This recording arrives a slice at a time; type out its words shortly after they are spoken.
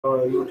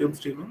YouTube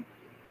streaming.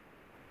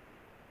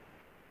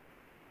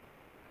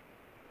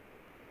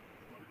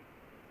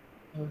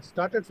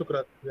 Started,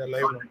 Sukrat. We are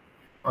live now.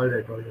 All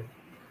right, all right.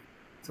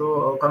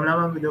 So,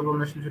 Kamala ma'am, with your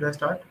permission, should I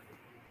start?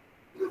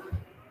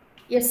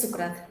 Yes,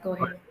 Sukrat, go All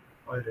ahead. right.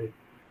 All right.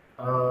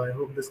 I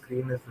hope the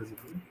screen is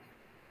visible.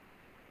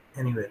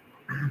 Anyway,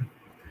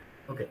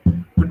 okay.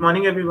 Good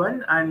morning,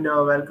 everyone, and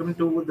welcome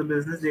to the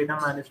Business Data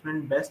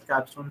Management Best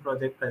Capstone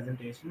Project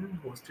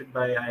presentation hosted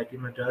by IIT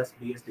Madras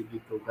BS Degree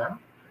Program.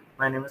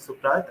 My name is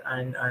Suprat,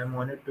 and I am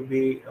honored to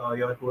be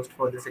your host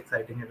for this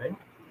exciting event.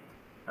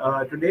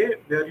 Today,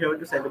 we are here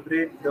to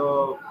celebrate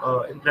the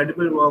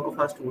incredible work of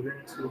our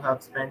students who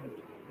have spent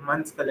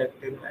months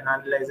collecting and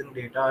analyzing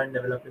data and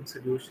developing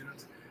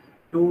solutions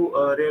to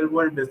real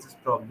world business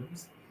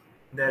problems.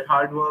 Their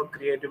hard work,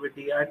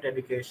 creativity, and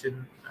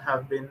dedication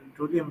have been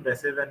truly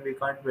impressive, and we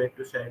can't wait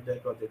to share their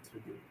projects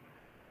with you.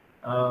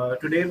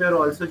 Today, we are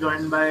also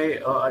joined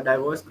by a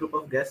diverse group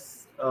of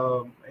guests,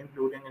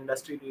 including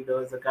industry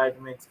leaders,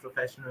 academics,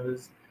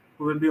 professionals,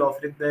 who will be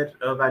offering their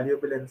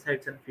valuable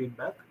insights and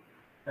feedback.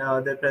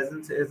 Their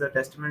presence is a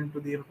testament to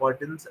the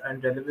importance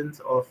and relevance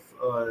of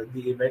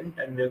the event,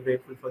 and we are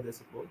grateful for their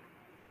support.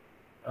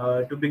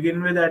 To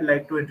begin with, I'd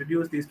like to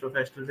introduce these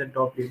professionals and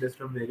top leaders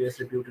from various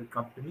reputed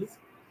companies.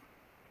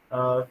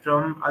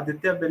 From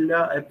Aditya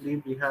Birla, I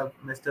believe we have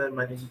Mr.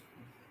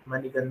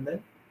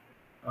 Manigandan.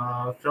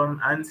 From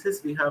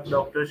ANSYS, we have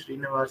Dr.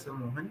 Srinivasa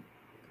Mohan.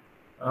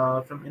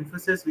 From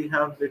Infosys, we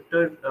have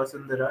Victor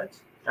Sundaraj.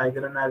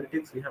 Tiger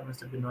Analytics, we have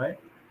Mr. Binoy.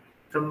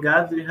 From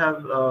GABS, we have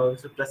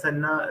Mr.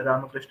 Prasanna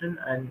Ramakrishnan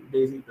and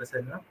Daisy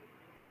Prasanna.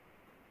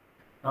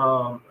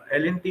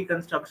 L&T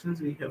Constructions,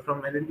 we have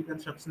from L&T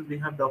Constructions, we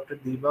have Dr.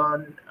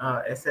 Divan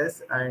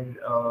SS and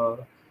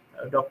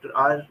Dr.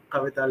 R.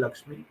 Kavita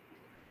Lakshmi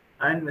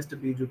and Mr.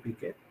 Biju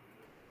PK.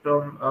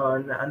 From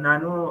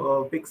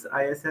Nano Pix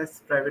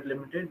ISS Private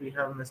Limited, we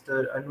have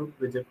Mr. Anup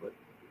Vijaypur.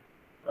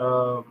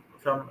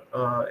 From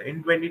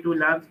In22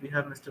 Labs, we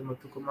have Mr.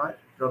 Muthukumar.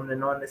 From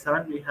Renault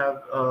Nissan, we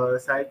have Mr.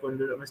 Sai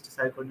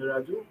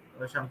Konduraju,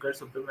 Shankar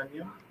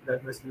Subramaniam,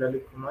 that Mr.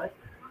 Lalit Kumar,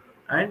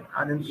 and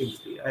Anand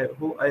Kingsley. I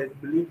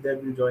believe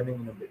they'll be joining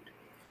in a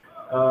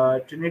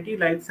bit. Trinity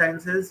Life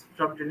Sciences,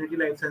 from Trinity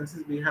Life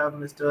Sciences, we have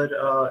Mr.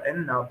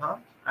 N. Nabha,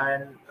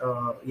 and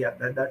yeah,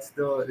 that's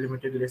the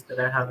limited list that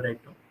I have right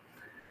now.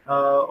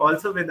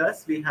 Also with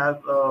us, we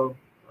have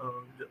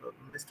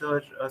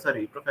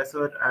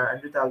Professor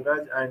Andrew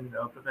Tagraj and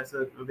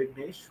Professor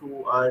Vignesh,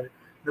 who are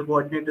the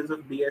coordinators of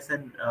BS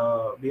and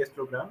BS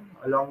program.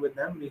 Along with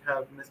them, we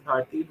have Ms.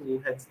 Bharti, who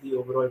heads the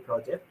overall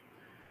project.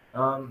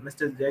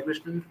 Mr.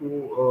 Jayakrishnan,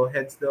 who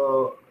heads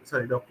the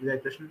Dr.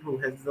 Jayakrishnan, who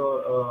heads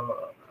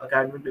the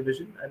academic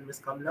division, and Ms.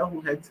 Kamla,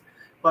 who heads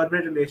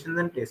corporate relations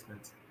and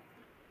placements.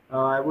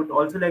 I would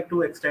also like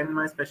to extend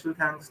my special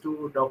thanks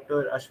to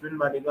Dr. Ashwin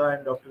Baliga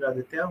and Dr.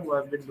 Aditya, who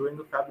have been doing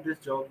a fabulous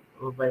job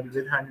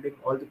with handling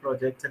all the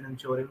projects and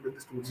ensuring that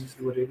the students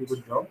do a really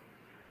good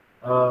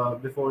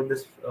job before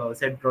this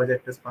said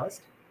project is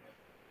passed.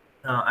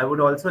 I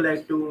would also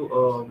like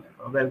to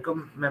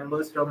welcome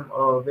members from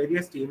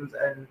various teams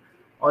and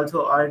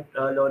also art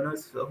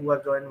learners who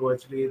have joined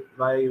virtually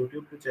via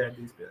YouTube to share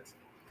these skills.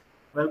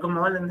 Welcome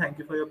all and thank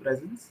you for your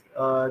presence.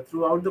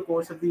 Throughout the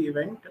course of the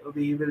event,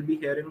 we will be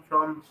hearing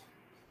from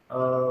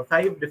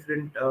five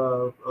different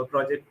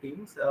project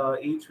teams,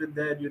 each with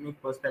their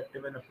unique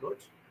perspective and approach.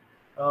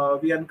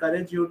 We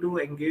encourage you to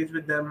engage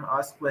with them,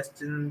 ask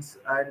questions,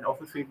 and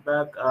offer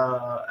feedback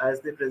as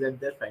they present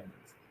their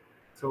findings.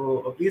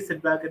 So please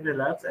sit back and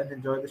relax and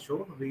enjoy the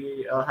show.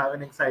 We have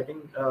an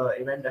exciting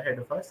event ahead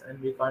of us, and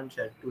we can't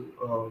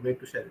wait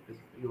to share it with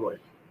you all.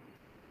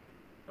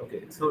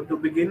 Okay, so to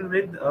begin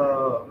with,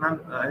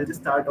 ma'am, I'll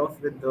just start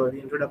off with the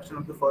introduction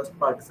of the first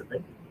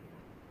participant.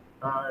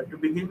 To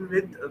begin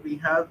with, we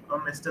have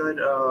Mr.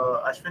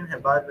 Ashwin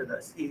Hebar with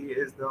us. He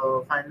is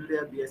the final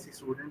year BSc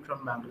student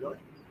from Bangalore.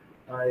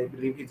 I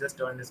believe he just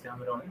turned his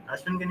camera on.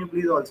 Ashwin, can you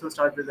please also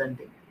start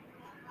presenting?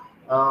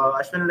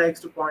 Ashwin likes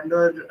to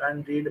ponder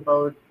and read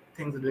about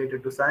things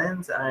related to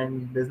science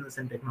and business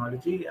and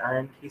technology,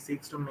 and he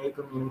seeks to make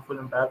a meaningful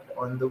impact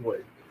on the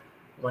world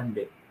one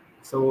day.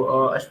 So,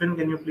 Ashwin,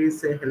 can you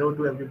please say hello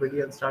to everybody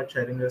and start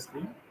sharing your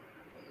screen?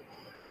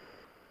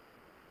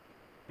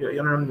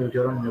 You're on mute.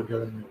 You're on mute.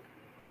 You're on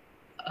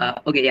mute.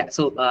 Okay, yeah.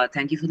 So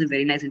thank you for the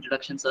very nice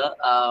introduction, sir.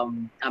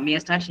 May I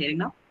start sharing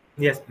now?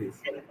 Yes,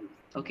 please.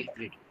 Okay,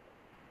 great.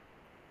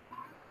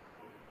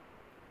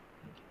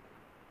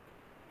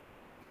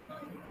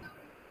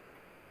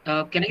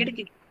 Can I get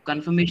a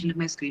confirmation if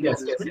my screen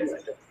is visible?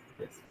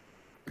 Yes.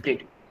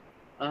 Great.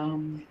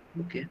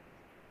 Okay.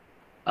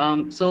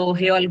 So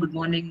hey all, good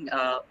morning,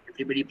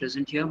 everybody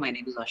present here. My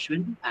name is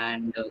Ashwin,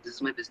 and this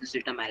is my business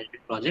data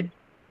management project.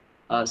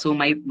 So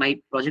my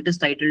project is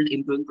titled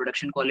Improving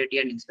Production Quality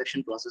and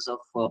Inspection Process of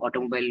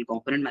Automobile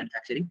Component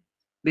Manufacturing.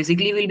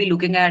 Basically, we'll be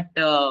looking at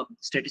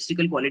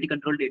statistical quality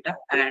control data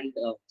and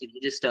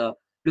just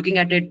looking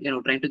at it,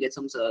 trying to get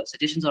some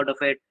suggestions out of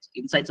it,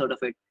 insights out of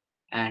it,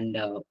 and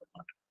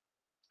whatnot.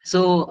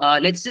 So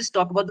let's just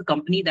talk about the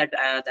company that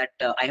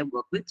I have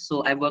worked with.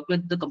 So I worked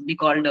with the company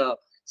called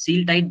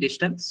Seal Tight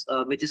Distance,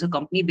 which is a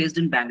company based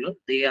in Bangalore.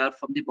 They are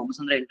from the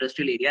Bombasandra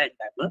industrial area in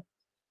Bangalore.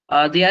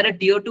 They are a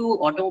tier 2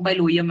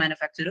 automobile OEM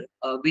manufacturer,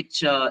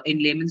 which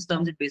in layman's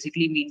terms, it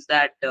basically means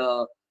that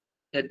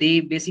they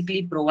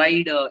basically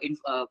provide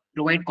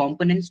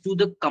components to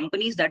the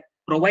companies that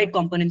provide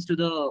components to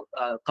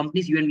the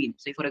companies you and me.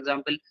 Say, for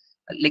example,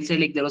 let's say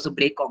like there was a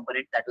brake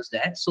component that was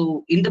there.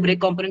 So in the brake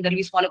component, there will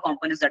be smaller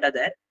components that are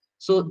there.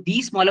 So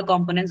these smaller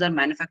components are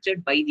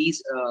manufactured by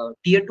these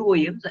tier 2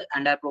 OEMs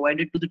and are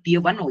provided to the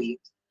tier 1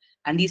 OEMs.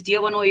 And these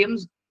tier 1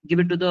 OEMs give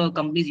it to the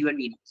companies you and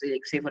me.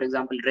 Say for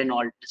example,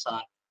 Renault,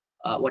 Nissan,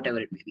 whatever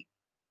it may be.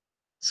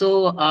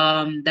 So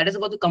that is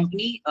about the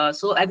company.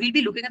 So I will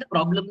be looking at the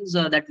problems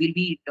that we'll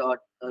be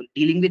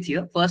dealing with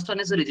here. First one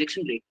is the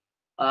rejection rate.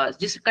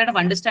 Just kind of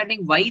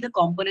understanding why the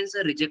components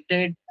are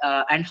rejected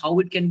and how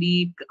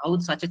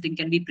such a thing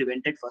can be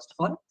prevented, first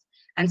of all.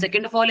 And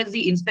second of all is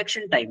the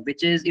inspection time,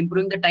 which is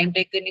improving the time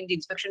taken in the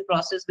inspection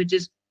process, which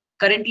is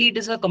currently it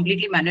is a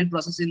completely manual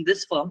process in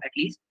this firm at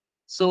least.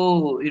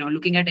 So,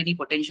 looking at any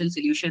potential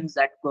solutions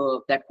that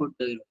could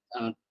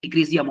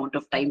decrease the amount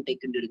of time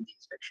taken during the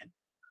inspection.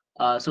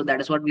 So that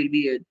is what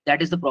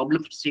that is the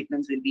problem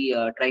statements we'll be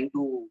trying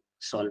to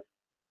solve.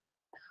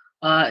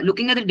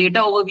 Looking at the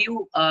data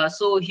overview,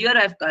 so here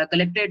I've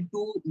collected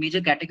two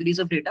major categories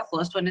of data.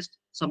 First one is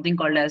something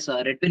called as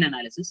red bin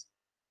analysis.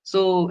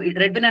 So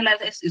red bin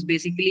analysis is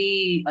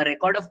basically a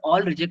record of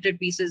all rejected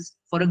pieces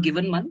for a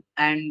given month,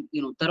 and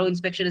thorough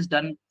inspection is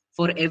done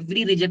for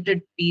every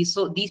rejected piece.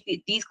 So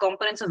these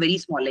components are very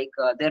small, like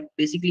they're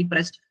basically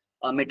pressed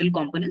metal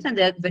components, and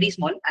they're very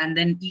small. And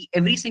then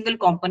every single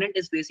component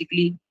is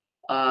basically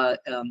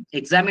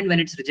examined when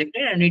it's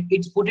rejected, and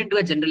it's put into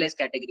a generalized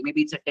category.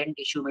 Maybe it's a dent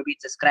issue, maybe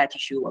it's a scratch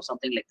issue, or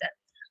something like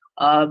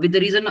that. With the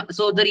reason,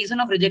 so the reason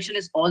of rejection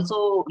is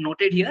also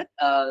noted here.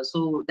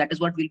 So that is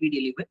what we'll be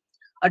dealing with.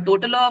 A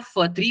total of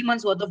 3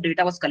 months worth of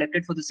data was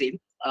collected for the same.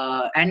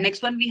 And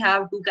next one we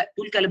have tool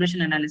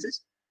calibration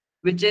analysis,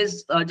 which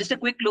is just a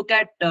quick look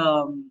at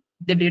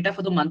the data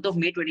for the month of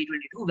May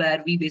 2022,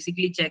 where we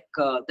basically check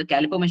the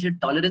caliper measure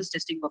tolerance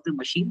testing of the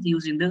machines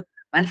used in the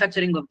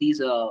manufacturing of these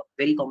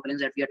very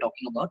components that we are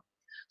talking about.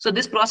 So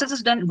this process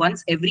is done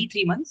once every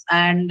 3 months,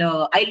 and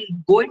I'll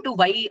go into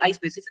why I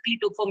specifically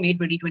took for May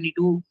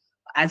 2022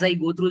 as I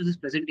go through this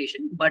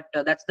presentation, but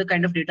that's the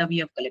kind of data we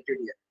have collected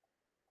here.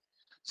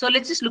 So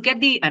let's just look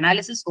at the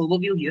analysis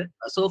overview here.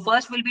 So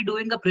first we'll be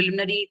doing a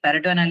preliminary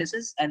Pareto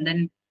analysis, and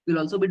then we'll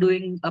also be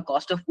doing a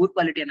cost of food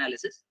quality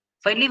analysis.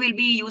 Finally, we'll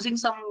be using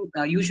some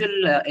usual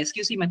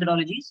SQC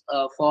methodologies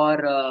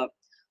for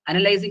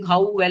analyzing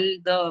how well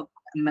the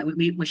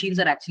machines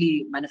are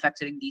actually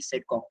manufacturing these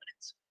said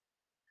components.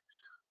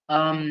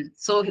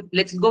 So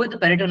let's go with the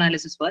Pareto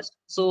analysis first.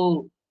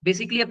 So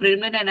basically a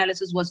preliminary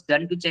analysis was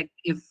done to check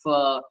if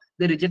the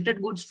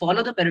rejected goods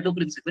follow the Pareto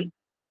principle.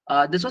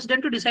 This was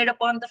done to decide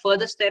upon the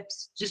further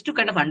steps, just to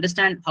kind of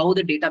understand how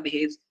the data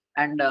behaves,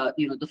 and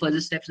the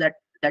further steps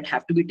that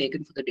have to be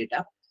taken for the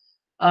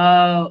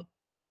data.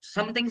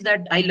 Some things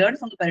that I learned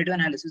from the Pareto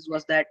analysis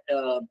was that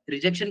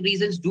rejection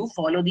reasons do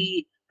follow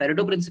the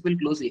Pareto principle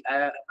closely.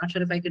 I'm not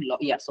sure if I can,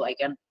 yeah, so I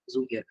can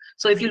zoom here.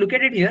 So if you look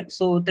at it here,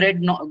 so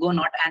thread go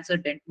not answer,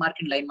 dent mark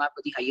and line mark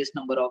were the highest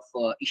number of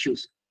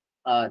issues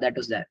that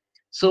was there.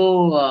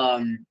 So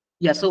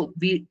yeah, so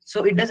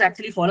it does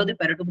actually follow the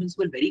Pareto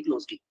principle very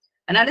closely.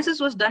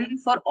 Analysis was done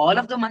for all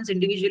of the months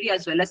individually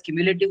as well as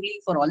cumulatively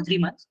for all 3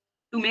 months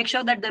to make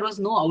sure that there was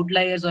no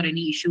outliers or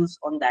any issues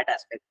on that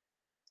aspect.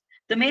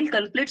 The main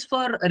culprits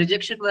for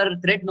rejection were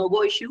thread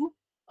no-go issue,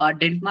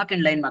 dent mark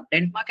and line mark.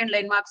 Dent mark and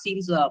line mark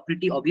seems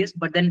pretty obvious,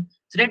 but then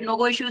thread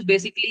no-go issue is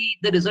basically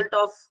the result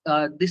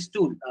of this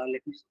tool.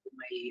 Let me put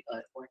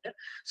my pointer.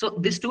 So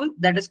this tool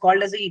that is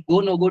called as a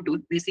go no-go tool.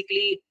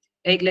 Basically,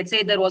 like, let's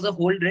say there was a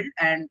hole drilled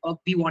and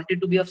we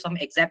wanted to be of some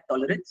exact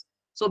tolerance.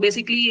 So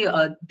basically,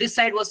 this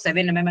side was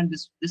 7 mm and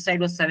this side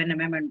was 7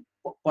 mm and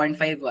 0.5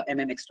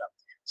 mm extra.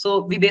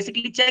 So we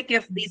basically check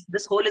if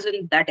this hole is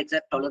in that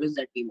exact tolerance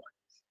that we want.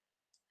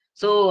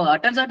 So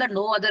turns out that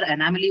no other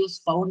anomaly was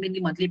found in the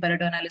monthly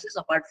Pareto analysis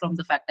apart from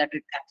the fact that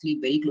it actually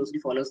very closely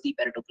follows the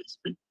Pareto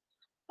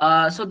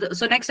principle.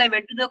 So next I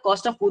went to the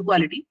cost of food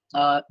quality,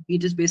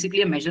 which is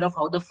basically a measure of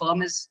how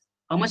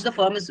much the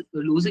firm is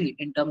losing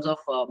in terms of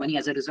money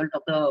as a result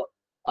of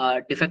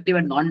the defective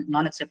and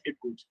non-accepted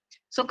goods.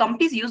 So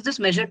companies use this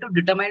measure to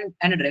determine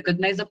and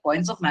recognize the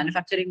points in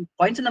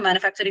the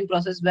manufacturing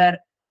process where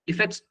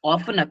defects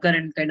often occur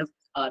and kind of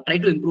try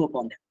to improve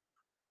upon them.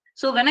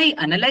 So when I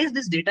analyzed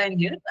this data in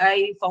here,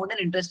 I found an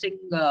interesting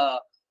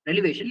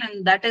revelation,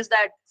 and that is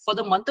that for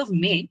the month of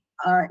May,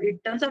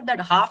 it turns out that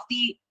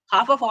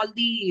half of all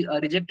the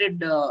rejected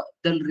the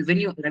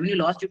revenue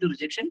lost due to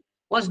rejection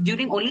was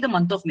during only the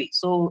month of May.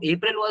 So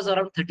April was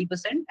around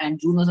 30% and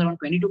June was around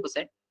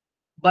 22%,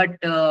 but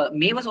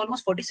May was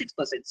almost 46%.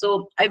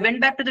 So I went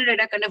back to the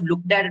data, kind of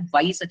looked at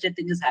why such a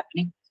thing is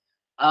happening.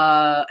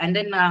 And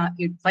then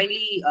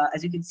finally,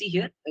 as you can see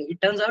here,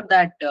 it turns out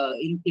that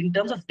in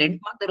terms of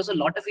dent mark, there was a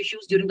lot of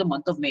issues during the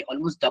month of May,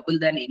 almost double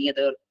than any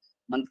other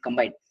month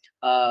combined,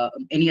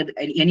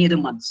 any other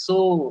month.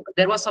 So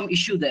there was some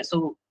issue there.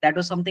 So that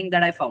was something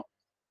that I found.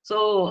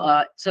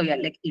 So yeah,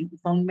 like in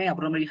found May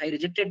abnormally high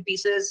rejected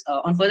pieces.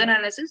 On further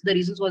analysis, the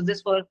reasons was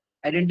this for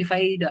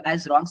identified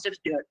as wrong steps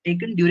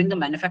taken during the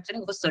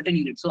manufacturing of a certain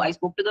unit. So I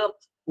spoke to the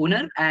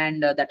owner,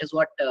 and that is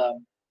what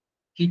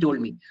he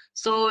told me.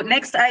 So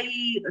next,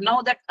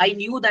 now that I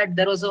knew that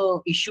there was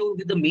a issue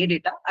with the May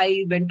data,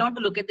 I went on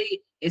to look at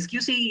the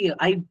SQC.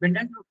 I went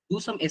on to do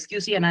some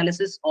SQC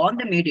analysis on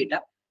the May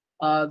data,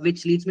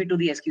 which leads me to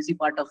the SQC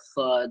part of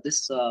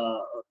this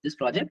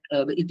project.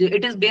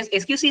 It is based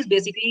SQC is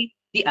basically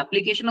the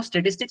application of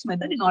statistics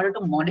method in order to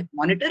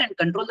monitor and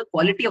control the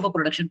quality of a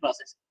production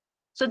process.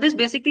 So this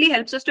basically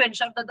helps us to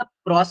ensure that the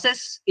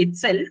process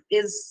itself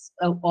is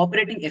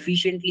operating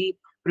efficiently,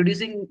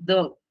 producing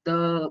the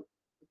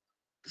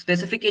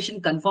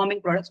specification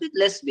conforming products with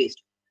less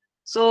waste.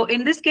 So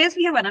in this case,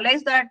 we have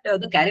analyzed that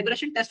the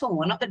calibration test for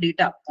one of the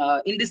data.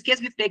 In this case,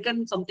 we've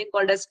taken something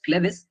called as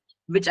Clevis,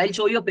 which I'll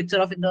show you a picture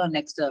of in the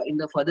next in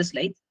the further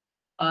slides.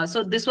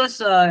 So this was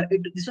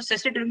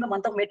tested during the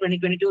month of May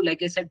 2022,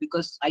 like I said,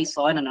 because I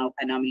saw an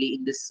anomaly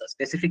in this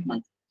specific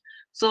month.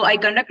 So I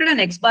conducted an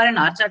X bar and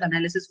R chart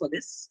analysis for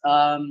this.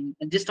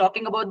 Just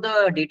talking about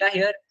the data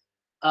here.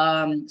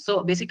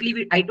 So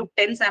basically, I took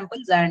 10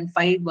 samples and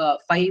five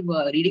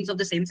readings of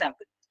the same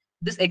sample.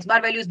 This X bar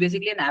value is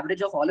basically an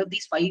average of all of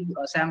these five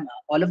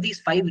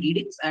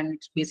readings, and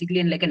it's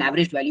basically like an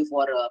average value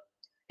for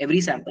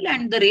every sample.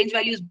 And the range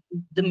value is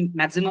the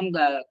maximum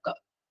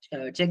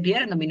checked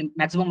here, and the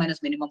maximum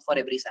minus minimum for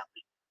every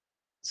sample.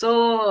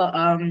 So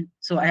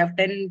I have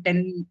 10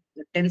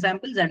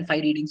 samples and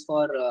 5 readings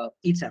for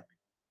each sample.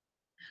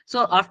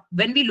 So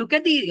when we look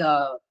at the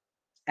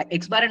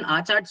X bar and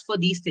R charts for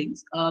these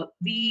things,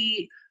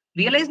 we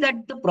realize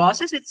that the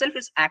process itself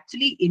is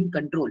actually in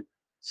control.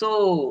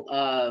 So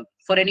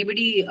for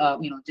anybody,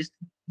 just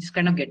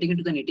kind of getting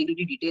into the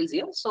nitty-gritty details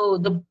here. So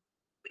the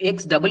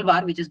X double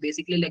bar, which is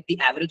basically like the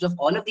average of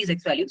all of these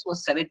X values,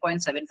 was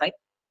 7.75,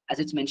 as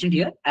it's mentioned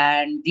here,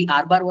 and the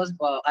R bar was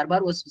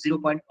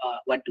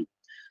 0.12.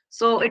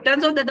 So it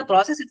turns out that the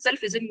process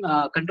itself is in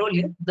control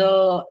here.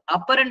 The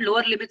upper and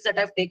lower limits that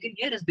I've taken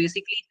here is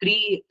basically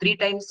three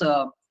times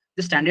the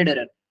standard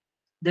error.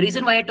 The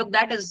reason why I took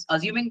that is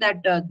assuming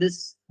that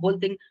this whole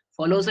thing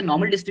follows a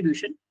normal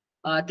distribution.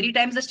 3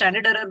 times the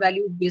standard error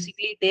value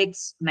basically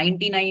takes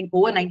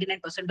over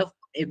 99% of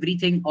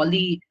everything, all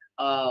the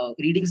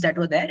readings that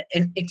were there,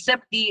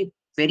 except the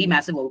very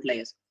massive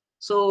outliers.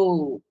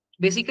 So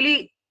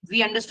basically,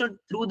 we understood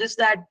through this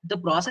that the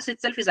process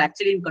itself is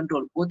actually in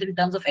control, both in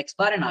terms of X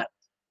bar and R.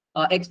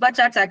 X bar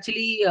charts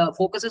actually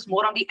focuses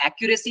more on the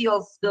accuracy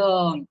of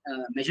the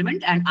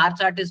measurement, and R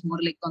chart is more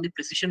like on the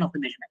precision of the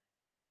measurement.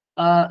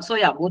 So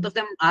yeah, both of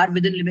them are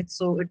within limits,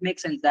 so it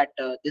makes sense that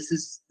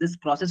this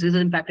process is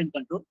in fact in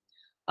control.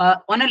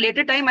 On a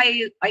later time,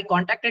 I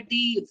contacted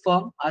the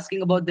firm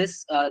asking about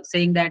this,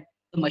 saying that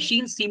the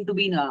machines seem to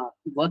be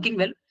working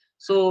well.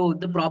 So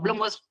the problem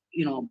was,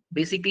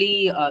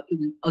 basically a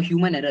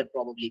human error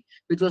probably,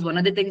 which was one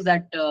of the things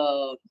that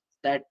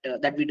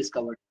that we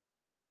discovered.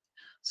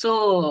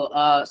 So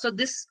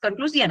this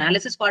concludes the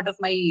analysis part of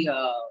my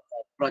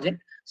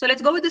project. So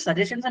let's go with the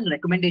suggestions and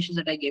recommendations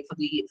that I gave for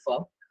the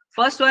firm.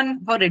 First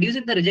one, for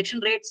reducing the rejection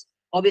rates,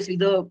 obviously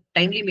the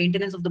timely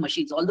maintenance of the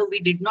machines. Although we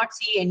did not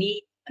see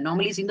any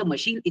anomalies in the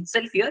machine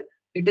itself here,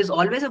 it is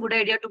always a good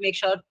idea to make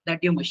sure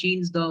that your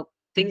machines, the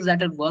things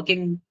that are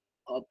working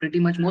pretty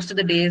much most of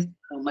the days,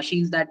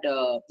 machines that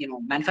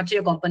manufacture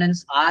your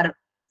components are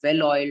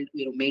well oiled,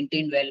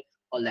 maintained well,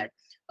 all that.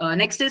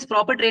 Next is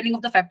proper training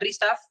of the factory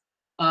staff.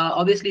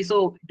 Obviously,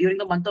 so during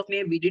the month of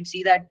May, we did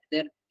see that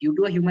due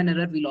to a human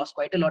error, we lost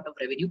quite a lot of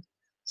revenue.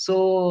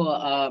 So,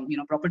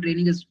 proper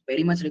training is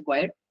very much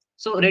required.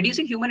 So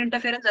reducing human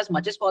interference as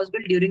much as possible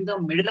during the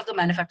middle of the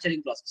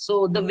manufacturing process.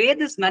 So the way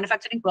this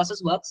manufacturing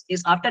process works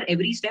is after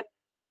every step,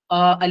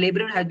 a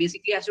laborer has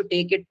to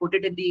take it, put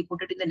it in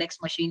the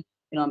next machine,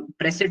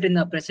 press it in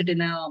a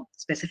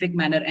specific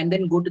manner, and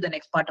then go to the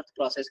next part of the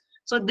process.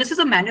 So this is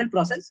a manual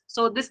process.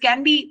 So this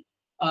can be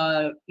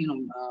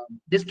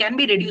this can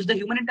be reduced. The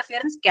human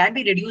interference can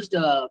be reduced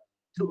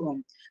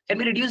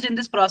in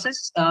this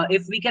process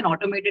if we can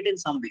automate it in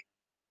some way.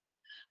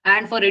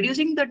 And for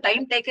reducing the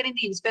time taken in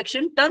the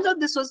inspection, turns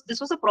out this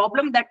was a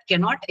problem that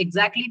cannot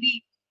exactly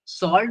be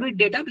solved with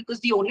data,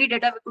 because the only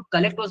data we could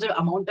collect was the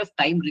amount of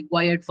time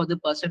required for the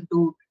person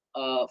to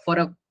for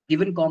a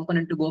given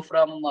component to go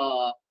from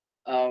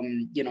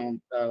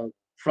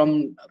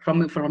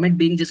from it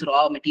being just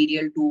raw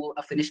material to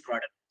a finished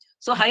product.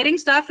 So hiring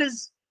staff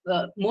is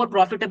more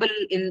profitable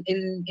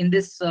in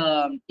this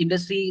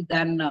industry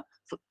than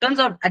turns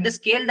out at the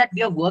scale that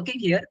we are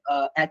working here,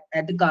 at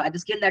the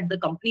scale that the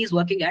company is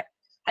working at.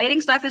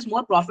 Hiring staff is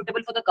more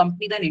profitable for the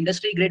company than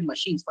industry grade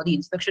machines for the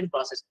inspection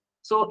process.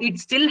 So it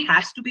still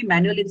has to be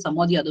manual in some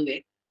or the other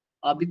way,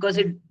 because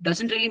it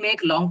doesn't really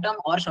make long term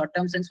or short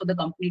term sense for the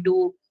company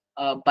to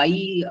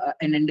buy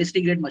an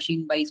industry grade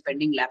machine by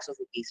spending lakhs of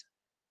rupees.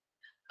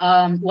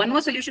 One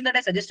more solution that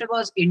I suggested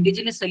was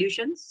indigenous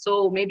solutions.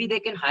 So maybe they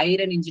can hire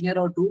an engineer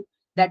or two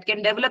that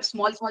can develop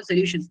small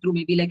solutions through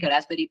maybe like a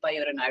Raspberry Pi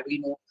or an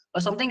Arduino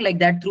or something like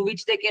that, through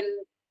which they can,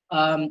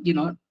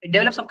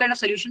 develop some kind of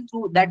solution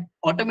through that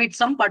automate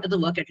some part of the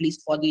work, at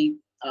least for the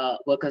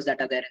workers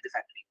that are there in the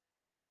factory.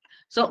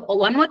 So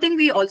one more thing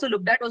we also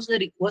looked at was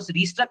was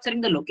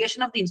restructuring the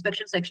location of the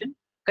inspection section,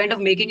 kind of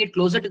making it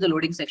closer to the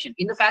loading section.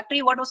 In the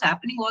factory, what was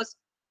happening was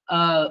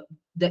uh,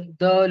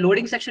 the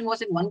loading section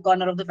was in one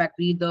corner of the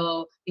factory,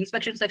 the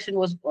inspection section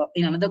was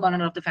in another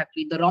corner of the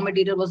factory, the raw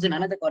material was in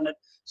another corner.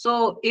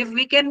 So if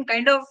we can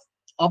kind of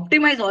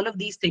optimize all of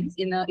these things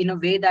in a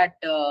way that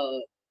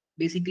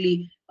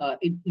basically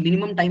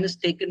minimum time is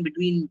taken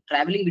between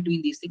traveling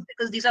between these things,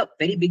 because these are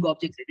very big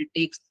objects, it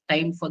takes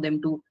time for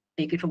them to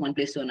take it from one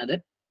place to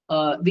another.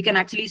 We can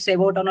actually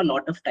save out on a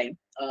lot of time.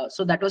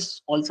 So that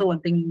was also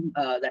one thing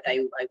that I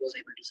was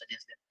able to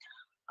suggest there.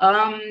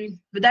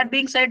 With that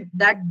being said,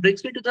 that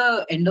brings me to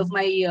the end of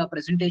my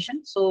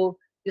presentation. So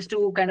just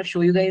to kind of show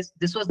you guys,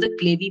 this was the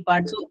clavy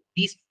part. So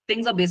these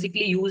things are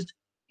basically used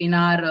in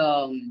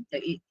our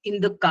in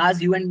the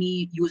cars you and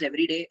me use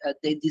every day.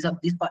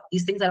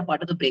 These things are a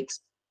part of the brakes.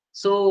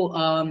 So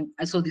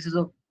this is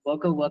a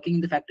worker working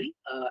in the factory,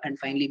 and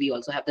finally we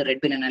also have the red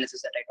bin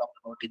analysis that I talked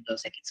about in the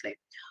second slide.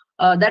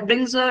 That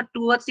brings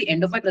towards the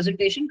end of my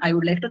presentation. I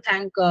would like to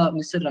thank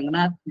Mr.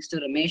 Ranganath, Mr.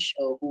 Ramesh,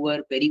 who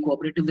were very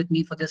cooperative with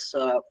me for this,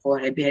 for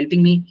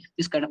helping me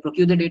just kind of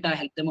procure the data,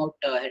 help them out,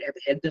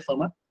 help the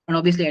firm out. And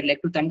obviously, I'd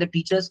like to thank the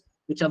teachers,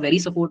 which are very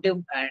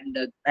supportive,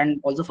 and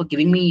also for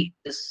giving me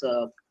this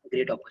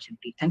great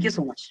opportunity. Thank you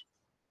so much.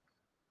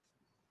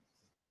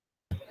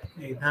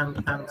 Hey, thanks,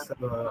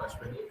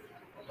 Ashwin.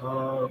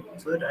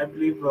 So I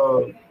believe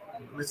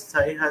Mr.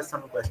 Sai has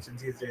some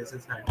questions. He's raised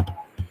his hand.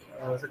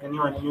 So can you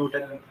unmute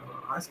and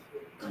ask?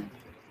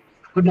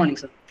 Good morning,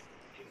 sir.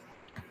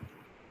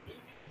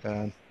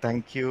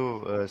 Thank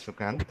you,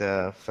 Sukrant,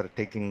 for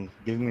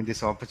giving me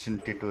this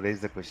opportunity to raise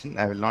the question.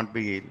 I will not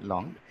be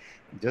long.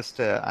 Just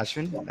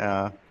Ashwin,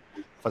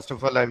 first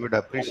of all, I would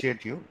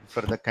appreciate you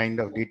for the kind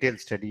of detailed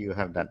study you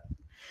have done.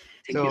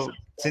 Thank you, sir. So,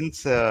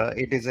 since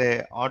it is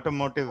a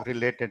automotive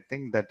related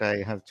thing that I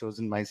have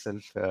chosen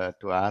myself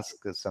to ask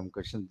some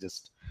questions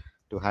just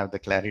to have the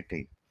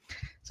clarity.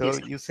 So, Yes,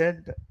 sir. you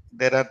said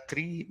there are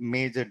three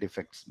major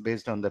defects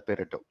based on the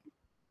Pareto.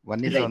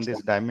 One is Right. on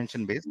this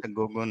dimension based, the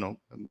go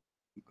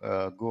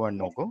and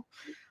no go,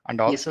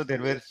 and also Yes,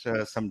 there sir.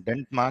 were some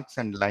dent marks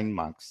and line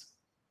marks.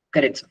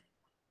 Correct, sir.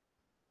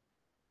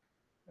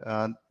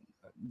 Uh,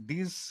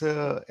 these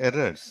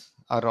errors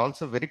are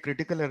also very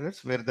critical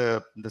errors where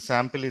the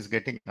sample is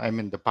getting, I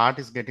mean, the part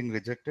is getting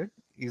rejected.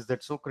 Is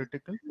that so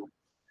critical?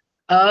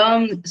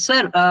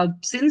 Sir,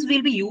 since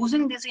we'll be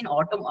using this in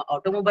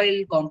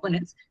automobile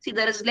components, see,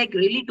 there is like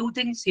really two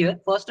things here.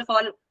 First of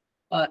all,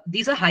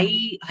 these are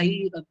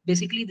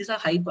basically these are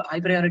high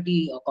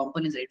priority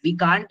components,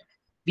 right?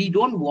 We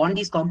don't want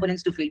these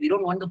components to fail. We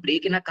don't want the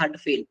brake in a car to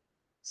fail.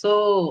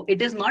 So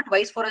it is not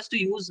wise for us to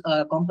use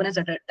components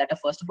that are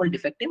first of all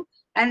defective.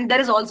 And there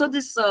is also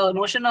this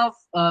notion of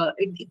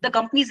the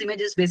company's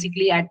image is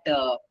basically at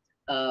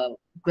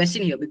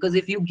question here, because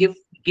if you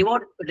give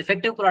out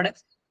defective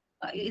products,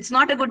 it's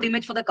not a good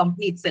image for the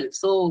company itself.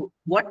 So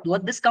what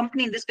this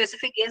company in this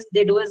specific case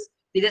they do is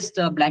they just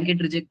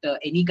blanket reject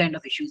any kind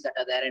of issues that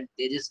are there, and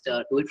they just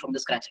do it from the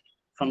scratch,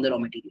 from the raw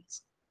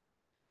materials.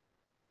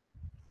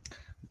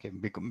 Okay,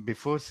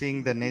 before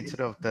seeing the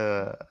nature of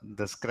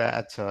the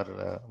scratch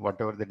or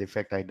whatever the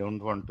defect, I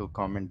don't want to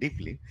comment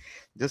deeply.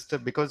 Just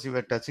because you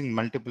were touching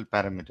multiple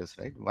parameters,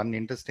 right? One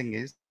interesting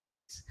is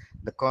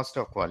the cost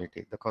of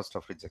quality, the cost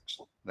of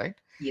rejection, right?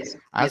 Yes, sir.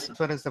 As Yes,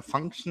 far sir. as the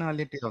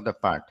functionality of the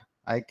part,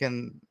 I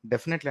can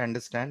definitely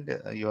understand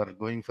you are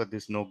going for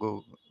this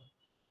no-go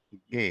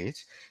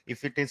gauge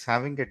if it is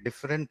having a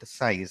different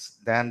size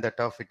than that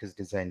of it is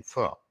designed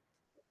for.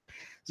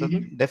 So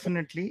Mm-hmm.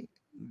 definitely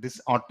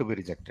this ought to be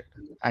rejected.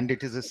 And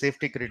it is a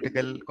safety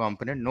critical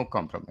component, no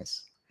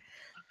compromise.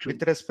 With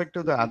True. respect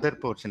to the other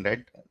portion,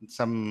 right?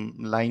 Some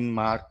line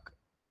mark,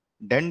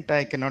 dent,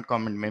 I cannot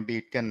comment. Maybe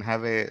it can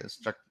have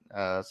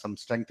some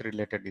strength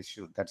related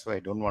issue. That's why I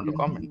don't want to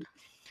comment. Mhm.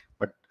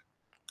 But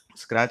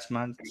scratch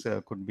marks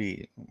could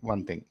be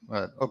one thing.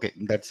 Okay,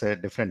 that's a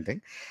different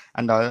thing.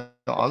 And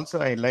also,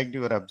 I liked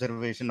your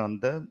observation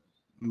on the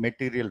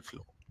material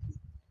flow,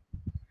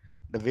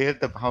 the way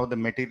how the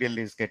material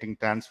is getting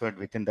transferred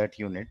within that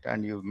unit,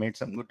 and you made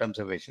some good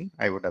observation.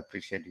 I would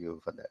appreciate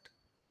you for that.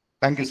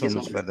 Thank you Thank so you so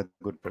much much. for the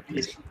good Thank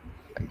you, preparation.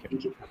 sir. Thank you.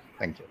 Thank you.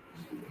 Thank you.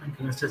 Thank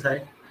you, Mr.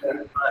 Sai.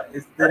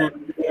 Is there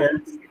anybody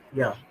else?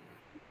 Yeah.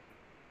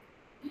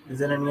 Is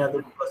there any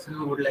other person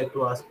who would like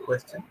to ask a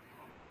question?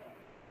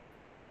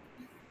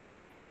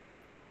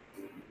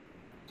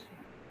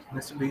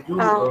 Mr. Biju,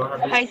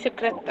 have you? Hi,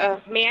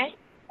 Sukrat. May I?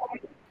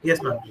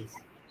 Yes, ma'am, please.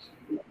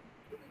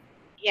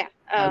 Yeah.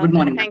 Good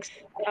morning, ma'am. Thanks.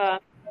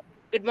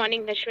 Good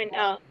morning, Ashwin.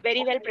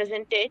 Very well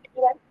presented.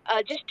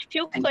 Just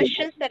few Thank you.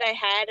 questions that I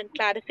had and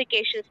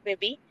clarifications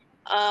maybe.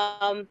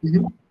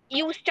 Mhm.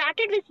 you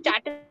started with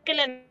statistical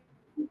analysis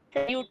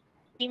and you took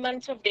 3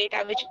 months of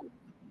data, which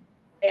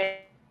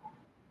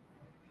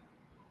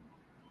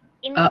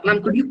in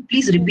Ma'am, could you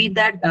please repeat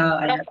that?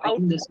 I out.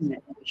 think there's some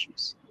network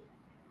issues.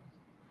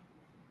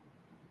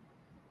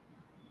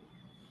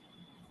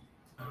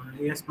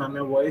 Yes, ma'am,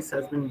 your voice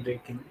has been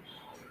breaking.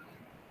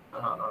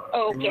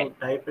 Oh, Can okay. you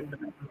type it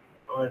down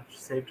or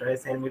try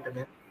saying it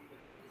again?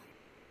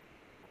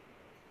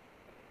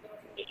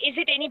 Is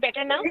it any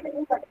better now?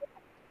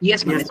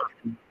 Yes, ma'am. Yes,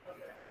 ma'am.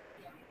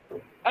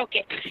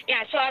 Okay.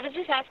 Yeah. So I was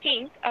just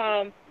asking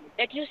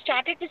that you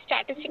started with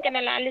statistical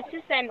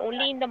analysis, and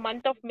only in the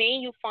month of May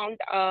you found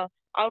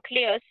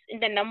outliers in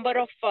the number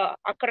of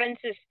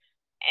occurrences.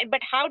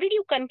 But how did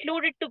you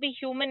conclude it to be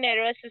human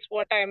errors? Is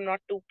what I am not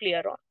too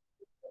clear on.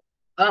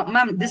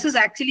 Ma'am, this is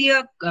actually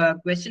a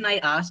question I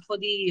asked for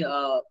the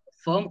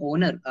firm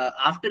owner.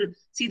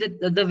 See,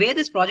 the way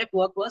this project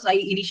worked was, I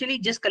initially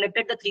just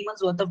collected the 3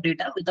 months worth of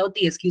data without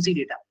the SQC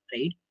data,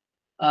 right?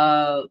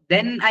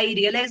 Then I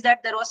realized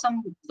that there was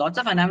some lots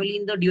of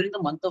anomaly during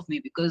the month of May,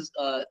 because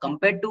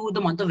compared to the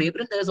month of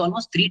April, there is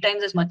almost 3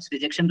 times as much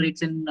rejection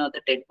rates in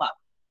the TED park.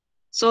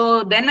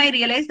 So then I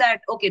realized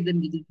that, okay, then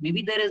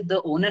maybe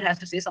the owner has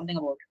to say something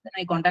about it. Then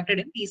I contacted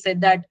him. He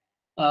said that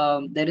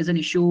there is an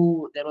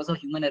issue. There was a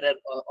human error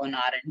on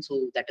our end,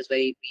 so that is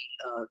why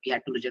we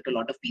had to reject a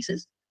lot of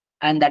pieces,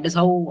 and that is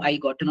how I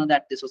got to know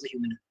that this was a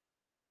human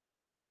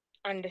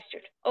error.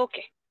 Understood.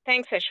 Okay.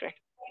 Thanks, Ashwin.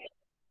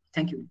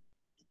 Thank you.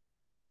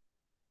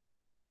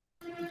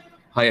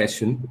 Hi,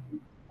 Ashwin.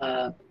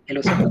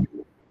 Hello, sir.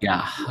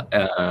 Yeah,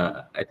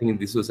 I think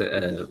this was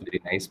a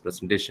very nice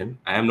presentation.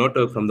 I am not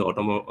from the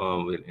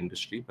automobile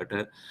industry, but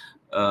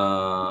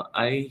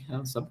I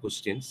have some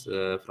questions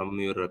from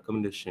your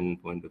recommendation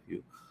point of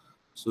view.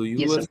 So you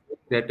Yes, were sir.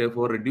 saying that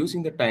for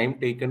reducing the time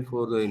taken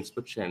for the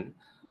inspection,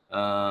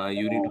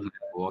 you need to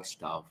hire more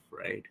staff,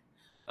 right?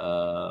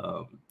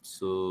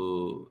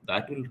 So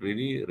that will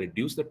really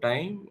reduce the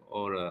time,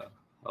 or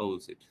how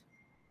is it?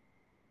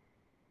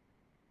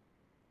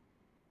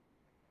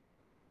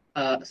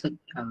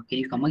 Can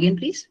you come again,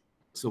 please?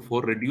 So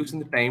for reducing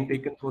the time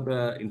taken for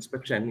the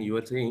inspection, you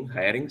are saying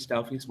hiring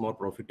staff is more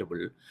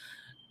profitable,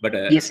 but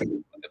Yes, sir.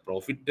 the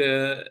profit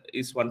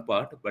is one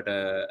part, but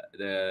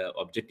the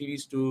objective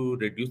is to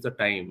reduce the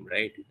time,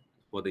 right,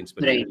 for the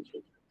inspection.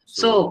 Right.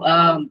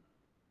 So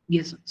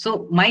Yes.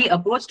 So my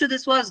approach to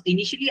this was,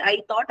 initially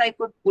I thought I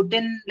could put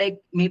in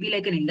maybe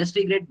like an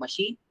industry grade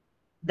machine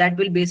that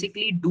will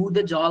basically do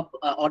the job,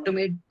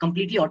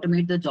 completely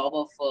automate the job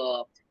of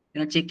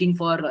checking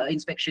for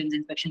inspection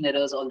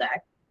errors, all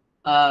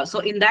that. So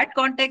in that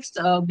context,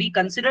 we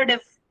considered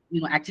if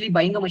actually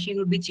buying a machine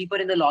would be cheaper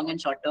in the long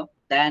and short term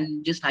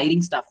than just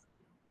hiring staff.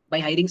 By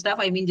hiring staff,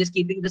 I mean just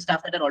keeping the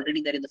staff that are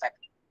already there in the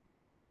factory.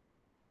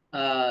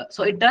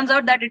 So it turns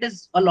out that it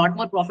is a lot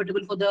more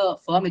profitable for the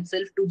firm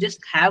itself to just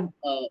have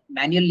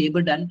manual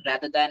labor done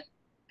rather than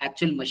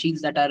actual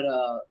machines that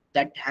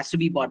has to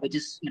be bought, which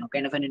is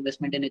kind of an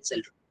investment in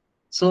itself.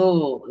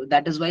 So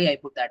that is why I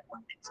put that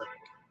one thing, sir.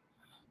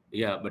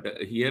 yeah, but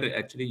here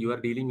actually you are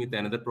dealing with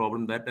another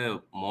problem, that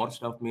more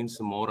stuff means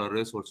more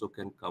errors also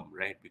can come,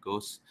 right?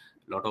 Because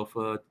a lot of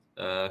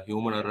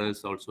human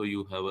errors also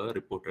you have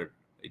reported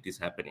it is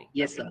happening.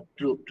 Yes, sir.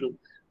 True, true.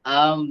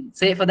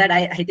 Say for that,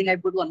 I think I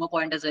put one more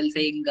point as well,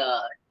 saying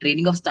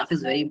training of staff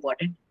is very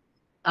important.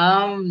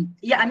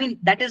 Yeah, I mean,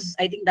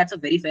 I think that's a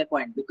very fair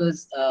point,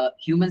 because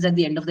humans at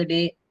the end of the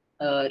day,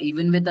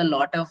 even with a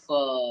lot of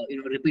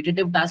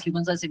repetitive tasks,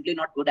 humans are simply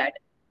not good at.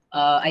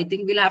 I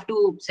think we'll have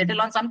to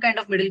settle on some kind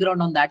of middle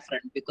ground on that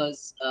front,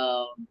 because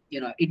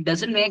it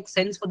doesn't make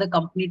sense for the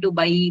company to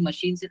buy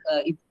machines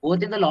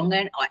both in the long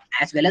run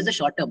as well as the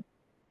short term,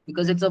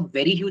 because it's a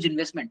very huge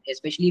investment,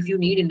 especially if you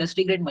need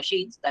industry grade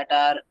machines that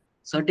are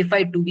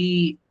certified to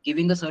be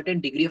giving a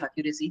certain degree of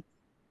accuracy.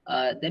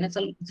 Then it's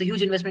a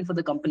huge investment for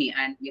the company,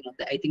 and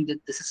I think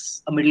that this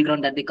is a middle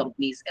ground that the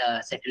companies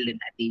settled in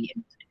at the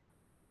end.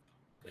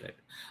 Right.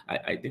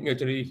 I think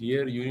actually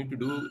here you need to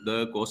do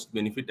the cost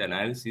benefit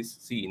analysis.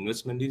 See,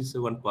 investment is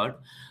one part,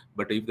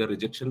 but if the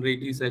rejection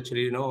rate is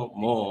actually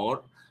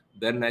more,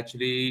 then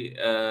actually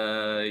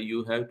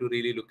you have to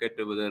really look at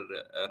whether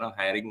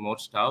hiring more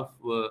staff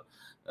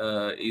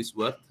is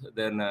worth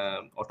than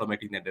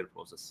automating the entire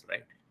process,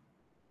 right?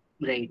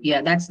 Right.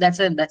 Yeah, that's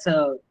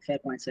a fair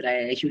point, sir.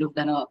 I should have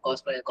done a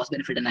cost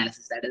benefit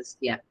analysis.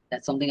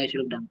 That's something I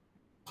should have done.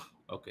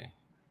 Okay.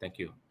 Thank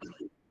you.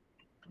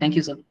 Thank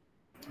you, sir.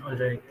 All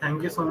right.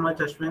 Thank you so much,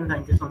 Ashwin.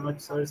 Thank you so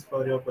much, sirs,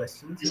 for your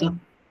questions. Yes,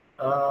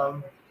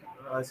 sir.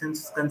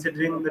 Since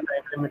considering the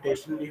time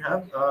limitation we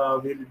have,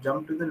 we'll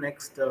jump to the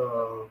next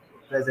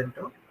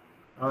presenter.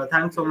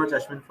 Thanks so much,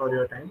 Ashwin, for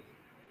your time.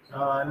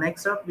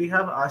 Next up, we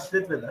have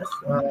Ashrit with us.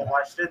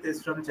 Ashrit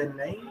is from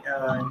Chennai,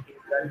 and he's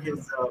done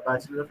his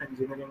Bachelor of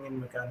Engineering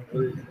in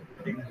Mechanical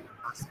Engineering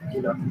last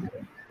year.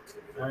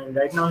 And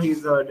right now,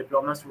 he's a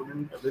diploma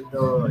student with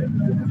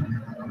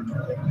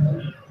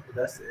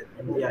us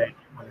in the IIT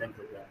online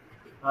program.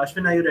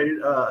 Ashwin, are you ready?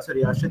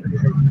 Sorry, Ashrit, are you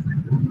ready?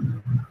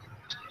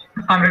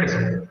 I'm ready,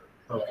 sir.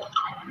 Okay.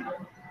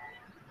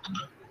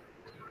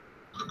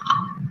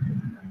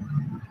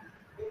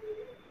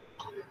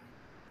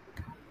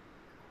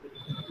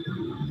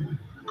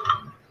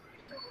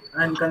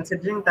 And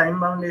considering time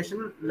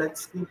foundation,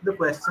 let's keep the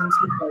questions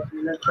to 5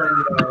 minutes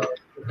and the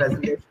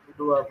presentation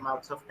to a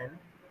max of 10.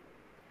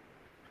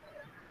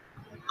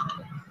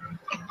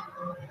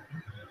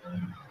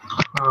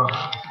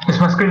 Is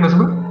my screen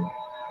visible?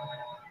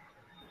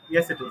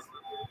 Yes, it is.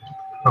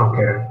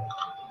 Okay.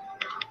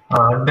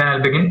 Then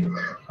I'll begin.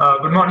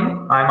 Good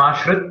morning. I'm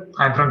Ashrit.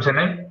 I'm from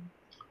Chennai.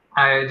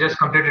 I just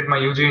completed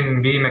my UG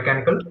in BE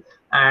Mechanical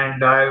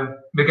and I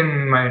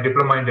began my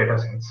diploma in data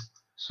science.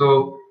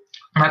 So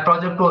my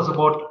project was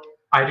about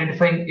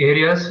identifying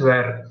areas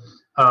where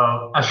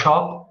a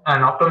shop,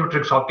 an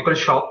optometrics optical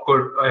shop,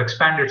 could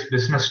expand its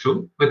business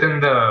to within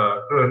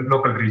the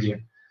local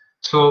region.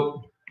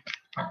 So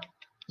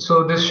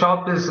this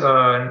shop is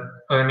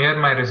near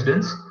my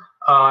residence.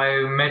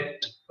 I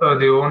met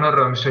the owner,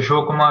 Mr.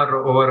 Shivkumar,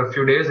 over a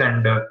few days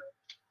and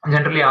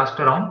generally asked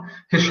around.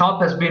 His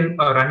shop has been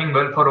running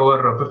well for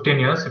over 15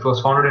 years. It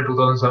was founded in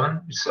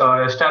 2007. It's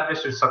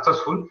established, it's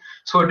successful.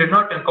 So it did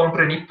not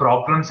encounter any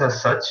problems as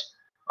such.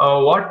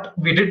 What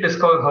we did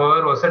discover,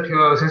 however, was that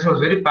since he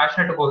was very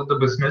passionate about the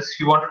business,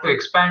 he wanted to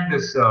expand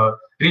his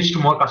reach to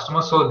more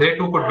customers so they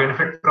too could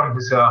benefit from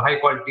his high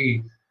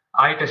quality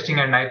eye testing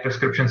and eye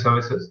prescription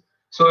services.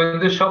 So in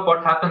this shop,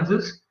 what happens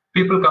is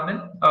people come in.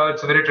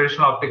 It's a very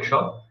traditional optic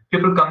shop.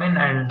 People come in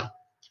and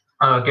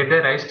get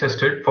their eyes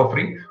tested for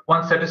free.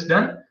 Once that is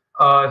done,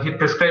 he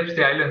prescribes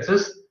the eye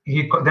lenses.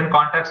 He then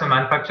contacts a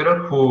manufacturer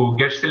who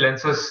gets the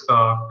lenses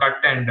cut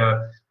and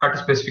cut the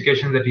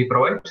specifications that he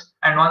provides.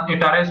 And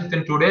it arrives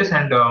within 2 days,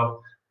 and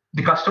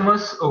the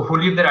customers who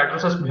leave their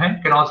addresses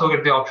behind can also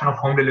get the option of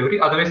home delivery.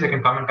 Otherwise, they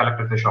can come and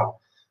collect at the shop.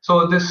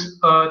 So this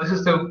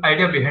is the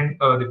idea behind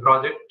the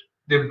project.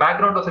 The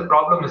background of the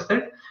problem is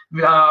that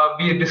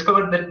we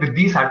discovered that with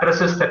these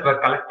addresses that were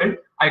collected,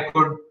 I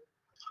could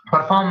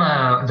perform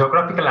a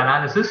geographical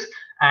analysis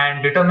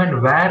and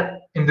determine where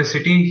in the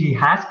city he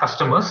has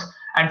customers,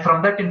 and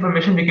from that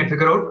information we can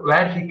figure out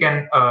where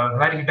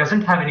he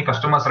doesn't have any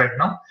customers right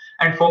now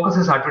and focus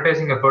his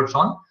advertising efforts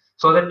on,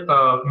 so that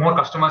more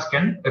customers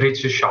can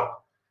reach his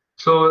shop.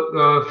 So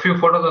a few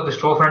photos of the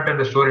storefront and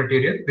the store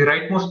interior. The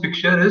rightmost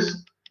picture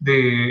is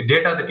the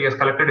data that he has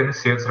collected in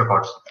his sales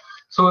records.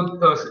 So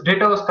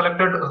data was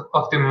collected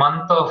of the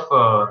month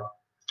of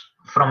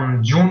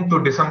from June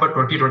to December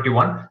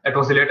 2021. That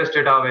was the latest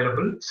data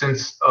available,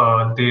 since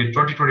the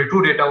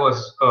 2022 data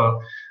was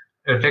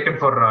taken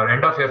for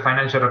end of year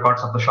financial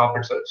records of the shop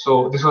itself.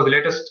 So this was the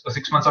latest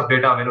 6 months of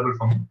data available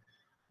for me.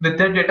 With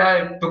that data,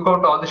 I took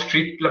out all the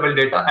street level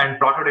data and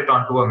plotted it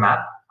onto a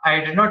map. I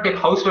did not take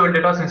house level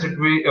data since it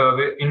would be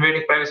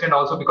invading privacy, and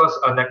also because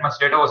that much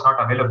data was not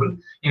available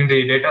in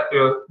the data.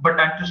 But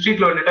at street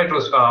level data, it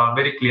was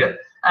very clear.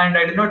 And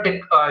I did not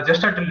take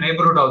just until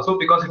neighborhood also,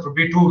 because it would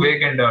be too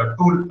vague and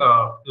too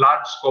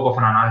large scope of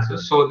an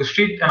analysis. So the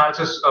street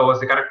analysis was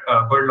the correct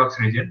Goldilocks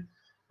region.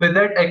 With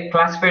that, I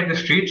classified the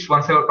streets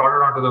once they were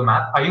plotted onto the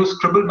map. I used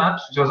Scribble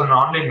Maps, which was an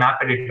online map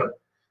editor.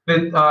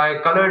 With I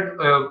colored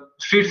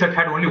streets that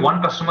had only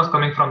one customers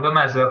coming from them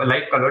as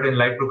light colored in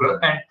light blue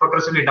color, and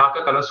progressively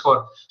darker colors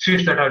for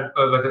streets that had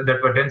that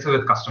were denser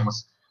with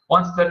customers.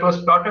 Once that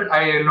was plotted,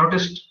 I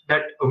noticed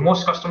that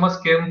most customers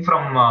came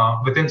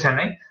from within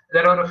Chennai.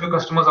 There are a few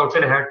customers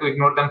outside. I had to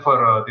ignore them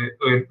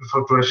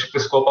to restrict the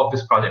scope of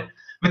this project.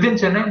 Within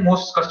Chennai,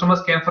 all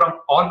customers came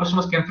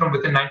from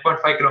within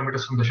 9.5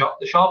 kilometers from the shop.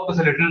 The shop is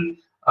a little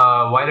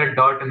violet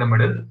dot in the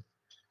middle,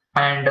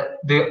 and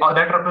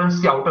that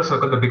represents the outer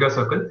circle, the bigger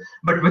circle.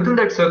 But within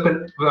that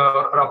circle,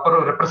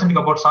 representing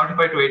about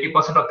 75 to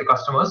 80% of the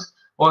customers,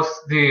 was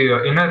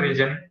the inner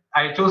region.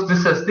 I chose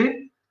this as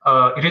the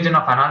region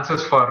of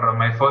analysis for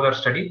my further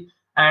study.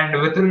 And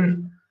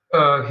within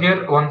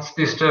here, once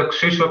these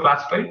streets were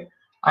classified,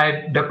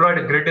 I deployed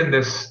a grid in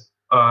this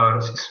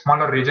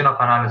smaller region of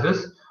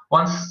analysis.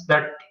 Once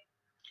that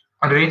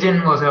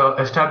region was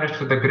established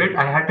with the grid,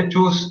 I had to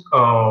choose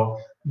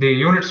the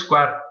unit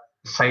square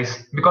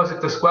size, because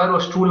if the square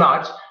was too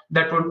large,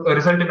 that would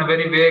result in a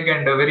very vague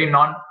and a very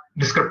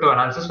non-descriptive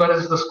analysis,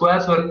 whereas if the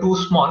squares were too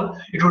small,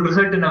 it would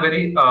result in a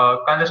very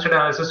congested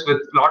analysis with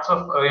lots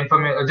of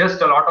information,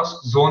 just a lot of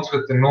zones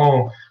with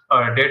no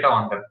data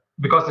on them,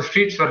 because the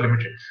streets were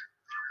limited.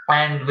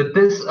 And with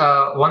this,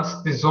 once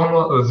the zone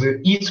was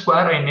each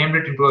square, I named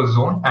it into a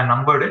zone and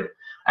numbered it.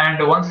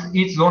 And once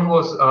each zone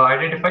was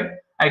identified,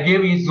 I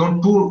gave each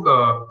zone two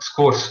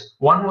scores.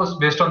 One was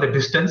based on the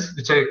distance,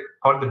 which I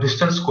called the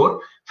distance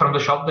score from the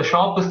shop. The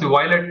shop is the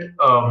violet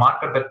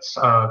marker that's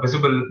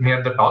visible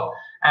near the top.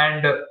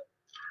 And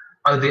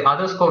the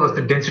other score was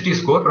the density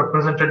score,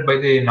 represented by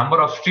the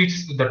number of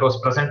streets that was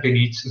present in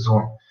each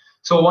zone.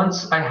 So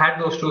once I had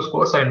those two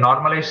scores, I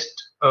normalized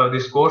the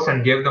scores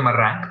and gave them a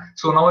rank.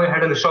 So now I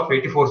had a list of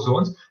 84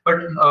 zones, but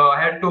I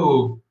had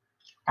to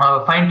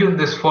fine tune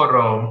this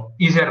for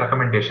easier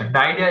recommendation. The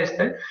idea is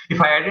that if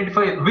I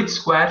identify which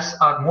squares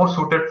are more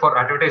suited for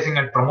advertising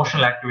and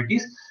promotional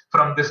activities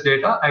from this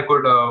data, I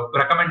could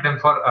recommend them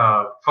for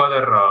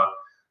further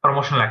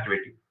promotional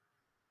activity.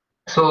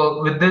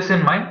 So with this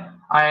in mind,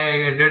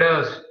 I did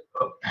a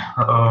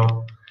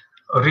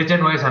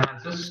region-wise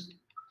analysis.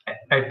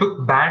 I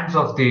took bands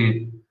of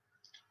the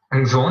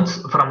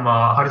zones from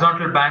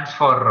horizontal bands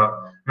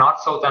for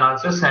north-south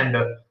analysis and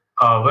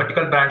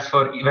vertical bands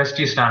for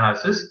west-east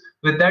analysis.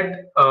 With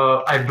that,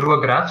 I drew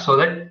a graph so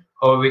that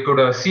we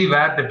could see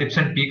where the tips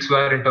and peaks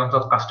were in terms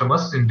of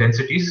customers in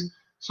densities.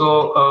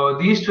 So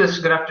the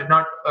east-west graph did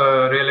not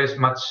realize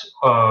much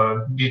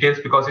details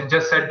because it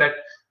just said that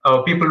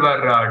people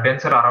were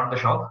denser around the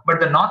shop. But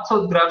the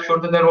north-south graph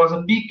showed that there was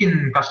a peak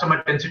in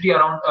customer density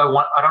around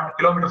a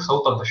kilometer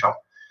south of the shop.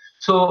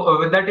 So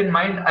with that in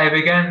mind, I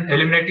began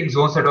eliminating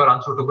zones that were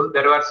unsuitable.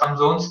 There were some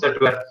zones that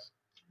were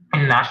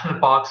in national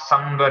parks,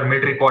 some were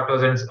military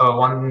quarters, and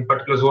one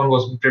particular zone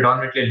was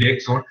predominantly a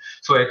lake zone.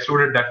 So I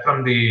excluded that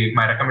from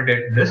my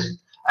recommended list.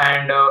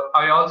 And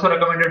I also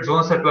recommended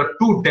zones that were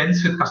too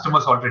dense with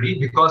customers already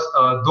because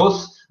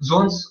those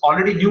zones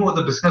already knew of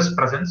the business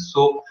presence.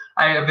 So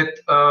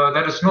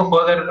there is no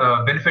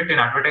further benefit in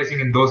advertising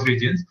in those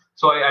regions.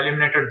 So I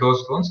eliminated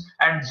those zones.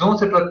 And zones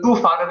that were too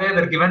far away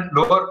were given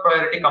lower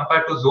priority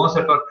compared to zones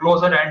that were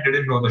closer and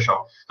didn't know the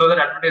shop. So that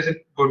advertising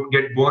could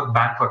get more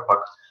bang for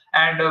buck.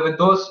 And with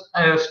those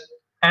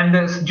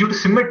and due to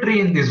symmetry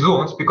in the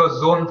zones, because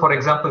for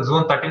example,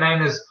 zone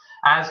 39 is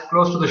as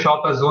close to the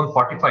shop as zone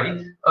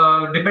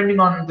 45, depending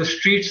on the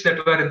streets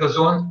that were in the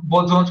zone,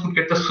 both zones could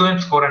get the same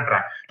score and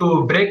rank.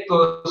 To break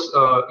those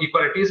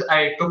equalities,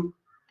 I took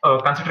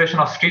consideration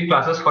of street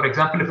classes. For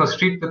example, if a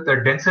street with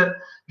a denser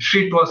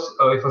street was,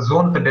 if a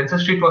zone with a denser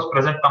street was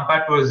present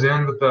compared to a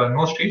zone with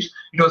no streets,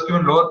 it was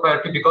given lower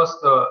priority because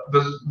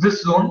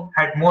this zone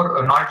had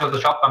more knowledge of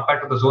the shop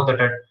compared to the zone that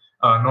had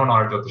no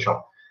knowledge of the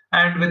shop.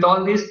 And with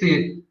all these,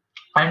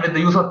 and with the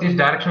use of these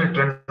directional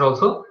trends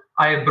also,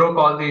 I broke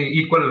all the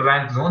equal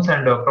rank zones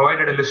and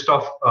provided a list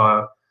of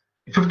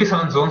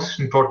 57 zones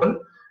in total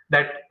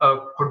that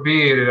could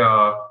be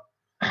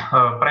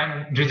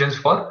prime regions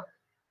for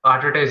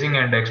advertising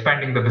and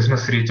expanding the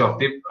business reach of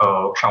the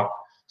shop.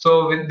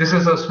 So this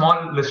is a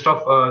small list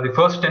of the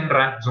first 10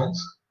 ranked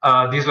zones.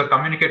 These were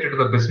communicated to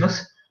the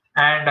business,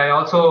 and I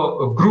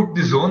also grouped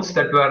the zones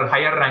that were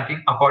higher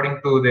ranking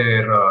according to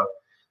their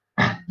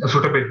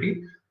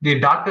suitability. The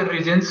darker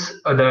regions,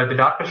 the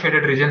darker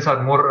shaded regions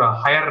are more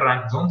higher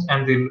ranked zones,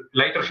 and the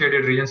lighter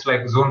shaded regions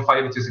like zone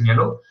 5, which is in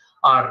yellow,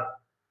 are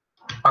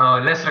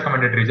less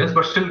recommended regions,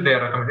 but still they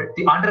are recommended.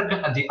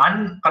 The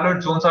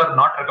uncolored zones are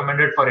not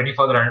recommended for any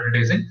further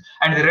advertising,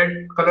 and the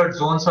red colored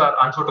zones are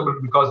unsuitable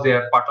because they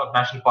are part of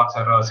national parks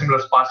or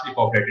similar sparsely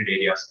populated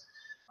areas.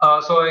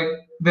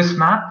 This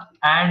map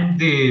and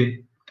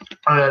the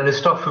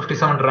list of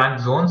 57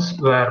 ranked zones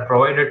were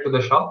provided to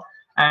the shop,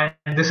 and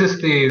this is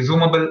the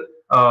zoomable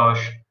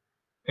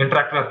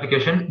interactive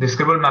application, the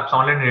Scribble Maps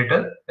online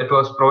editor that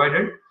was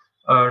provided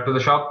to the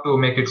shop to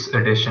make its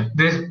edition.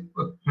 These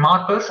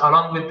markers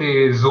along with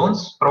the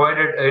zones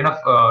provided enough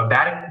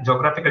direct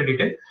geographical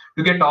detail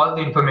to get all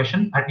the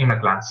information in a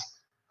glance.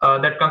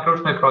 That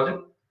concludes my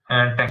project,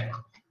 and thank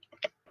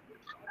you.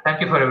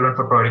 Thank you for everyone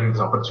for providing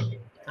this opportunity.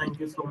 Thank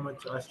you so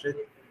much, Ashrit.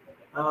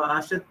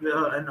 Ashrit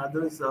and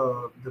others,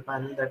 the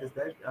panel that is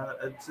there,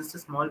 it's just a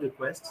small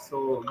request.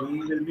 So we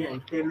will be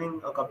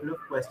entertaining a couple of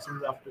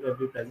questions after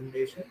every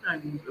presentation,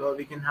 and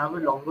we can have a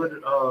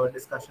longer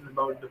discussion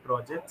about the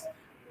projects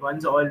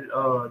once all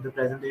the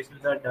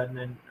presentations are done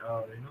and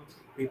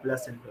people are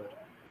still here.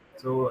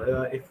 So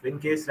if in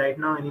case right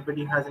now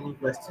anybody has any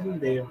question,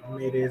 they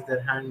may raise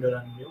their hand or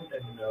unmute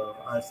and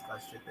ask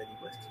Ashrit any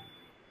question.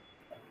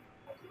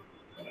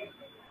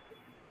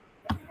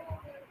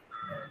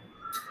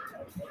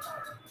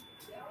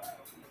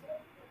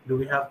 Do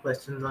we have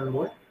questions on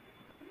board?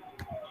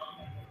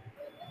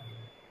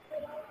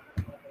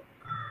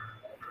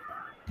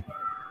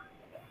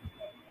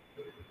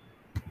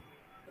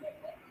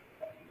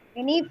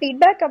 Any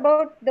feedback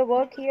about the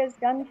work he has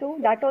done too?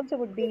 That also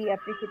would be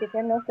appreciated. If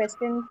there are no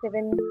questions,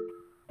 even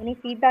any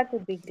feedback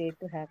would be great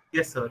to have.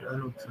 Yes, sir.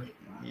 Anup, sir.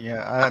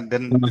 Yeah,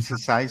 then this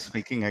is Sai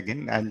speaking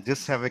again. I'll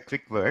just have a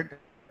quick word.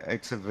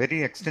 It's a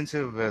very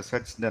extensive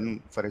search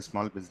done for a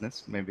small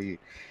business. Maybe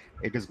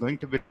it is going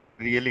to be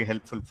really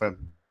helpful for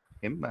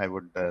him, I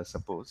would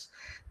suppose.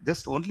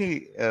 Just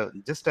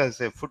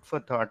as a food for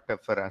thought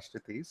for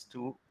Ashrit is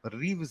to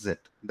revisit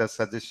the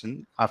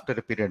suggestion after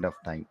a period of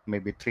time,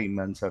 maybe 3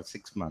 months or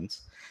 6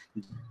 months,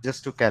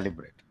 just to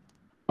calibrate.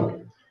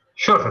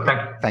 Sure, sir.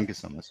 Thank you. Thank you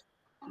so much.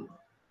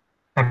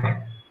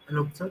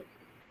 Anup, sir.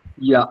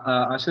 Yeah,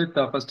 Ashrit,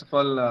 first of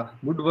all,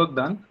 good work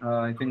done.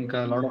 I think a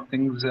lot of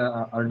things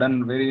are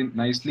done very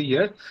nicely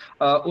here.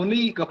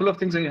 Only a couple of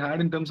things I had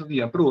in terms of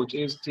the approach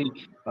is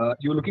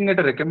you're looking at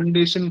a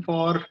recommendation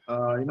for,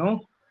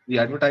 the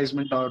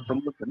advertisement or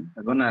promotion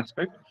as one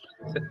aspect.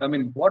 I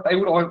mean, what I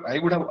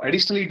would have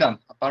additionally done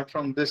apart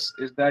from this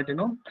is that,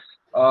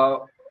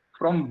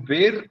 from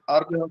where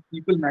are the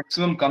people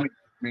maximum coming?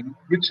 I mean,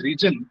 which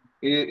region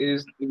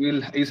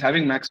is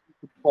having maximum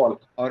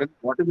footfall, or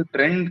what is the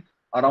trend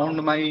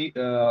around my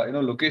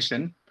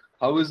location?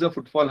 How is the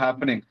footfall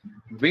happening?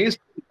 Based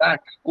on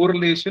that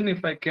correlation,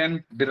 if I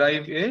can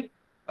derive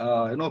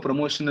a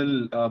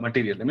promotional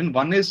material. I mean,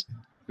 one is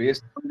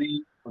based on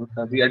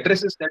the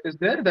addresses that is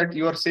there, that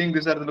you are saying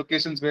these are the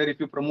locations where if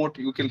you promote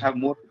you can have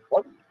more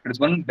footfall. That is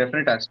one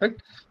definite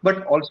aspect.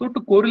 But also to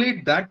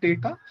correlate that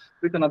data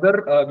with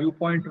another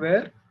viewpoint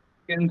where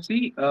you can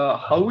see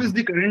how is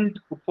the current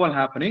footfall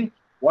happening,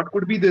 what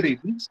could be the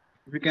reasons.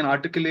 If you can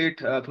articulate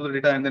through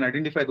the data and then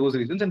identify those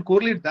reasons and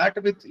correlate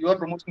that with your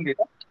promotion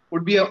data,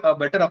 would be a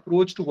better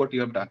approach to what you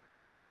have done.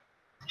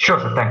 Sure,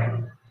 sir. Thank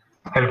you.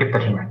 I'll keep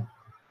that in mind.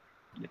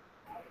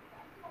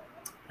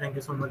 Thank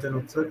you so much,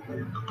 Anup sir.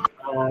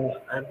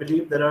 I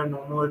believe there are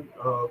no more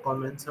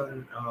comments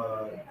on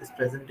this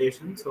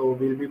presentation, so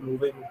we'll be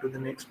moving to the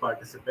next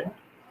participant.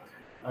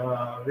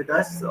 With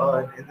us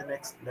in the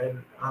next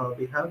line,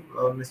 we have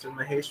Mr.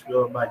 Mahesh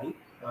Bali.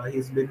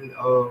 He's been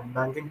a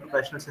banking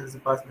professional since the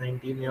past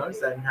 19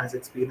 years and has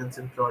experience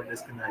in fraud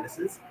risk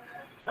analysis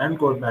and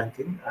core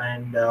banking.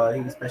 And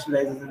he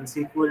specializes in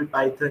SQL,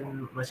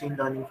 Python, machine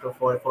learning for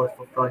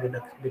fraud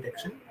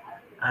detection.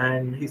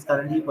 And he's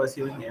currently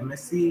pursuing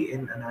MSc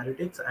in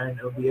analytics and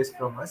a BS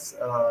from us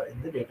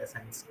in the data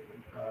science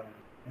uh,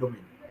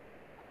 domain.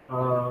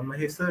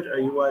 Mahesh sir,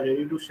 you are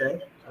ready to share?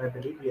 I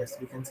believe yes,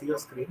 we can see your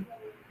screen.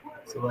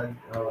 So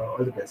all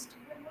the best.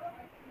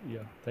 Yeah,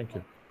 thank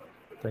you.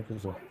 Thank you,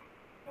 sir.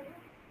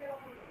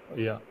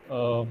 Yeah.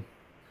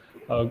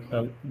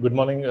 Good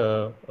morning,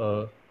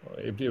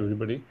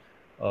 everybody.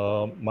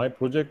 My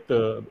project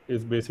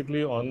is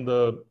basically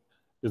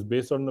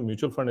based on the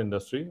mutual fund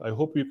industry. I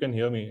hope you can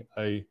hear me.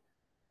 I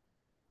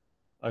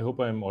hope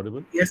I am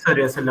audible. Yes, sir.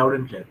 Yes, sir. Loud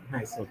and clear.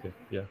 Nice. Okay.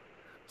 Yeah.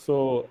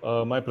 So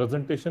my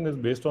presentation is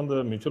based on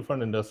the mutual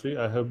fund industry.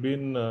 I have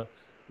been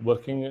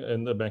working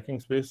in the banking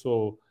space.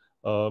 So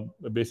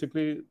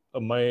basically,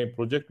 my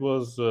project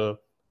was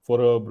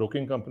for a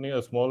broking company,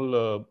 a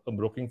small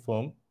broking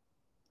firm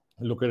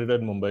located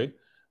at Mumbai,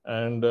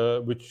 and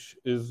which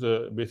is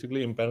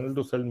basically empaneled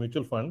to sell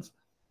mutual funds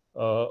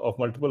of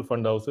multiple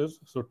fund houses.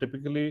 So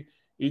typically,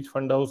 each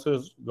fund house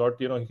has got,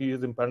 he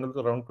is empaneled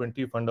around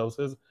 20 fund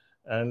houses,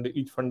 and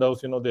each fund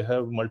house, they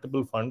have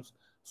multiple funds.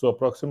 So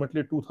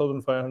approximately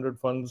 2,500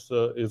 funds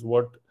is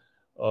what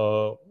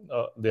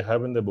they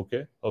have in the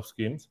bouquet of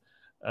schemes.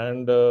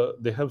 And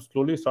they have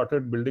slowly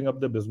started building up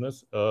the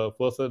business,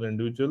 first as an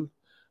individual,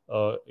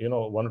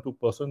 one or two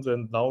persons,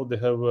 and now they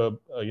have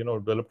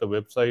developed a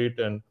website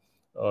and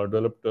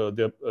developed.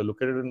 They are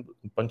located in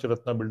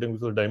Pancharatna building,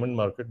 which is a diamond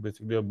market,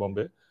 basically of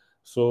Bombay.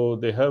 So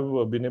they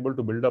have been able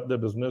to build up their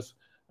business,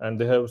 and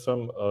they have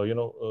some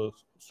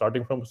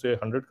starting from say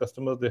 100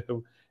 customers, they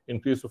have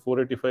increased to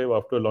 485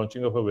 after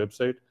launching of a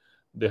website.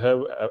 They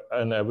have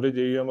an average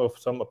AUM of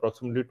some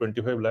approximately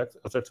 25 lakhs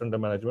assets under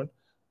management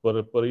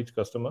per each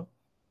customer.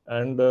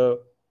 And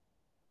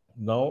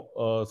now,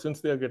 since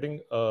they are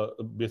getting,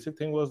 the basic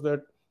thing was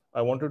that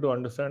I wanted to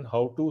understand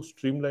how to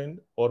streamline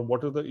or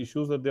what are the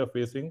issues that they are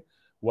facing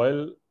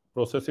while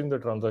processing the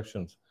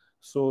transactions.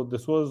 So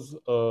this was,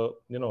 a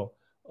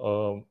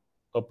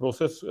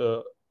process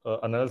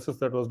analysis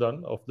that was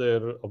done of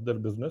their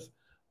business,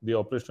 the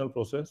operational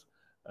process,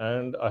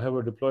 and I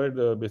have deployed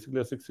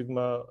basically a Six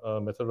Sigma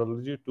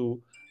methodology to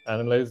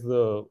analyze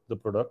the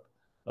product,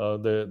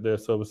 their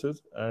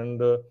services, and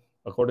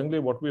accordingly,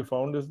 what we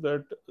found is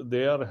that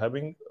they are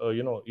having,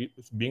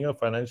 being a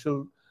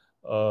financial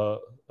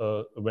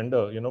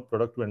vendor,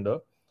 product vendor,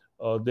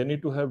 they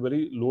need to have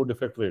very low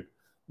defect rate,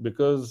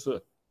 because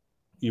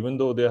even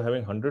though they are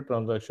having 100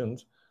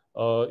 transactions,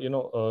 per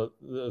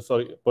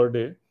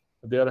day,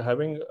 they are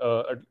having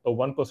a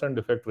 1%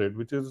 defect rate,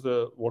 which is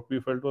what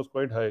we felt was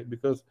quite high,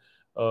 because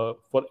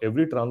for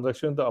every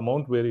transaction, the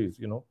amount varies,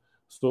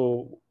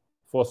 So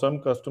for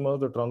some customers,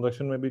 the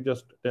transaction may be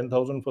just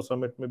 10,000. For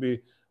some, it may be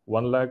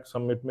 1 lakh.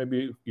 Some, it may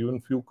be even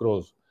few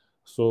crores.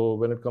 So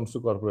when it comes to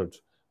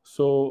corporates,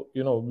 so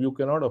you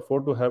cannot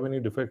afford to have any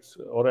defects,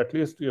 or at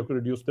least you have to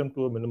reduce them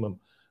to a minimum.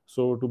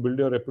 So to build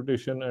your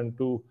reputation and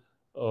to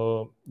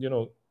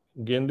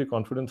gain the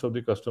confidence of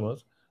the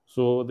customers.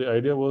 So the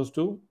idea was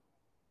to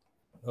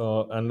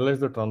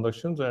analyze the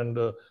transactions and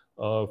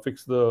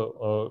fix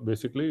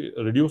basically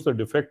reduce the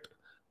defect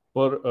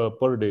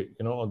per day.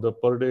 The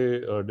per day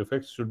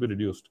defects should be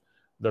reduced.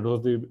 That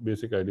was the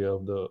basic idea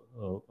of the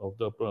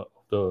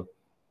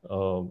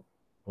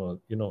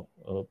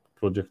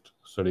project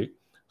study.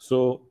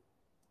 So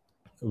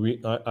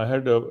I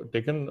had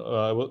taken,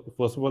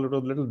 first of all, it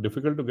was a little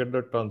difficult to get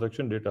the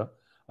transaction data.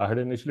 I had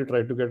initially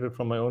tried to get it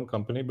from my own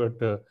company, but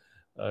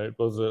it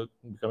was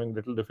becoming a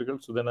little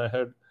difficult. So then I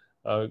had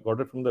got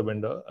it from the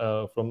vendor,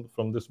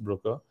 from this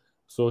broker.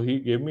 So he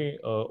gave me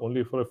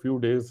only for a few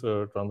days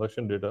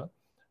transaction data.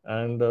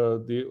 And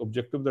the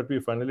objective that we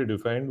finally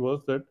defined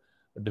was that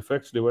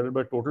defects divided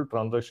by total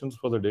transactions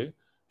for the day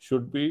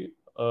should be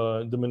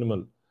the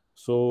minimal.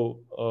 So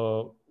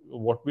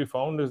what we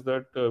found is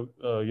that,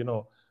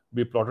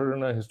 we plotted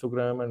in a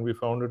histogram, and we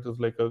found it is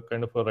like a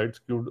kind of a right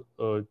skewed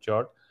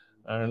chart.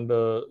 And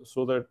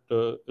so that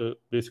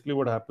basically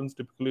what happens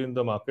typically in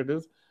the market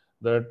is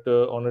that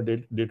on a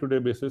day-to-day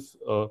basis,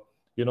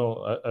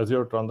 as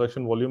your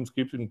transaction volumes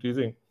keeps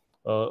increasing,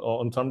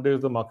 on some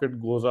days the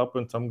market goes up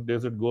and some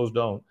days it goes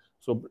down.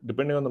 So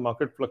depending on the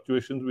market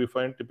fluctuations, we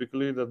find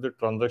typically that the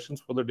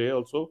transactions for the day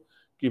also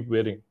keep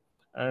varying.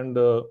 And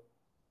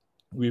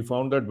we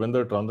found that when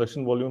the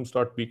transaction volumes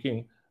start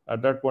peaking,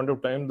 at that point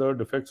of time, the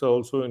defects are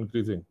also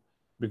increasing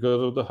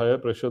because of the higher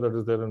pressure that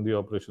is there in the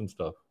operation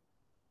staff.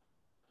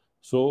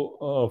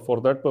 So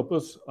for that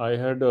purpose, I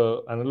had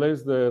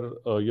analyzed their,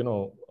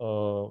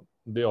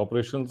 the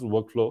operations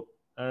workflow,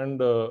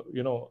 and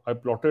I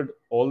plotted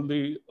all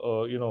the,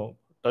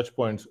 touch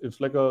points.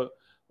 It's like a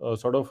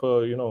sort of,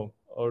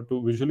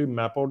 to visually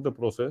map out the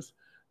process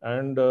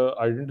and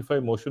identify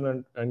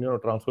motion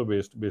and transfer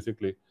based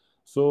basically.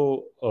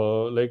 So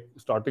like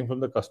starting from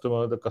the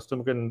customer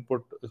can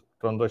input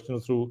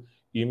transactions through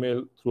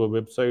email, through a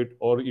website,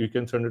 or you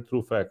can send it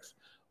through fax.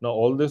 Now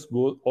all this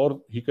goes,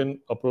 or he can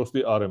approach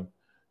the RM,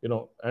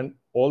 and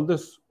all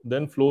this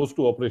then flows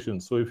to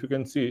operations. So if you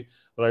can see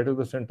right at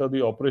the center,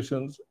 the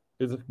operations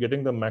is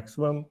getting the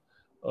maximum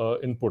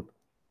input.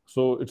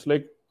 So it's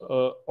like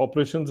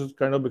operations has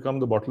kind of become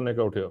the bottleneck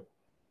out here.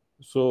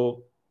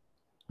 So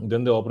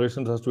then the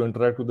operations has to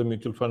interact with the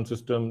mutual fund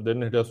system,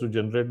 then it has to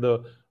generate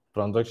the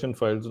transaction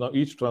files. Now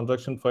each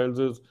transaction files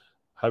is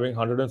having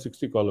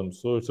 160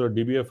 columns, so it's a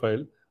DBA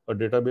file, a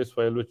database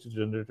file which is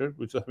generated,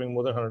 which is having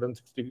more than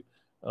 160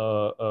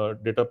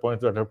 data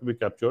points that have to be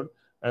captured,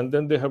 and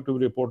then they have to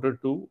be reported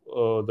to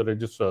the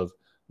registrars,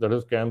 that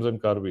is CAMS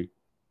and CARVI.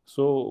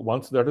 So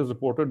once that is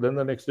reported, then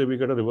the next day we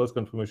get a reverse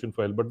confirmation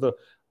file. But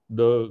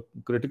the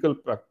critical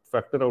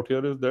factor out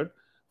here is that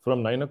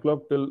from 9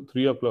 o'clock till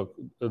 3 o'clock,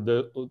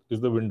 there is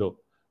the window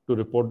to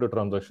report the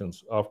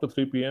transactions. After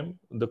 3 p.m.,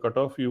 the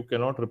cutoff, you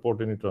cannot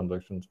report any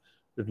transactions.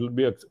 It will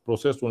be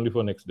processed only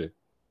for next day.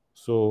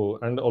 So,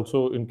 and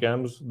also in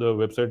CAMS, the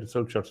website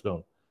itself shuts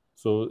down.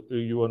 So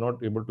you are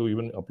not able to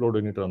even upload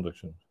any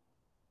transactions.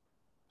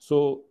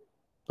 So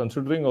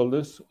considering all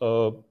this,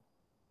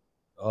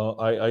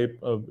 I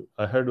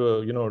had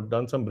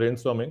done some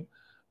brainstorming,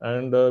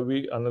 and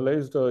we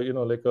analyzed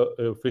like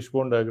a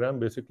fishbone diagram.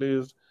 Basically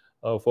is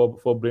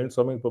for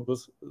brainstorming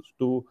purpose,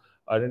 to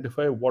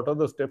identify what are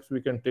the steps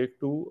we can take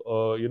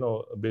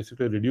to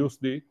basically reduce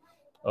the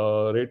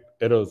rate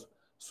errors.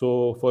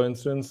 So for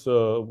instance,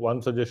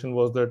 one suggestion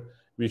was that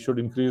we should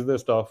increase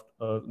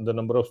the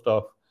number of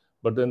staff,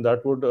 but then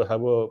that would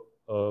have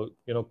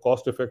a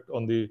cost effect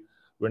on the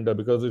vendor,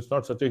 because it's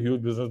not such a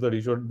huge business that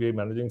he should be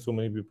managing so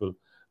many people.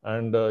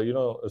 And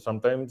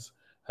sometimes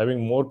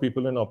having more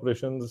people in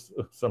operations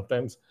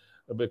sometimes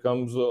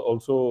becomes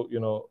also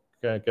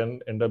can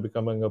end up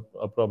becoming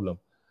a problem.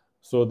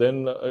 So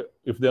then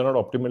if they are not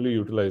optimally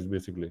utilized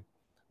basically,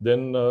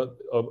 then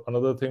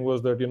another thing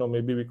was that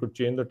maybe we could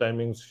change the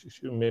timings,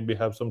 maybe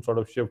have some sort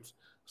of shifts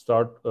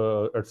start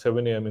at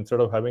 7 a.m. instead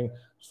of having,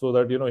 so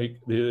that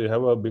they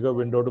have a bigger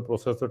window to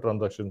process the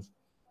transactions.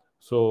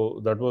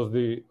 So that was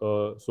the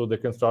so they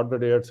can start the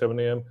day at 7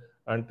 a.m.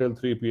 until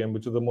 3 p.m.,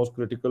 which is the most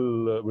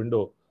critical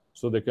window.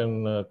 So they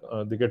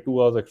get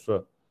 2 hours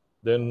extra.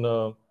 Then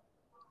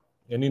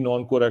any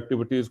non-core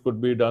activities could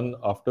be done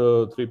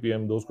after 3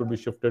 p.m. Those could be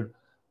shifted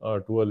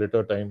to a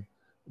later time.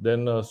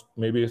 Then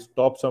maybe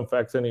stop some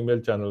fax and email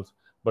channels,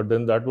 but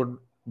then that would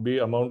be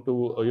amount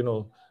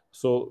to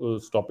so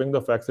stopping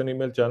the fax and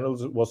email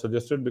channels was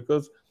suggested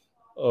because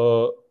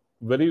uh,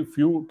 very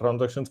few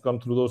transactions come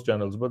through those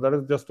channels. But that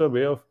is just a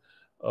way of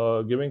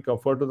giving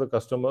comfort to the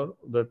customer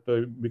that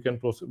we can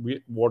process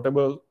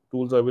whatever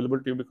tools are available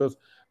to you, because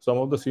some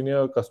of the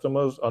senior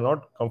customers are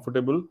not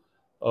comfortable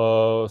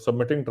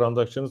submitting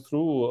transactions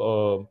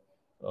through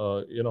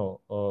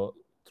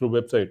through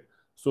website.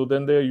 So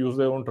then they use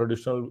their own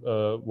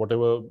traditional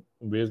whatever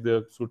ways they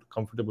are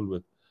comfortable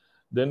with.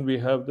 Then we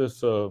have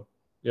this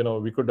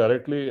we could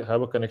directly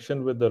have a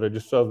connection with the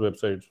registrar's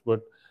websites,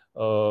 but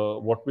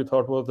what we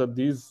thought was that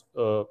these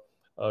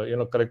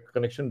correct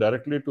connection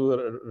directly to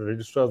the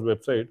registrar's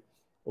website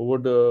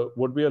would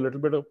be a little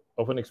bit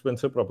of an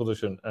expensive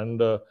proposition.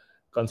 And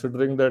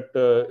considering that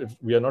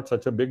we are not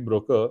such a big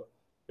broker,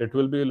 it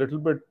will be a little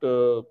bit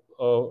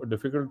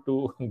difficult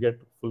to get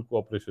full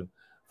cooperation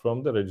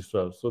from the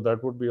registrar. So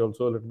that would be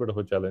also a little bit of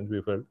a challenge,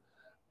 we felt.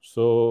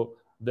 So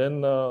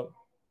then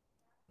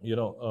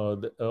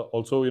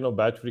also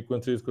batch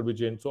frequencies could be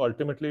changed. So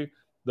ultimately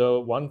the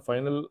one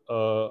final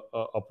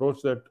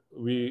approach that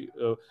we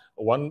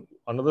one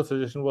another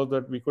suggestion was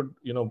that we could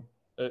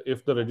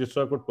if the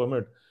registrar could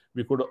permit,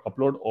 we could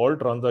upload all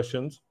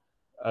transactions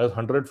as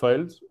 100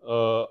 files,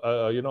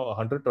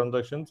 100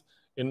 transactions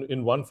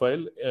in one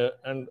file,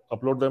 and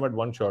upload them at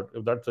one shot.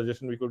 If that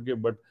suggestion we could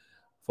give, but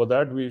for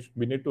that we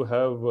need to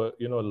have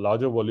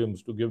larger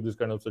volumes to give these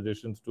kind of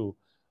suggestions to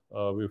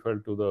we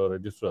felt to the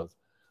registrars.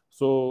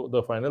 So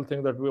the final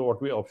thing that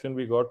option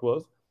we got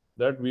was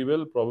that we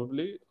will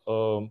probably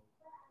uh,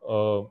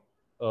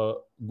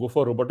 go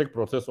for robotic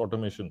process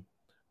automation.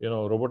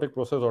 Robotic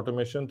process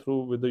automation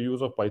through with the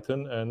use of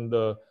Python, and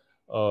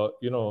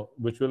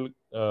which will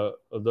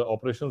the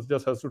operations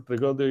just has to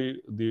trigger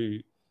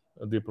the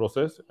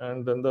process,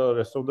 and then the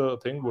rest of the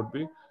thing would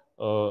be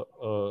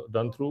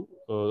done through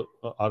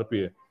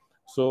RPA.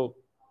 So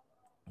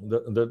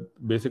the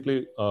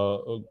basically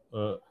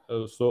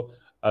so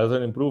as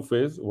an improved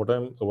phase, what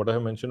I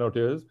have mentioned out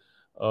here is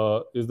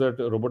that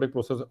robotic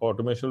process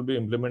automation will be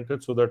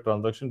implemented so that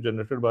transactions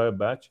generated by a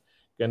batch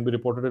can be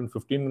reported in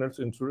 15 minutes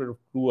instead of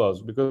 2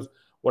 hours. Because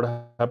what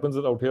happens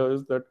out here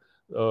is that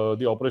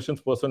the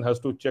operations person has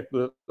to check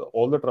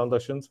all the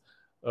transactions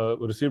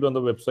received on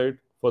the website.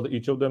 For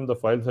each of them, the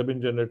files have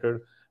been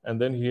generated, and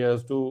then he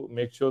has to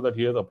make sure that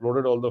he has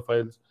uploaded all the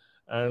files.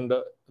 And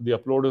the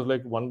upload is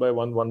like one by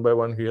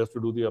one. He has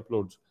to do the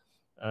uploads,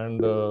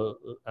 and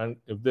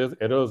if there's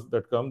errors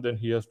that come, then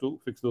he has to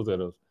fix those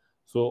errors.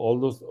 So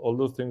all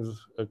those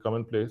things come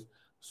in place.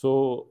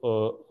 So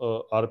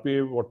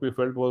RPA, what we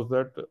felt was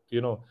that,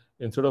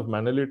 instead of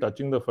manually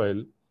touching the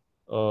file,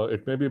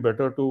 it may be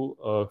better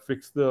to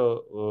fix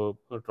the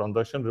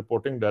transaction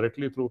reporting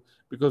directly through,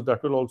 because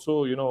that will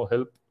also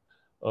help,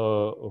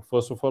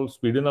 first of all,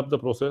 speeden up the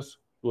process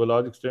to a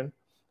large extent,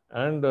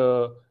 and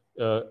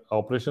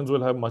operations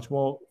will have much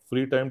more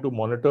free time to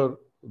monitor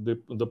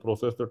the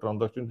process, the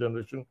transaction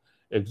generation,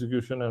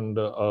 execution, and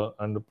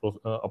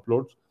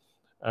uploads,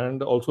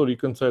 and also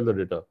reconcile the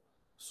data.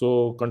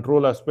 So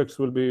control aspects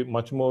will be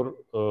much more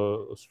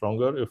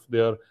stronger if they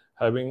are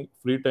having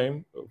free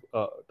time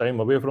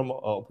away from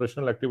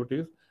operational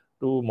activities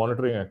to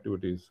monitoring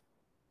activities.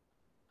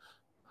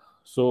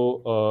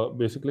 So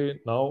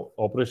basically, now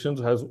operations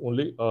has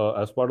only,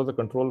 as part of the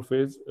control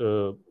phase,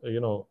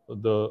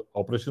 the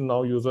operation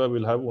now user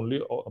will have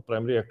only a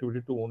primary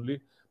activity to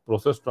only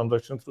process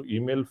transactions through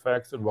email,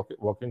 fax, and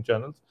walk-in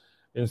channels,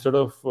 instead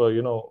of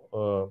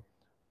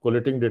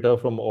collating data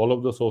from all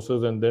of the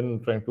sources and then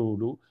trying to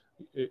do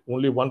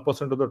only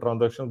 1% of the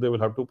transactions they will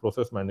have to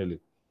process manually.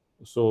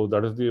 So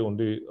that is the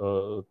only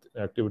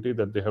activity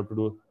that they have to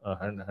do,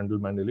 handle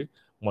manually,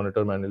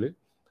 monitor manually.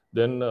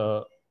 Then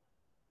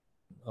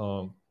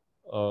um,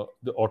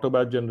 the auto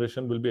batch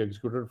generation will be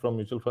executed from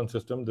mutual fund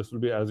system. This will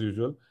be as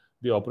usual.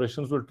 The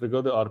operations will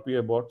trigger the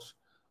RPA bots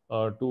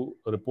to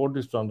report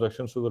these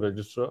transactions to the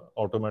registrar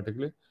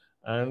automatically,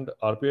 and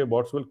RPA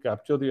bots will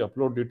capture the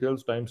upload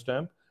details,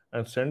 timestamp,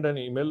 and send an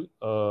email.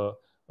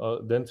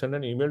 Then send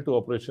an email to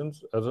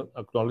operations as an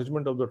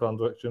acknowledgement of the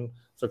transaction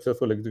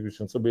successful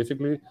execution. So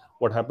basically,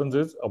 what happens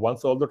is,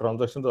 once all the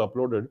transactions are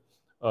uploaded,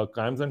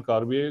 CAMS and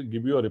CARBA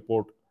give you a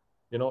report.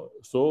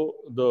 So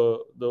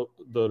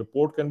the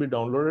report can be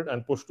downloaded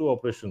and pushed to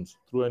operations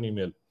through an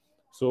email.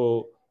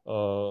 So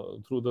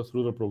through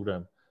the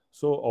program.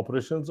 So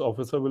operations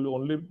officer will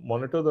only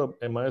monitor the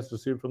MIS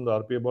received from the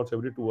RPA bots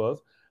every 2 hours,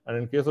 and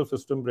in case of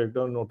system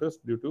breakdown notice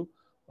due to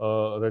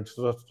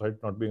registrar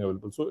site not being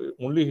available. So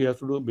only he has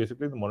to do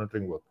basically the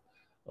monitoring work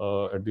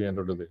at the end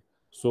of the day.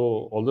 So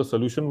all the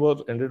solution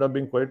was ended up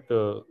being quite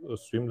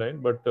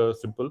streamlined, but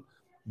simple.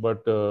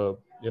 But the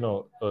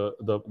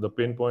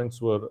pain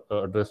points were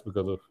addressed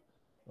because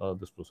of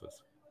this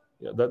process.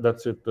 Yeah,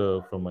 that's it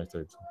from my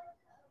side. Sir.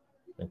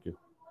 Thank you.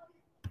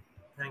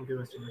 Thank you,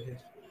 Mr.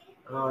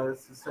 Mahesh.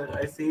 Sir,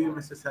 I see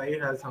Mr. Sai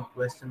has some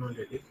question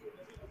already.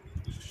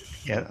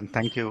 Yeah,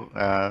 thank you,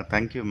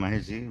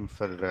 Maheshji,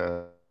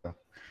 for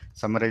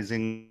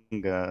summarizing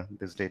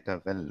this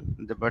data well.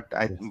 But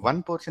Yes, one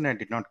sir. portion I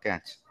did not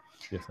catch.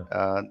 Yes,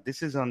 sir.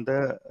 This is on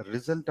the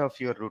result of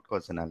your root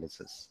cause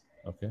analysis.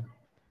 Okay.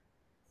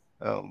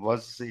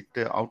 Was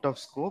it out of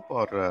scope,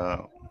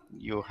 or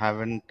you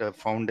haven't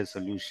found a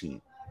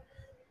solution?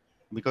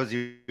 Because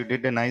you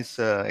did a nice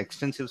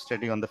extensive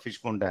study on the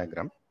fishbone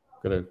diagram,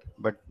 Correct.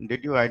 but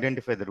did you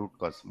identify the root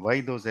cause?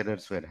 Why those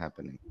errors were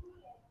happening?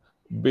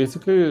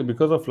 Basically,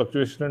 because of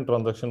fluctuation in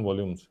transaction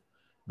volumes.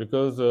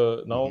 Because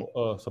Hmm.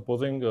 now,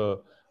 supposing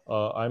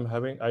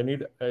I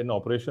need in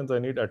operations, I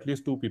need at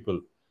least two people.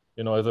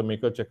 As a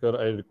maker checker,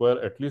 I require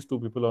at least two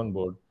people on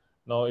board.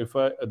 Now, if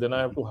I then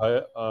I have to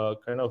hire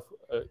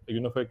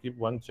if I keep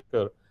one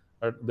checker,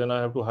 then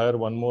I have to hire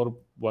one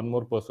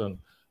more person.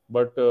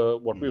 But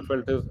what we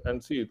felt is,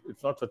 and see,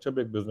 it's not such a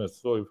big business.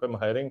 So if I'm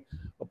hiring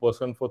a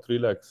person for 3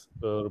 lakhs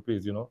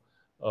rupees,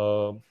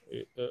 uh,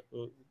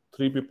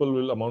 three people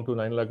will amount to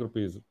 9 lakh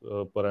rupees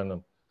per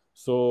annum.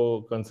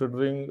 So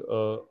considering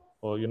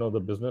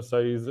the business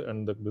size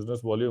and the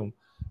business volume,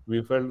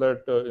 we felt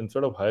that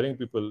instead of hiring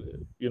people,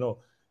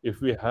 if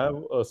we have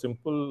a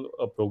simple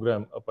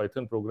program, a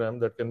Python program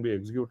that can be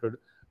executed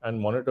and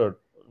monitored,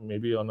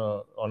 maybe on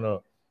a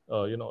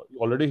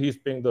already he's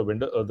paying the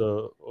vendor,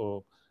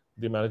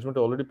 the management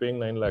already paying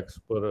 9 lakhs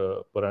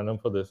per annum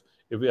for this.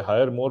 If we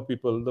hire more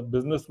people, the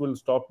business will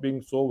stop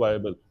being so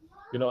viable.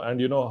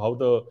 And how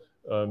the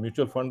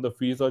mutual fund, the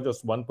fees are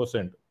just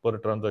 1% per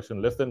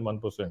transaction, less than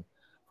 1%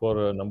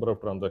 for a number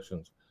of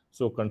transactions.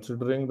 So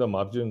considering the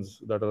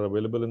margins that are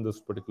available in this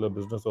particular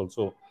business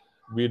also,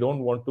 we don't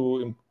want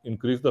to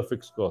increase the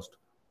fixed cost.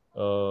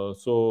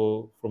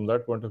 So from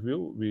that point of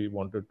view, we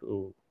wanted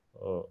to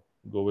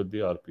go with the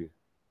RPA.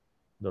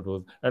 That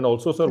was, and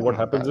also, sir, what No,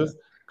 happens is,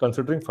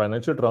 considering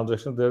financial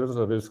transactions, there is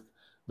a risk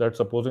that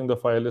supposing the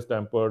file is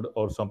tampered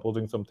or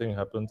supposing something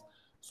happens.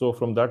 So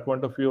from that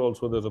point of view,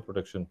 also there's a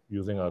protection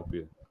using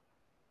RPA.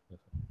 Yes,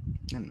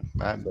 no,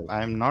 sir.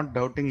 I'm not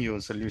doubting your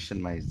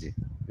solution, Maheshji.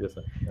 Yes,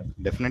 sir. Yeah.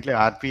 Definitely,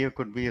 RPA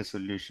could be a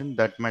solution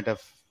that might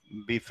have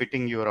be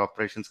fitting your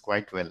operations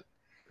quite well,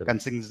 Correct.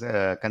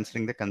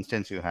 considering the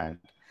constraints you had.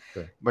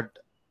 Correct. But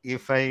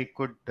if I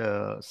could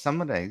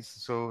summarize,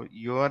 so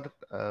your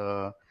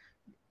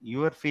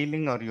your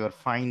feeling or your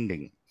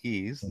finding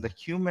is the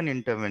human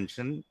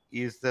intervention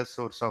is the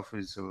source of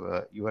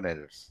your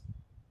errors,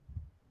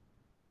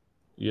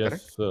 Yes,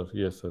 correct? sir.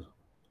 Yes, sir.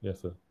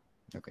 Yes, sir.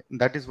 Okay,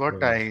 that is what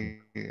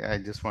Very much so. I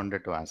just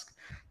wanted to ask.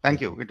 Thank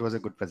you. Thank It you. was a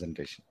good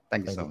presentation.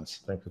 Thank you so Thank you.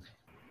 much. Thank you, sir.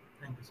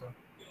 Thank you, sir.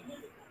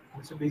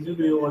 Mr. Biju,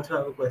 do you also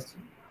have a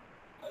question?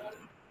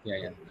 Yeah,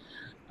 yeah.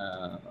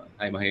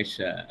 Hi, Mahesh.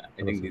 I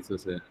Hello, think sir. this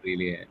was a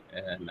really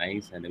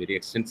nice and a very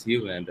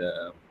extensive and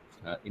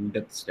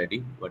in-depth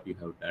study what you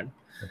have done.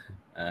 Thank you.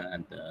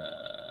 And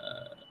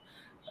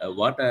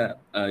what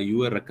you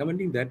were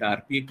recommending that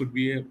RPA could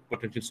be a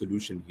potential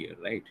solution here,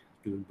 right,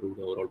 to improve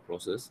the overall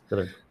process.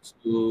 Correct.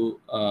 So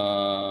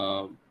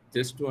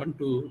just want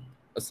to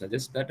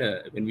suggest that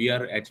when we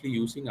are actually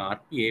using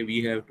RPA,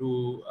 we have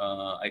to,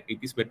 it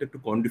is better to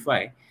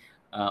quantify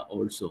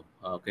also,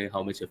 okay,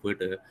 how much effort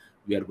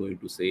we are going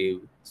to save,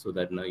 so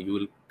that now you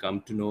will come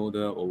to know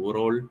the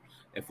overall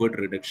effort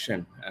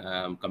reduction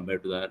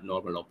compared to the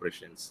normal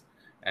operations.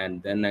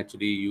 And then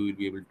actually you will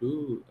be able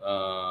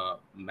to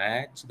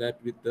match that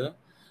with the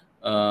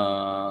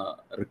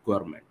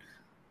requirement.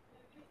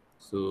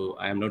 So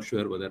I am not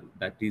sure whether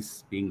that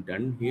is being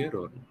done here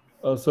or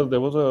not. So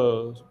there was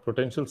a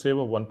potential save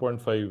of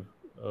 1.5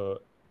 uh,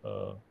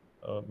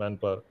 uh,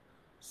 manpower.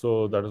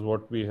 So that is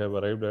what we have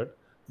arrived at.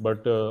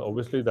 But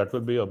obviously, that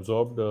will be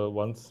absorbed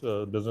once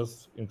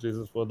business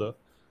increases further.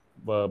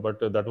 But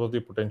that was the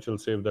potential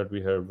save that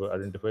we have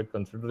identified,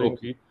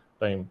 Okay.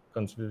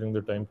 considering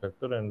the time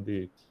factor and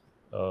the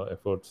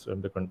efforts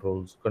and the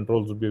controls.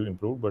 Controls would be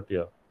improved, but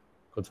yeah,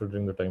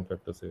 considering the time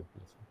factor save.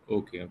 Yes.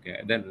 Okay,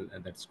 okay. Then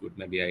that's good.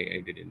 Maybe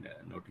I didn't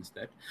notice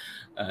that.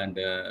 And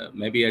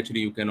maybe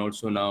actually you can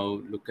also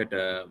now look at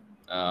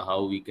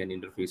how we can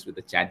interface with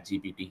the chat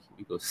GPT,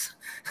 because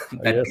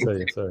that Yes, can sir.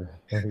 Yes, sir.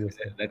 Yes,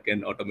 sir. that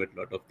can automate a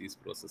lot of these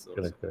processes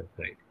also. Correct, correct,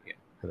 correct, Right. Yeah.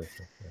 correct,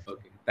 sir. Yes, sir.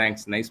 Okay.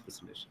 Thanks. Nice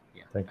presentation.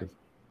 Yeah. Thank you,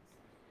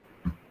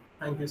 sir.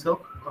 Thank you, sir.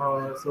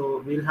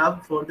 So we'll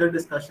have further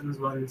discussions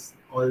once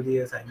all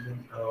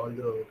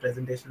the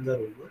presentations are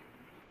over.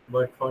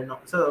 But for now,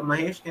 so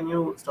Mahesh, can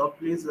you stop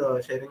please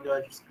sharing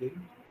your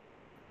screen?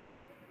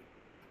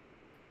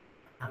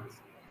 Thanks.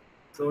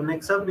 So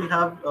next up we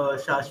have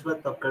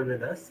Shashwat Thakkar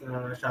with us.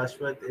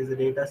 Shashwat is a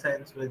data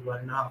science with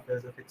 1.5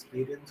 years of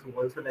experience who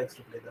also likes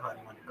to play the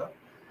harmonica.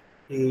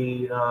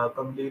 He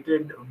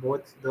completed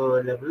both the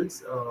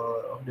levels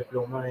of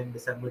diploma in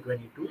December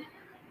 22,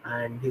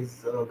 and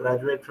he's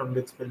graduate from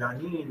BITS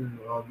Pilani in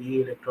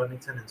BE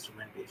Electronics and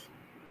Instrumentation.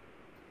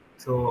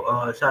 So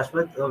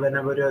Shashwat,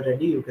 whenever you're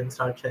ready, you can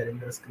start sharing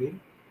the screen.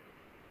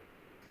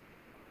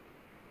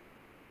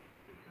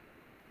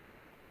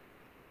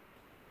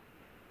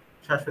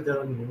 Shashwat, you're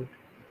on mute.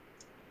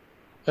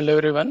 Hello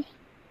everyone.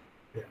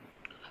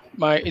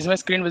 Yeah. Is my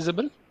screen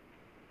visible?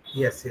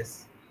 Yes,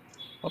 yes.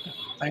 Okay,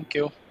 thank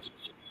you.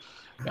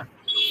 Yeah.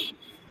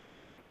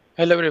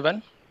 Hello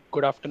everyone.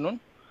 Good afternoon.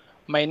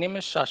 My name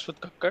is Shashwat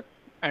Kakkad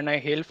and I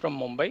hail from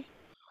Mumbai.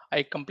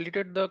 I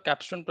completed the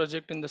Capstone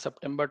project in the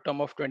September term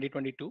of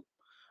 2022.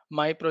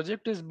 My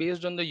project is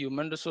based on the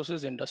human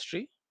resources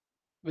industry.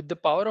 With the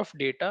power of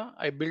data,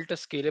 I built a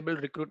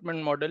scalable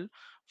recruitment model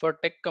for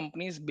tech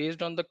companies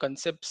based on the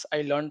concepts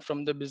I learned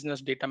from the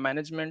business data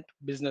management,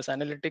 business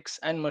analytics,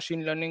 and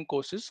machine learning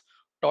courses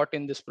taught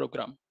in this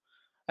program.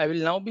 I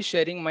will now be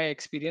sharing my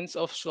experience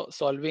of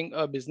solving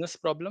a business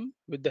problem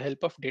with the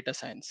help of data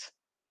science.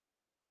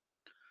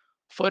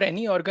 For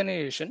any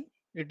organization,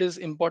 it is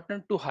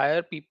important to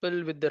hire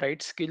people with the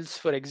right skills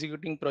for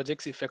executing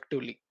projects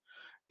effectively.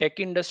 Tech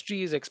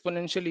industry is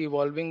exponentially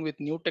evolving with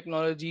new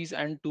technologies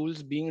and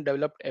tools being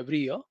developed every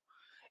year.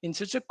 In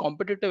such a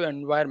competitive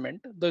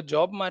environment, the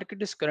job market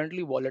is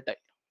currently volatile.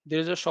 There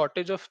is a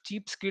shortage of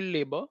cheap skilled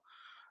labor.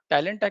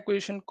 Talent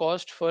acquisition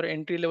cost for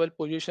entry level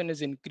position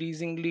is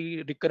increasing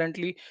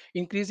recurrently,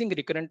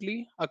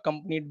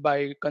 accompanied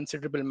by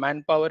considerable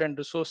manpower and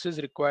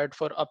resources required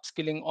for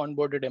upskilling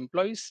onboarded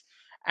employees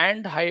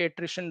and high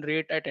attrition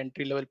rate at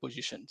entry level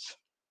positions.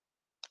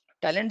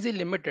 Talentzy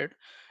Limited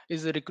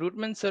is a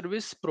recruitment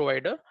service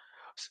provider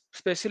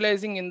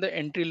specializing in the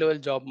entry level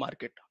job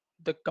market.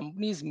 The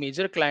company's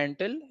major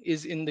clientele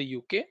is in the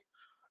UK.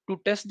 To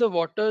test the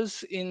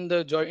waters in the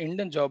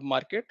Indian job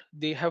market,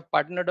 they have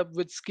partnered up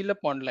with SkillUp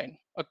Online,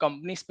 a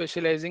company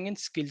specializing in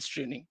skills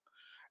training.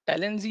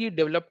 Talentzy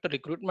developed a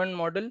recruitment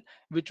model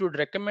which would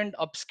recommend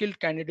upskilled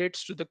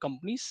candidates to the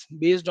companies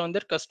based on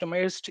their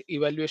customized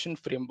evaluation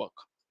framework.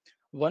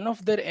 One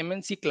of their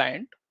MNC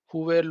client who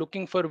were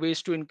looking for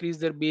ways to increase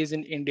their base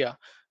in India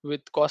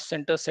with cost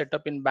centers set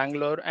up in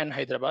Bangalore and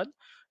Hyderabad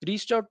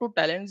reached out to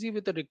Talentzy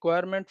with a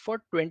requirement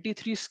for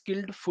 23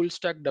 skilled full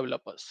stack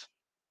developers.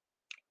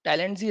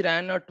 Talentzy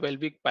ran a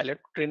 12-week pilot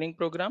training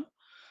program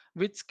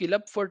with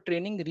SkillUp for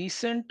training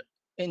recent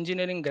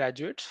engineering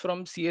graduates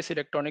from CS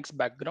electronics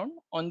background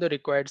on the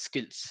required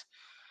skills.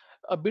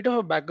 A bit of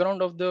a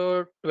background of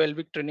the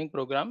 12-week training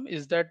program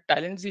is that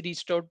Talentzy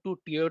reached out to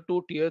tier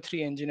 2, tier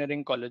 3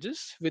 engineering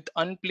colleges with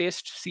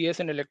unplaced CS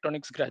and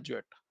electronics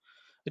graduate.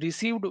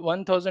 Received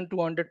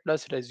 1,200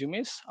 plus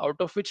resumes, out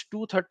of which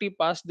 230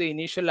 passed the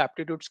initial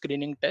aptitude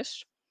screening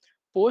test.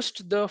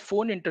 Post the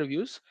phone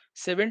interviews,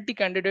 70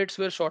 candidates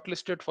were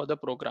shortlisted for the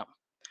program.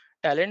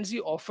 Talentzy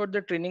offered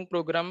the training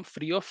program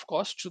free of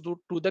cost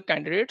to the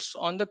candidates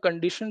on the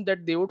condition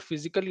that they would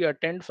physically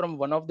attend from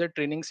one of their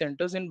training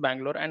centers in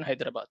Bangalore and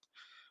Hyderabad.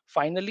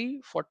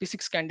 Finally,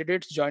 46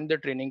 candidates joined the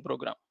training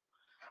program.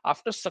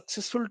 After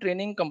successful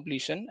training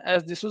completion,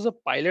 as this was a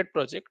pilot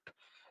project,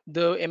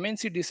 the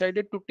MNC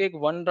decided to take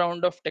one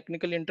round of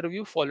technical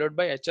interview followed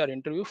by HR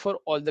interview for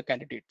all the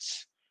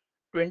candidates.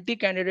 20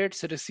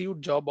 candidates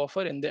received job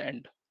offer in the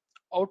end.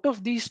 Out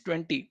of these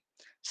 20,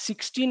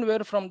 16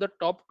 were from the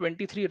top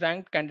 23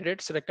 ranked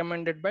candidates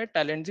recommended by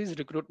Talentzy's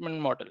recruitment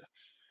model,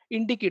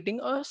 indicating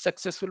a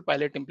successful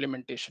pilot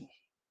implementation.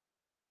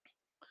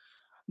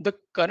 The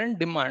current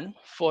demand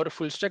for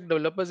full stack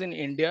developers in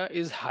India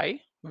is high,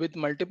 with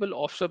multiple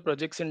offshore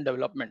projects in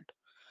development.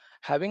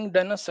 Having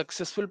done a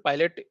successful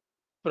pilot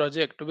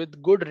project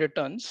with good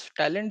returns,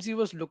 Talentzy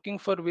was looking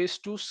for ways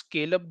to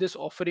scale up this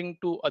offering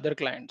to other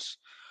clients.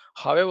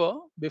 However,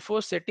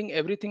 before setting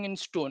everything in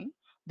stone,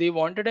 they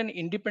wanted an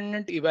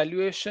independent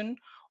evaluation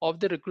of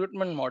the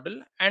recruitment model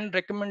and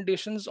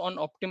recommendations on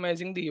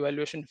optimizing the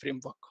evaluation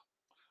framework.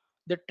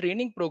 The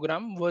training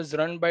program was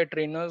run by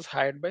trainers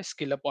hired by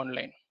SkillUp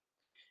Online.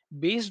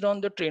 Based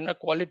on the trainer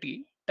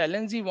quality,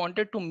 Talentzy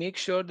wanted to make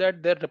sure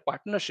that their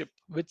partnership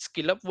with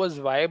SkillUp was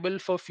viable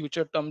for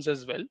future terms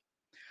as well.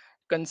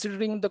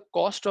 Considering the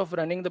cost of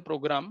running the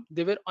program,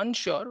 they were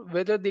unsure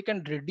whether they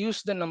can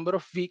reduce the number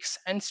of weeks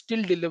and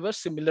still deliver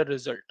similar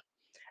result,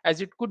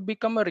 as it could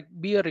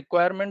be a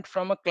requirement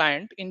from a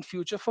client in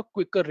future for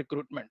quicker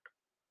recruitment.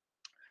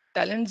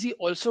 Talentzy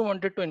also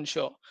wanted to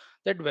ensure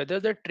that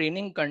whether the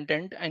training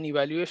content and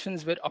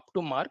evaluations were up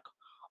to mark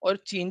or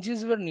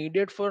changes were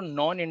needed for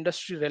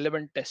non-industry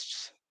relevant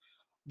tests.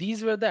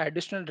 These were the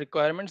additional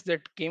requirements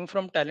that came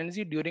from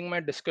Talentzy during my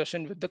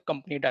discussion with the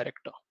company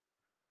director.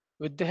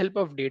 With the help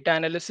of data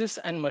analysis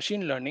and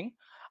machine learning,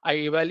 I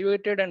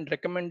evaluated and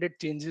recommended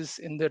changes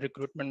in the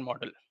recruitment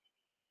model.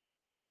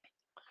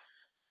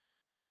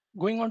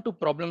 Going on to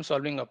problem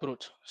solving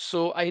approach.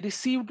 So I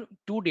received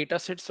two data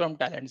sets from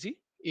Talentzy,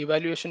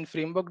 evaluation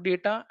framework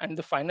data and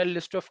the final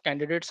list of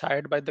candidates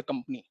hired by the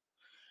company.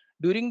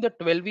 During the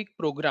 12-week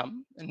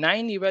program,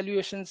 9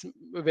 evaluations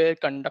were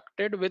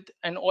conducted with,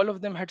 and all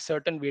of them had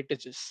certain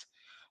weightages.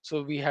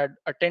 So we had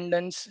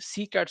attendance,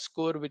 CCAT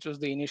score, which was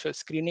the initial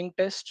screening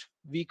test,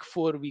 week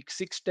 4, week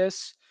 6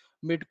 tests,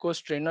 mid-course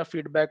trainer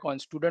feedback on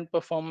student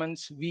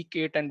performance, week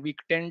 8 and week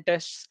 10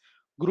 tests,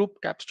 group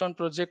capstone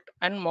project,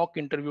 and mock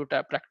interview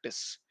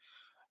practice.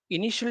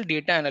 Initial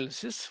data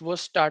analysis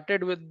was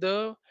started with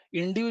the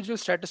individual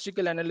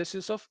statistical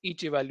analysis of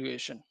each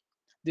evaluation.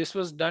 This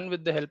was done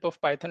with the help of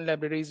Python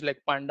libraries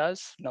like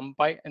Pandas,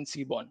 NumPy, and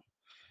Seaborn.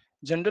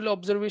 General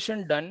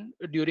observation done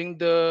during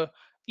the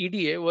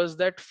EDA was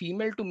that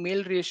female to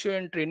male ratio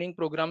in training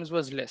programs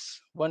was less,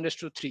 1 is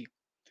to 3.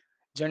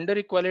 Gender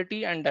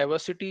equality and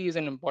diversity is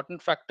an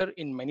important factor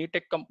in many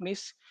tech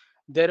companies.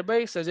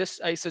 Thereby,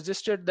 I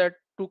suggested that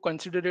to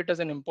consider it as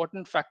an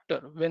important factor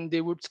when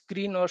they would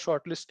screen or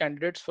shortlist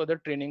candidates for the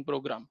training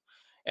program.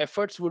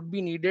 Efforts would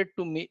be needed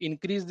to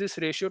increase this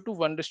ratio to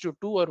 1 is to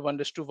 2 or 1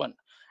 is to 1,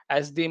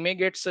 as they may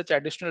get such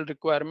additional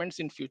requirements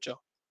in future.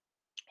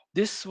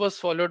 This was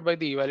followed by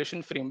the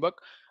evaluation framework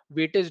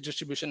weightage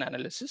distribution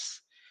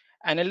analysis.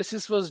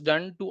 Analysis was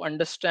done to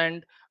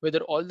understand whether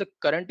all the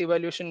current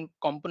evaluation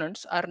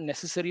components are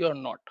necessary or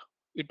not.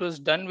 It was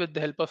done with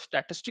the help of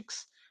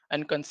statistics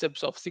and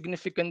concepts of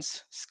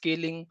significance,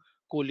 scaling,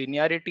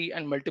 collinearity,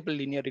 and multiple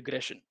linear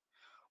regression.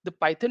 The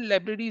Python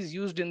libraries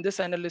used in this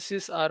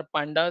analysis are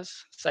Pandas,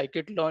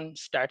 Scikit-learn,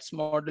 Stats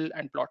model,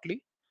 and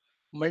Plotly.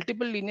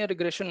 Multiple linear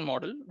regression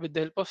model with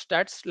the help of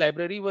Stats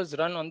library was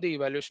run on the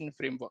evaluation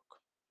framework.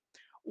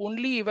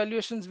 Only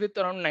evaluations with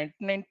around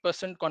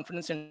 99%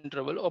 confidence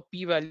interval or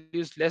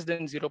p-values less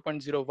than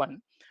 0.01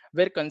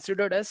 were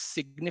considered as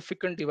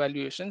significant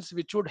evaluations,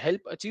 which would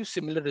help achieve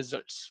similar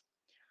results.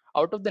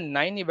 Out of the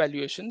 9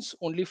 evaluations,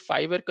 only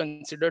 5 were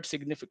considered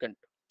significant.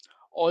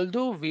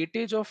 Although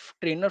weightage of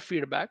trainer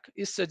feedback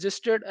is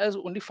suggested as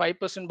only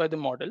 5% by the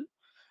model,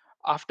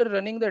 after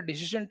running the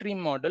decision tree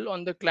model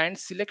on the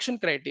client's selection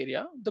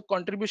criteria, the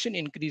contribution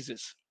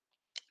increases.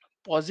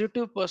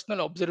 Positive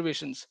personal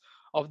observations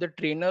of the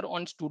trainer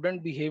on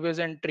student behaviors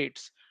and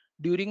traits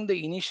during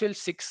the initial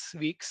 6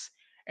 weeks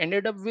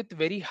ended up with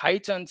very high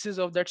chances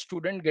of that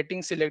student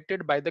getting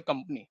selected by the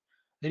company,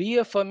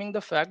 reaffirming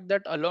the fact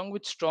that along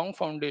with strong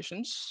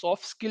foundations,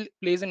 soft skill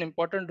plays an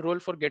important role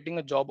for getting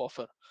a job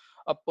offer.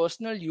 A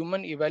personal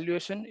human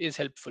evaluation is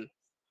helpful.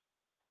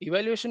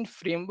 Evaluation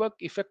framework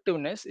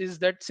effectiveness is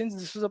that since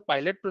this was a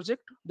pilot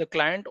project, the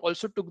client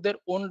also took their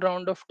own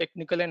round of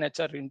technical and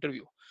HR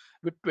interview,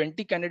 with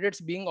 20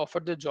 candidates being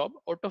offered the job,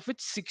 out of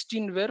which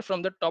 16 were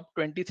from the top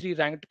 23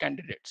 ranked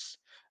candidates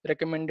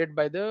recommended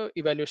by the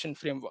evaluation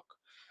framework.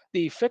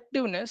 The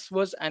effectiveness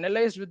was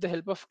analyzed with the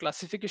help of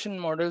classification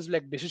models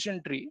like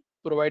decision tree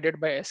provided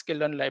by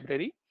sklearn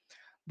library.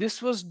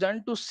 This was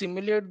done to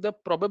simulate the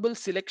probable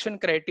selection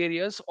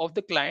criteria of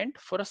the client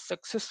for a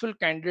successful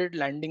candidate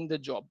landing the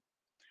job.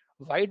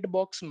 white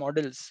box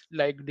models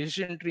like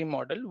decision tree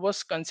model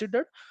was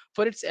considered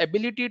for its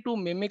ability to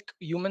mimic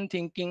human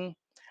thinking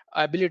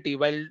ability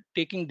while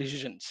taking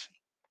decisions.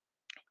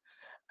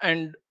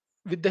 And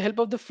with the help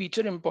of the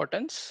feature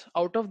importance,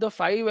 out of the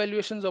 5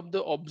 evaluations of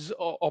the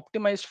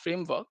optimized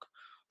framework,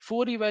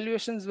 4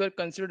 evaluations were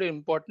considered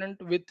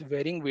important with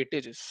varying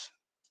weightages.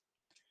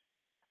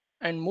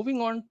 And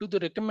moving on to the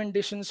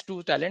recommendations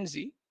to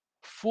Talentz,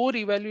 4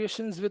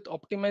 evaluations with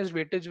optimized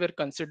weightage were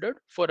considered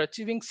for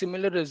achieving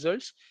similar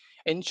results,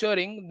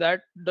 ensuring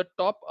that the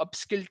top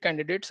upskilled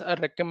candidates are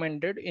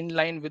recommended in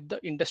line with the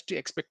industry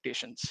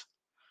expectations.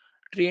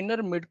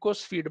 Trainer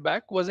mid-course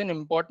feedback was an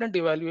important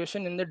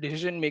evaluation in the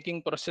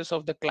decision-making process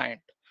of the client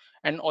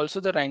and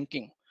also the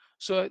ranking.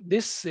 So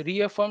this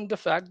reaffirmed the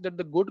fact that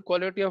the good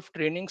quality of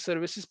training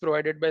services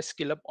provided by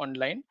SkillUp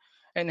Online,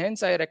 and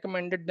hence I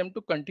recommended them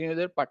to continue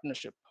their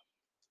partnership.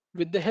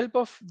 With the help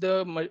of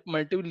the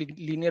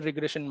multi-linear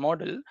regression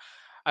model,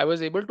 I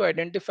was able to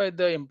identify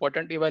the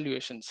important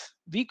evaluations.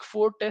 Week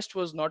 4 test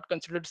was not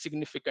considered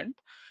significant.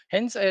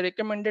 Hence, I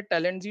recommended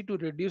Talentz to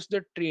reduce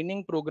the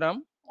training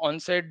program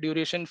on-site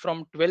duration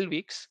from 12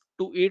 weeks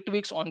to 8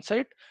 weeks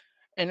on-site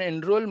and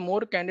enroll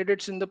more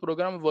candidates in the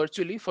program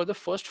virtually for the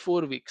first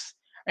 4 weeks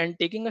and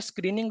taking a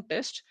screening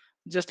test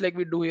just like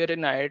we do here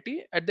in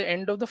IIT at the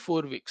end of the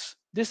 4 weeks.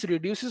 This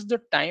reduces the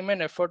time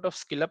and effort of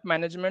skill up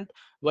management,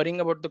 worrying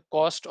about the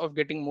cost of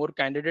getting more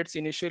candidates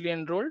initially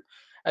enrolled,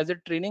 as the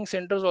training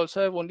centers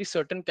also have only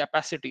certain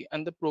capacity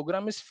and the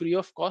program is free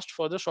of cost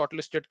for the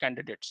shortlisted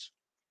candidates.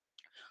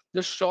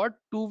 The short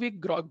 2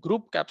 week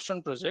group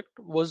capstone project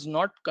was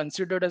not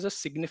considered as a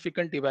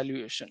significant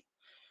evaluation,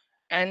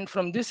 and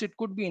from this it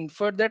could be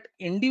inferred that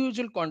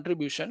individual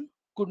contribution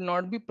could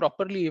not be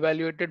properly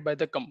evaluated by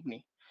the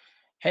company.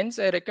 Hence,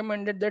 I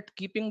recommended that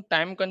keeping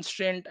time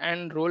constraint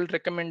and role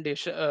recommended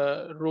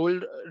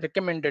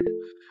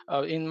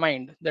in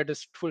mind, that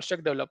is full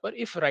stack developer.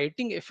 If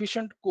writing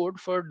efficient code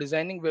for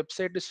designing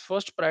website is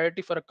first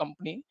priority for a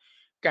company,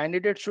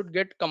 candidates should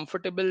get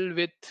comfortable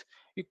with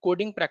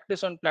coding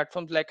practice on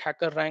platforms like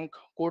HackerRank,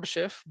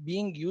 CodeChef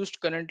being used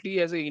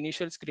currently as an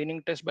initial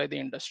screening test by the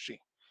industry.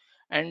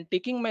 And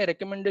taking my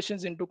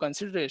recommendations into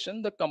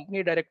consideration, the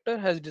company director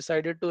has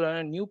decided to run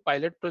a new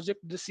pilot project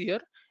this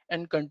year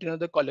and continue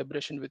the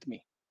collaboration with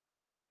me.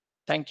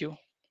 Thank you.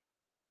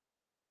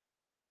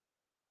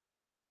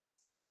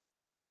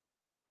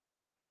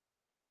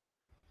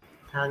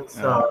 Thanks.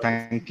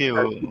 Thank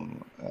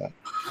you.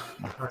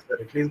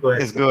 Sorry, please go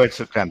ahead, Yes, sir. go ahead,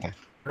 Sukranta.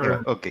 No, Yeah,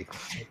 no, okay.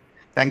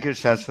 Thank you,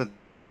 Shashwat.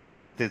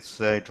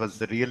 It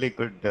was a really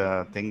good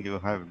thing. You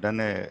have done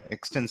a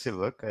extensive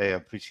work. I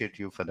appreciate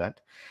you for that.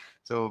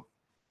 So,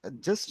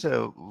 just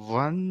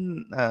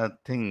one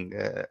thing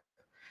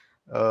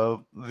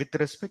with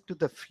respect to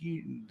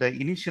the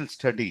initial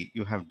study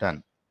you have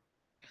done,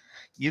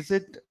 is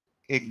it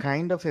a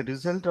kind of a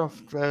result of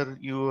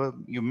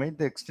you made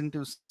the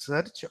extensive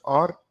search,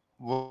 or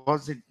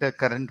was it the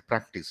current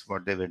practice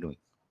what they were doing?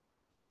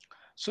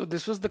 So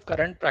this was the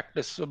current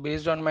practice. So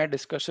based on my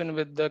discussion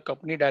with the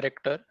company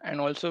director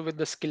and also with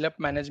the skill up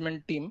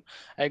management team,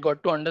 I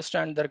got to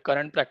understand their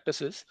current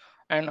practices.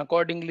 And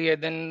accordingly, I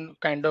then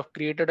kind of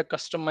created a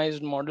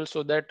customized model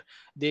so that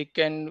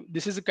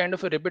this is a kind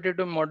of a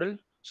repetitive model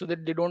so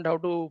that they don't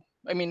have to,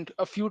 I mean,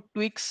 a few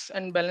tweaks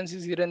and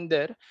balances here and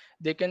there.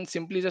 They can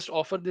simply just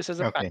offer this as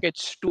a Okay.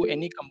 package to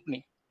any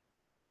company.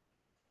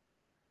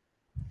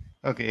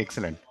 Okay,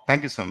 excellent.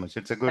 Thank you so much.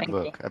 It's a good Thank you.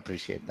 work.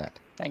 Appreciate that.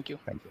 Thank you.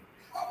 Thank you.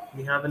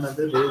 we have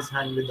another raised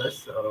hand with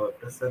us,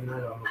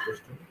 Prasanna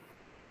Ramakrishnan.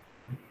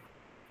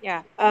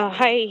 Yeah.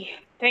 Hi.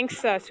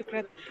 Thanks,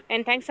 Sukrat.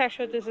 And thanks,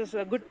 Asha. This is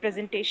a good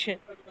presentation.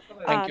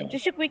 Thank you.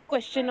 Just a quick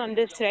question on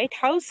this, right?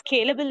 How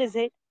scalable is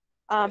it?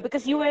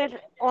 Because you were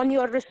on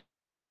your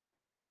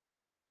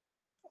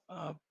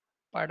Uh,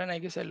 Pardon, I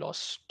guess I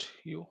lost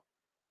you.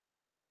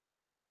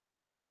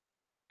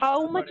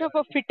 how much of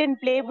a fit and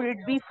play would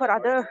it be for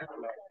other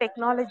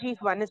technologies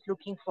one is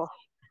looking for?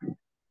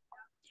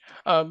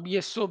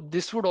 Yes, so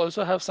this would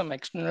also have some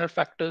external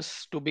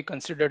factors to be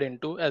considered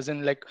into, as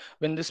in like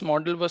when this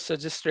model was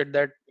suggested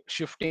that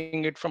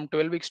shifting it from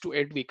 12 weeks to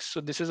 8 weeks.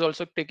 So this is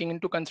also taking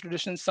into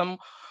consideration some,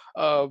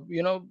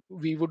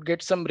 we would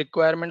get some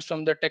requirements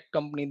from the tech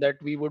company that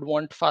we would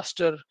want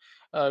faster,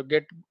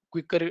 get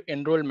quicker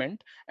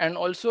enrollment. And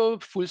also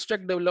full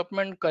stack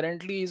development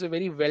currently is a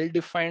very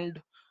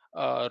well-defined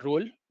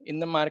role in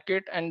the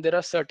market, and there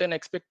are certain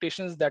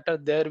expectations that are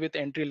there with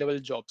entry level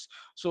jobs.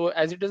 So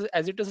as it is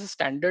a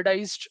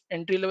standardized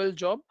entry level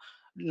job,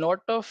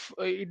 lot of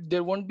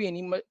there won't be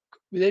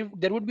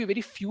there would be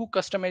very few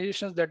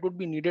customizations that would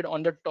be needed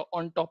on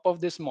top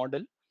of this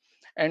model.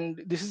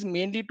 And this is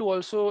mainly to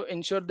also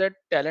ensure that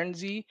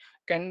Talentz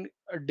can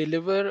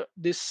deliver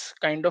these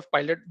kind of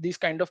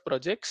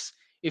projects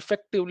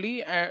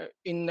effectively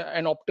in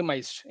and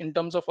optimized in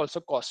terms of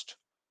also cost.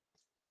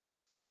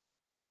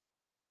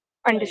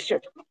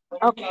 Understood.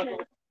 Okay.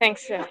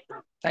 Thanks, sir.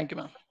 Thank you,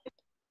 ma'am.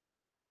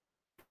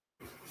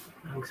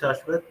 Thanks,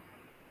 Shashwat.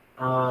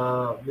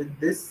 With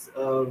this,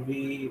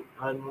 we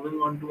are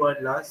moving on to our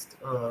last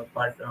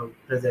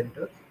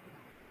presenter,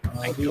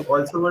 We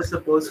also were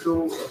supposed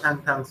to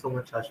thanks so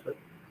much, Ashwat.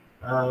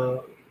 Uh,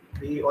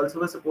 we also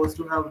were supposed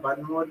to have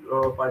one more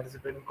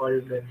participant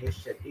called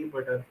Ganesh Shetty,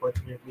 but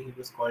unfortunately he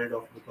was called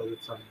off because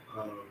of some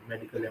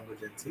medical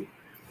emergency.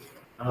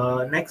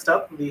 Next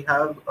up, we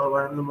have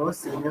one of the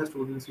most senior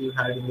students we've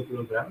had in the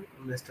program,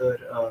 Mr.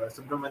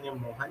 Subramaniam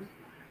Mohan.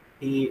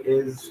 He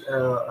is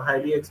a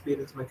highly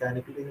experienced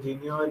mechanical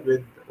engineer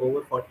with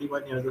over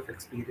 41 years of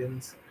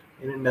experience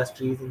in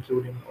industries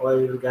including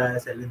oil,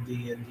 gas,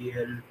 LNG,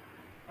 NGL,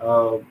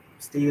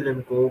 steel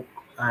and coke,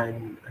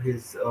 and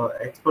his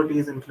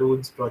expertise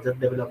includes project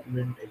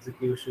development,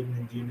 execution,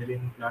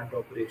 engineering, plant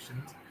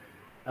operations.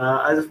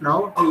 As of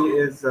now, he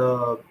is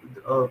a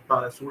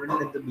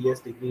student in the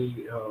BS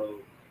degree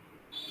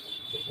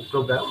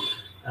program,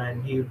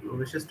 and he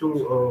wishes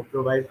to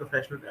provide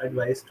professional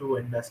advice to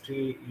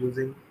industry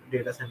using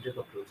data-centric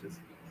approaches.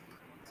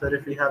 Sir,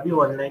 if we have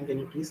you online, can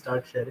you please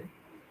start sharing?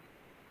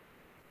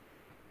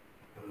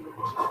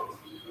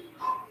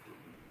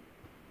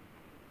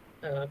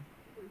 Uh,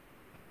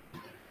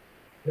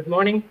 Good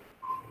morning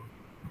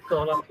to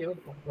all of you.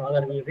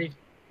 Rather, we reach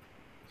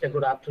a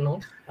good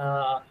afternoon.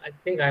 I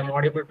think I'm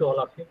audible to all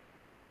of you.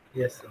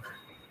 Yes, sir.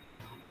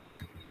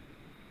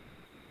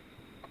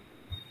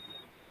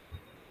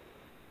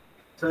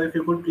 So, if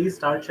you could please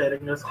start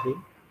sharing your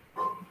screen.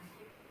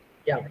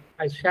 Yeah,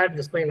 I shared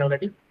the screen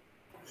already.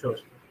 Sure.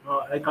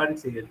 I can't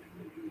see it.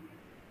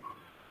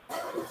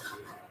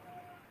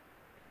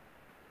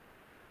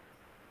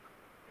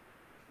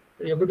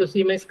 Are you able to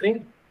see my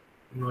screen?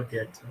 Not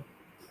yet, sir.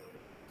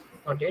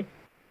 Okay.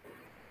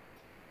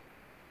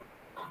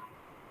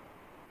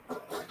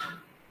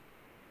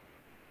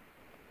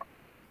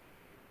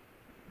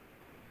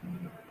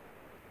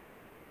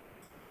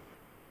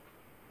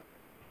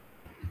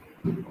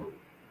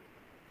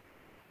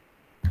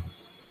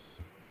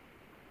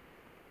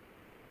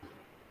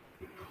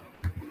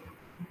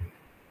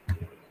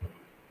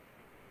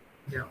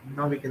 Yeah,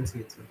 now we can see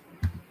it, sir.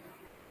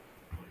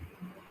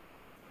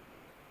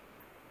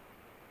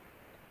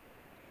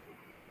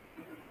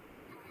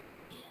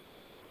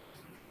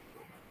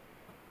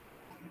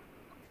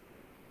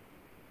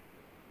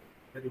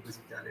 Very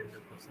busy calendar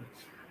person.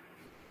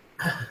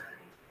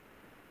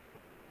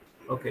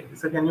 Okay,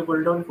 so can you put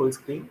it on full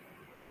screen?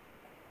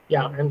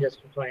 Yeah, I'm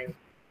just trying.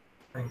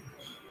 Thank you.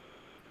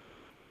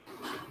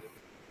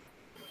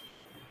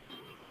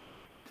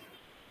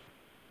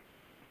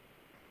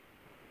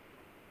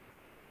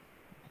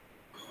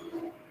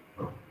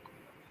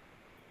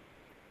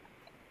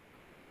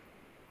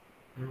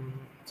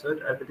 Sir,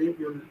 I believe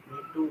you'll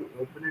need to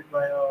open it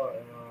via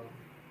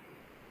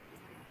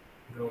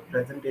the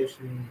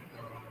presentation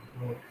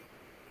mode.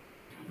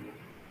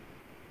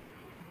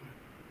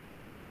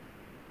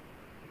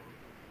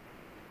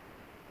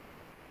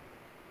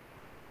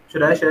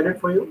 Should I share it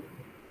for you?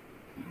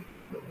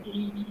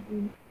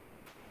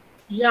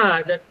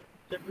 Yeah, that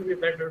will be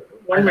better.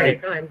 One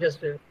minute. I'm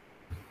just I'm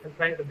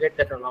trying to get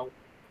that along.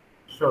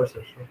 Sure,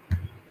 sir. Sure.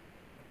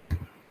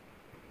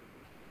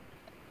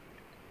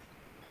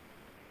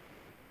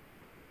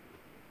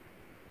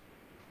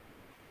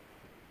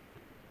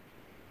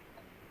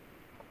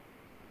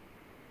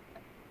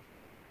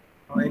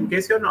 In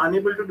case you're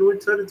unable to do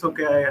it, sir, it's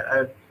okay.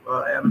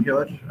 I am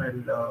here,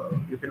 and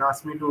you can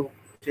ask me to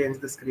change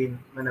the screen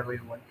whenever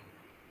you want.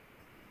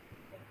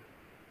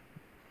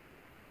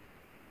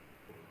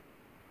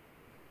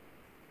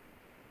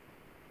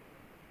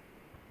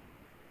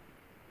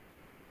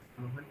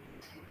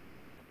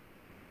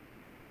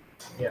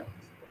 Yeah.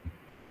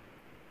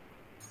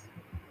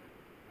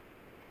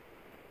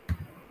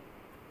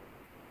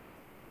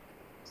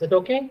 Is it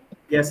okay?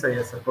 Yes, sir.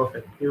 Yes, sir.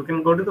 Perfect. You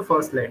can go to the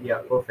first slide.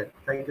 Yeah, perfect.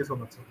 Thank you so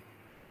much,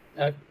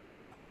 sir.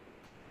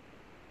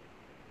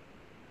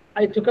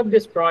 I took up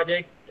this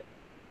project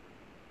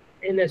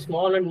in a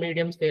small and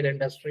medium scale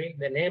industry.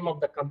 The name of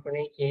the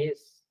company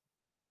is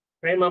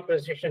Prima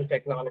Precision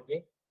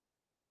Technology.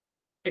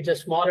 It's a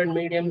small and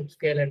medium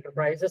scale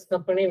enterprises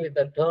company with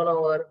a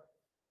turnover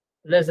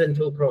less than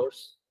 2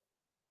 crores.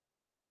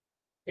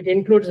 It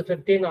includes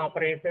 15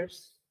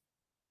 operators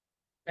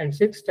and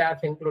 6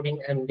 staff,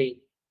 including MD.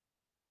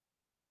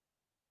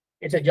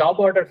 It's a job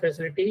order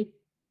facility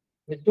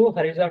with 2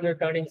 horizontal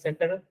turning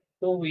center,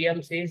 2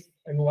 VMCs,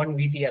 and 1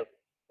 VTL.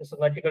 It's a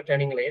vertical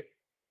turning lathe.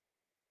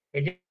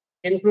 It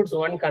includes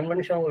 1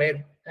 conventional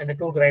lathe and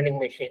 2 grinding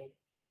machine.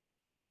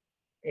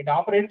 It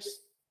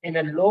operates in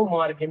a low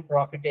margin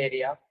profit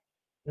area,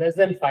 less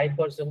than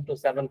 5% to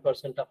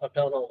 7% of a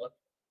turnover.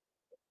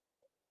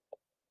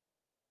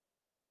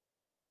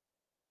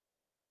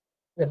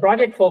 The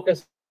project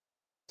focus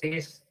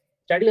is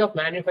study of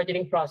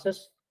manufacturing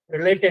process,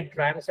 related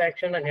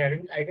transaction,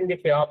 and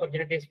identify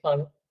opportunities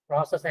for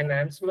process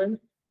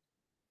enhancement,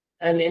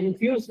 and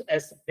infuse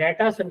a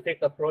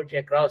data-centric approach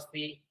across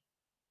the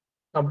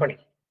company.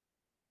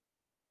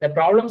 The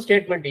problem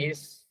statement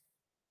is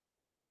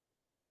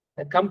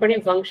the company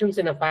functions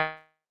in a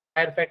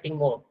firefighting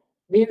mode,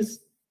 means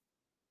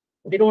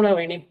they don't have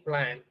any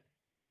plan.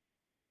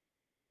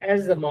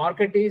 As the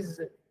market is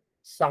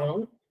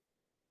sound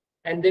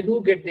and they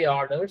do get the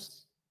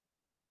orders,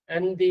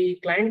 And the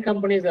client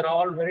companies are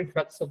all very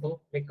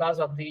flexible because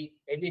of the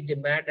heavy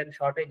demand and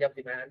shortage of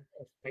demand,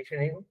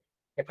 especially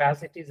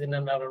capacities in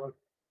and around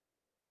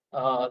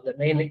the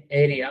main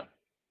area.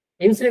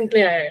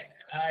 Incidentally,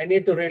 I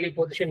need to really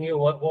position you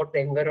what the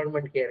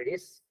environment here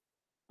is.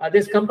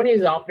 This company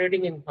is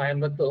operating in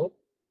Coimbatore,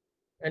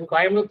 and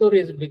Coimbatore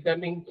is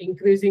becoming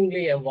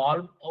increasingly a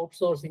valve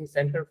outsourcing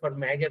center for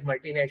major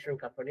multinational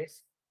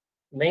companies,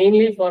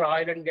 mainly for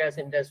oil and gas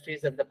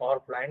industries and the power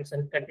plants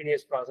and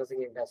continuous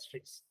processing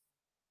industries.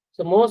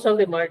 So most of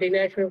the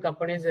multinational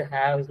companies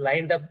have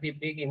lined up the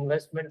big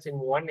investments in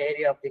one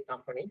area of the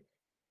company.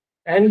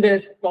 And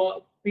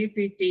for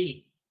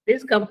PPT,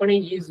 this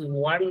company is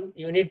one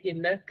unit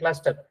in a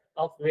cluster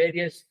of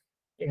various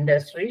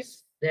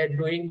industries. They're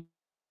doing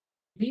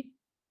the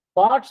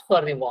parts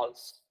for the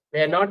walls.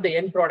 They are not the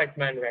end product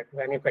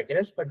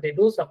manufacturers, but they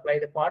do supply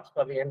the parts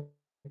for the end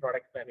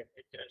product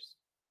manufacturers.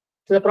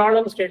 So the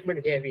problem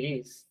statement here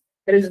is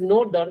there is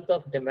no dearth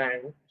of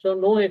demand, so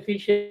no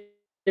efficiency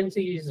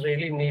is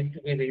really need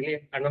to be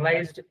really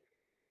analyzed,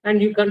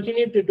 and you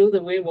continue to do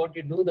the way what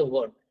you do the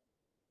work.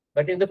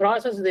 But in the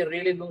process, they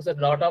really lose a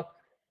lot of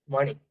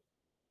money.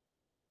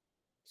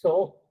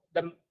 So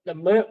the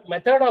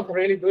method of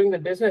really doing the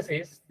business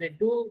is they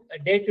do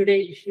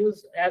day-to-day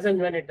issues as and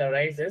when it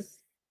arises.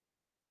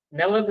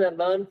 Never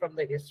learn from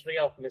the history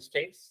of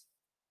mistakes.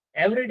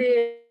 Every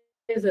day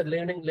is a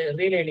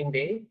relearning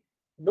day.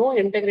 No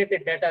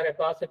integrated data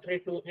repository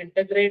to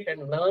integrate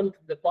and learn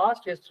from the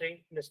past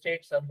history,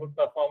 mistakes, or good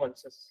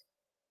performances.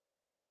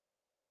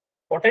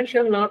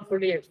 Potential not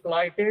fully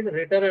exploited,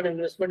 return on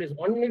investment is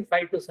only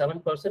 5 to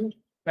 7%,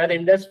 where the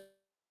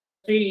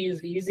industry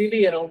is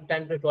easily around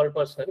 10 to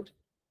 12%.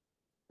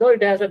 Though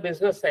it has a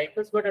business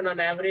cycles, but on an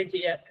average,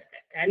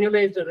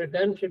 annualized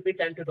return should be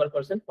 10 to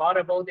 12%, far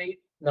above the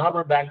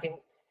normal banking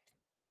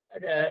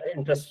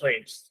interest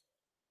rates.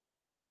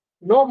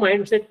 No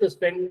mindset to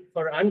spend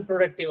for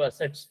unproductive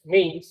assets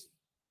means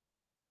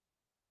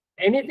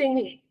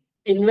anything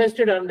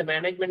invested on the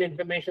management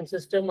information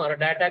system or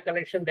data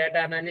collection,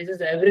 data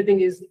analysis, everything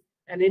is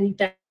an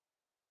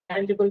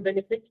intangible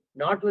benefit,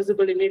 not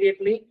visible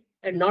immediately,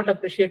 and not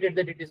appreciated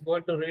that it is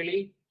going to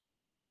really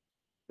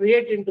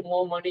create into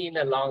more money in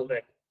the long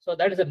run. So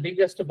that is the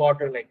biggest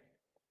bottleneck.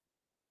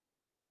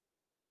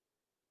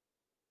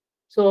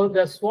 So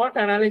the SWOT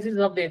analysis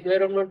of the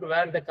environment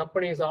where the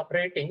company is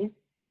operating,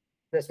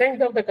 the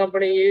strength of the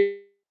company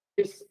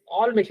is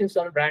all machines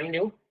are brand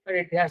new and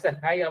it has a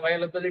high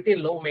availability,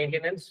 low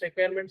maintenance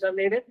requirements are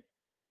needed,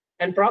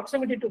 and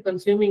proximity to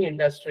consuming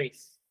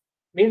industries.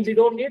 Means you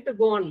don't need to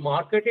go and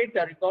market it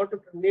or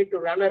you need to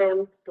run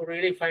around to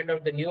really find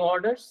out the new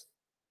orders.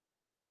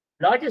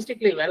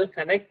 Logistically well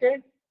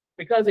connected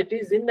because it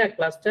is in a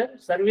cluster,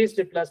 service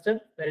to cluster.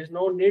 There is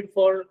no need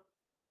for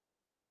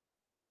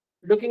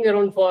looking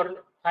around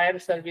for higher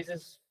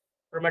services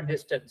from a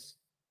distance.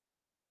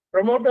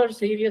 Promoter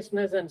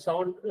seriousness and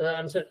sound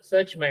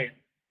search mind.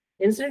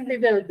 Incidentally,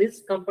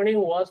 this company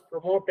was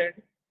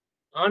promoted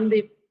on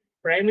the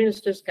Prime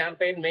Minister's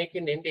campaign Make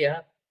in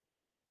India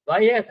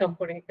by a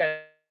company,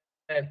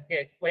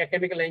 by a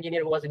chemical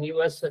engineer who was in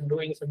US and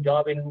doing some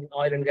job in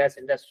oil and gas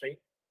industry.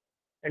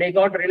 And he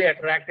got really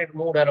attracted,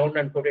 moved around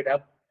and put it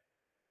up.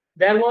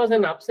 There was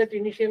an upset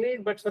initially,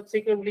 but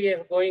subsequently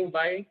going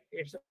by,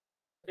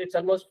 it's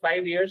almost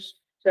 5 years.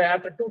 So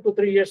after 2 to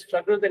 3 years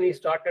struggle, then he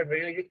started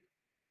really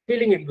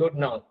feeling it good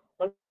now.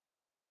 For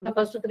the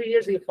first 3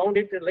 years, he found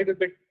it a little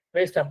bit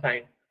waste of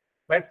time.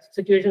 But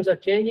situations are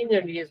changing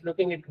and he is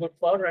looking it good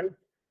for, and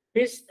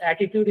his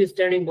attitude is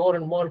turning more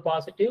and more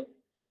positive,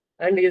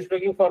 and he is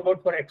looking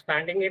forward for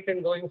expanding it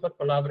and going for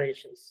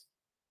collaborations.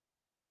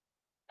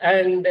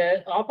 And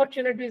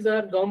opportunities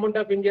are Government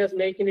of India's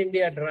Make in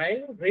India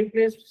drive.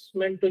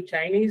 Replacement to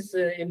Chinese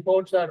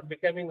imports are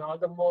becoming all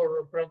the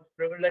more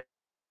prevalent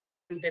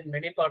in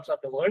many parts of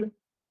the world.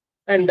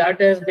 And that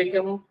has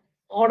become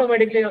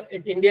automatically,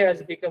 India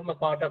has become a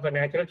part of a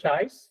natural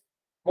choice.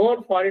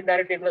 More foreign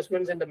direct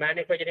investments in the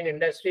manufacturing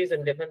industries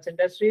and defense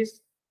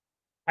industries.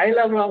 High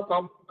level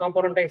of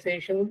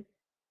componentization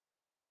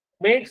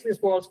makes the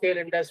small scale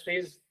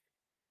industries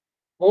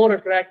more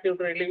attractive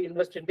to really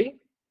invest in the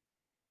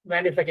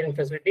manufacturing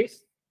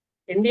facilities.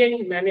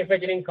 Indian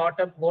manufacturing caught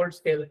up world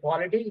scale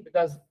quality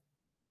because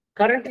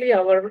currently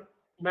our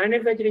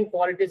manufacturing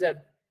qualities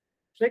are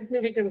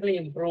significantly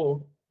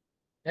improved,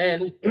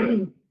 and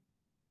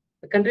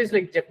the countries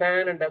like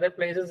Japan and other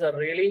places are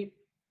really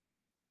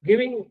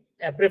giving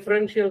a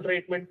preferential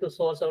treatment to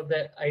source out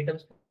the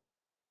items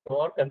from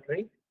our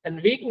country.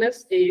 And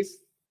weakness is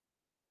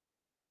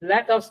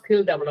lack of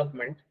skill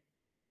development.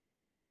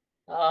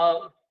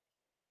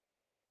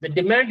 The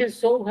demand is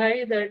so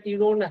high that you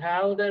don't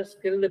have the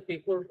skilled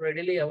people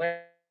readily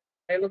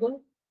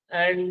available,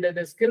 and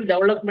the skill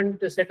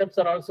development setups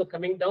are also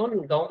coming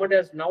down. Government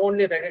has now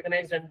only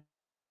recognized and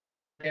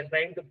they're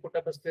trying to put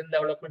up a skill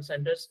development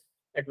centers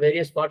at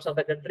various parts of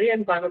the country,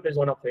 and Coimbatore is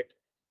one of it.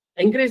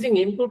 Increasing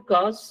input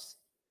costs,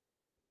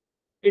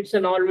 it's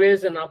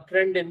always an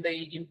uptrend in the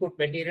input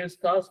materials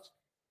cost,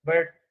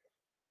 but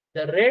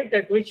the rate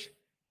at which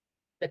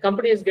the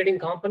company is getting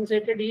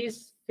compensated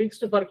is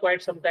fixed for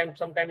quite some time,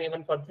 sometime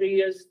even for 3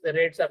 years. The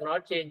rates are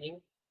not changing.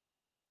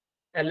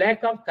 A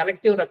lack of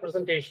collective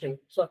representation.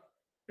 So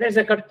there's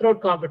a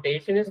cutthroat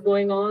competition is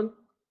going on.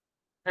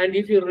 And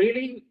if you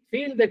really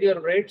feel that your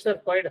rates are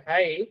quite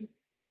high,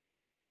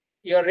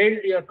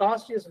 your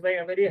cost is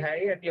very, very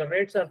high, and your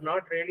rates are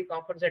not really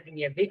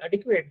compensating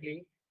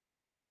adequately,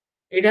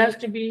 it has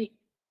to be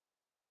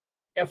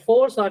a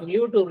force on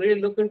you to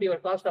really look into your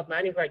cost of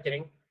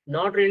manufacturing,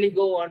 not really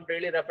go on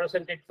really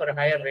represent it for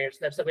higher rates.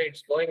 That's the way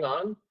it's going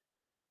on.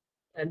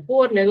 And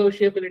poor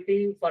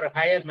negotiability for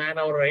higher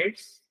man-hour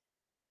rates,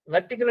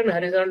 vertical and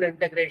horizontal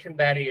integration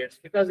barriers,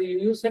 because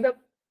you set up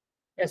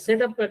a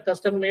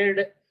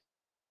custom-made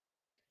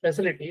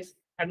facilities,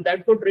 and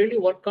that could really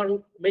work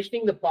on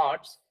machining the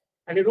parts,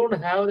 and you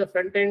don't have the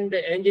front-end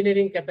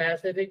engineering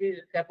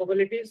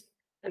capabilities,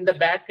 and the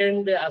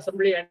back-end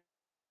assembly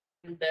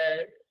and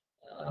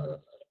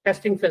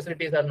testing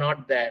facilities are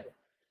not there.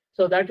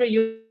 So that way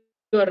you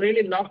are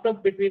really locked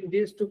up between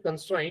these two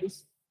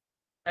constraints,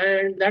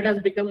 and that has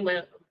become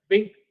a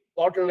big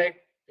bottleneck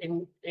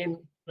in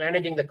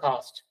managing the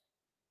cost.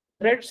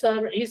 Threats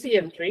are easy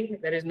entry.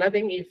 There is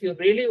nothing. If you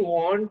really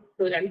want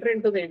to enter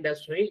into the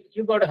industry,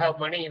 you got to have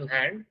money in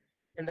hand,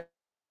 and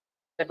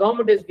the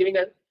government is giving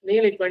a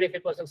nearly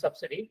 25%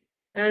 subsidy,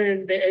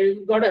 and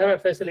you got to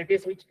have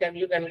facilities which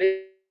you can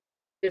lease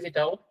it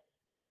out.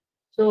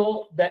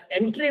 So the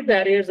entry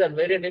barriers are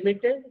very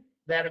limited.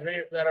 There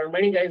are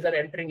many guys are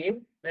entering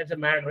in. There's a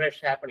mad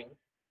rush happening.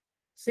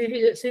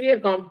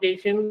 Severe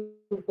competition,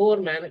 poor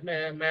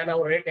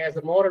man-hour rate,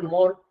 as more and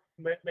more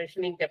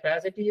machining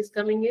capacity is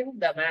coming in,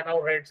 the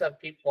man-hour rates are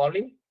keep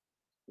falling.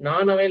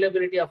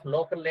 Non-availability of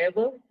local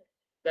labor,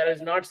 there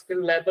is not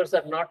skilled laborers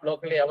are not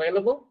locally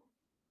available,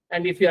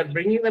 and if you are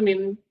bringing them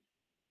in,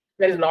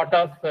 there is a lot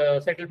of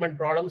settlement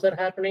problems are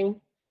happening.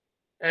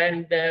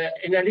 And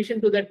in addition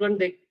to that one,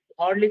 they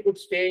hardly could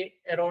stay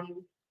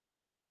around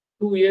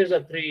 2 years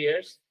or 3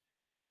 years.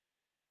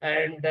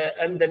 And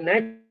the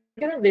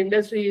nature of the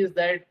industry is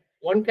that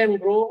one can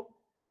grow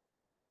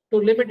to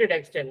limited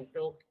extent.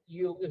 So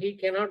he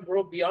cannot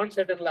grow beyond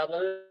certain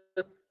level.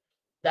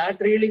 That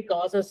really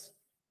causes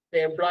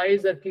the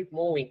employees that keep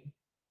moving,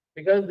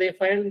 because they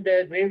find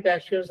green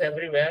pastures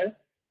everywhere.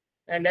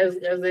 And as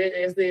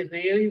they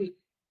really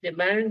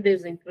demand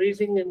is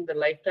increasing in the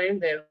lifetime,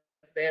 their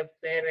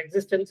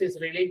existence is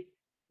really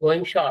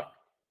going short.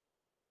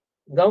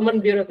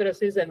 Government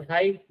bureaucracies and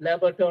high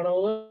labor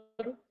turnover,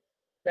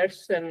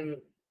 that's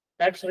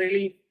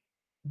really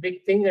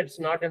big thing. It's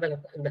not in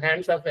the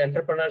hands of the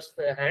entrepreneurs'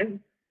 hand.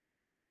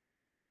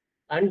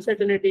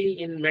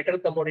 Uncertainty in metal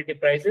commodity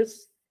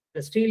prices.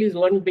 The steel is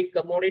one big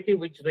commodity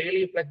which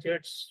really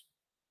fluctuates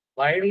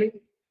widely.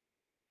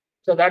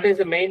 So that is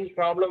the main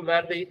problem,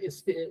 where the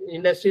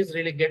industries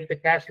really get the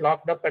cash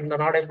locked up and are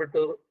not able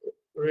to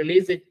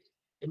release it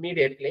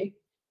immediately.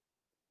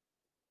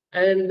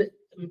 And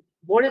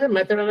what is the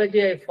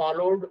methodology I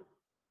followed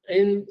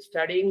in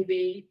studying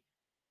the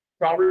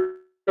problem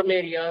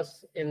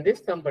areas in this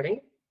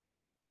company?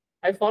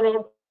 I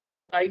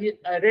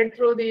read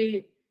through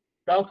the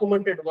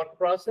documented work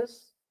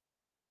process,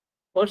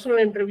 personal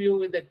interview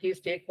with the key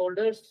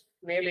stakeholders,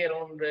 nearly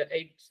around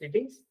 8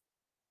 sittings,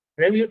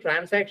 review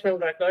transactional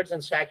records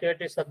and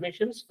statutory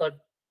submissions for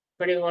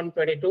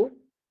 21-22,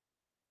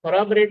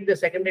 corroborate the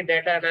secondary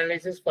data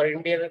analysis for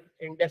Indian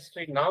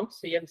industry norms,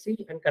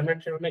 CNC, and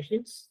conventional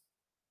machines,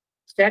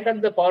 stack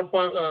up the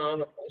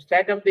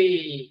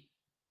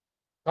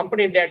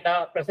company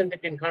data, present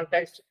it in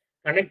context,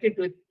 connect it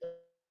with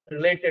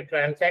related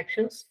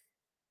transactions,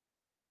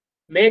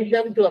 make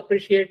them to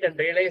appreciate and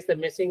realize the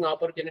missing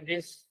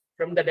opportunities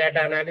from the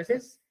data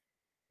analysis,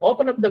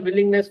 open up the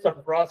willingness for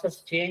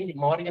process change,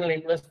 marginal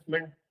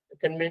investment,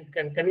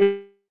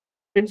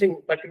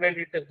 convincing,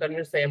 particularly to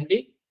convince the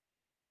MD,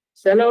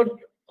 sell out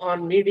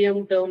on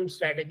medium-term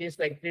strategies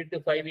like 3 to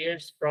 5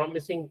 years,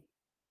 promising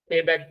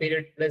payback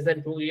period less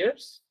than 2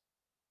 years,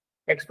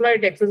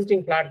 exploit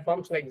existing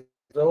platforms like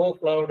Zoho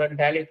Cloud and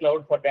Tally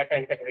Cloud for data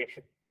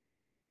integration.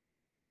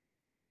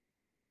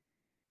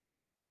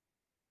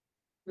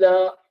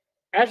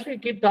 As we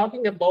keep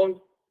talking about,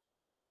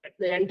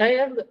 the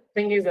entire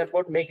thing is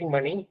about making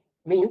money,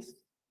 means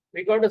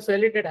we got to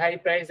sell it at high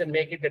price and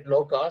make it at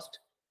low cost.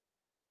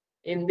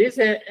 In this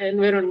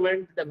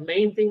environment, the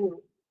main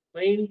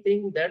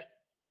thing that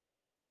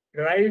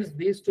drives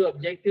these two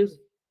objectives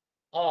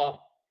are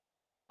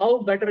how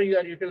better you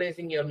are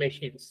utilizing your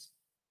machines.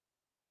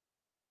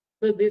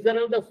 So these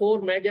are the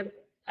 4 major.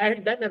 I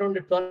had done around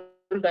 12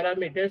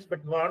 parameters,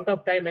 but for want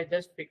of time, I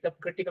just picked up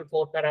critical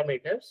 4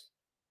 parameters.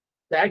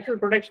 The actual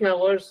production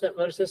hours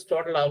versus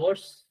total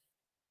hours,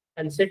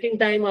 and setting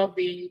time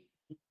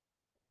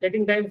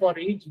for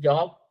each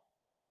job,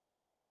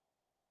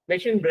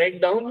 machine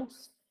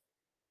breakdowns.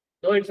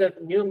 Though it's a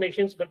new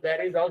machines, but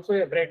there is also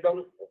a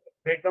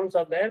breakdowns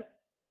are there.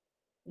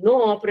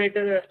 No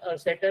operator or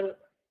setter,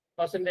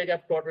 percentage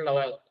of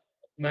total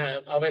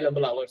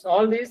available hours.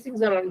 All these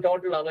things are on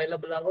total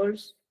available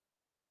hours.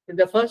 In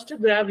the first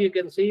graph, you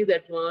can see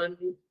that one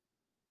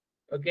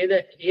Okay,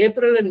 the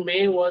April and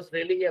May was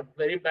really a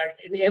very bad.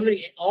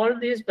 All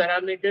these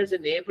parameters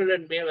in April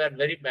and May were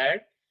very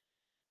bad,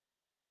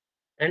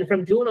 and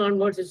from June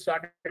onwards it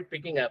started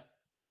picking up.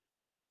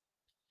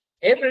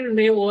 April and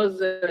May was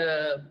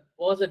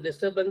a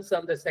disturbance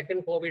of the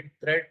second COVID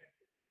threat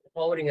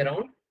hovering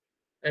around,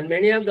 and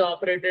many of the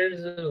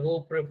operators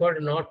who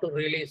preferred not to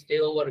really stay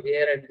over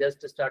here and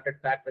just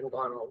started packed and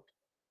gone out.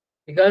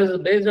 Because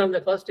based on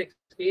the first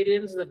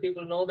experience, the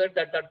people know that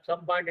at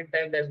some point in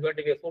time there's going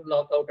to be a full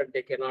lockout and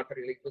they cannot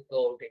really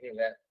go out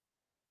anywhere.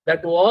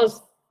 That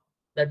was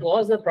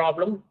the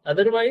problem.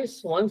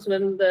 Otherwise, once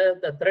when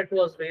the threat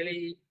was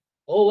really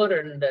over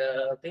and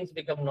things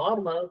become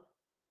normal,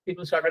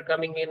 people started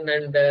coming in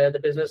and the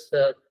business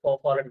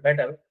fallen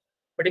better.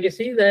 But if you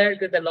see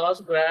that the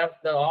last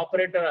graph, the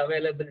operator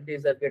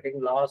availabilities are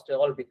getting lost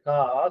all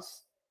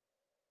because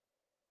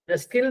the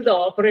skilled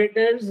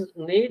operators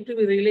need to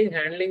be really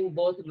handling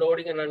both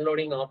loading and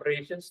unloading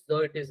operations, though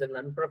it is an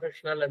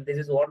unprofessional, and this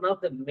is one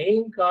of the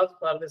main cause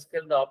for the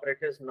skilled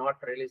operators not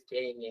really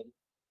staying in.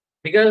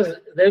 Because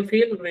they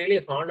feel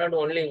really honored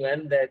only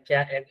when their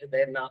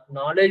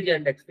knowledge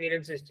and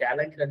experience is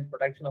challenged in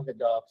production of the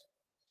jobs.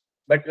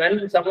 But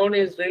when someone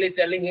is really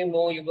telling him,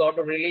 oh, you got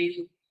to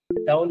really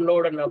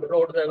download and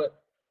upload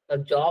the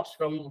jobs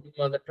from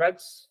the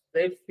trucks,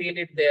 they feel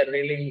it, they are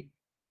really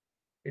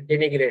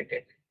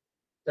denigrated.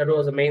 That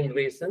was the main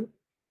reason.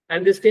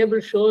 And this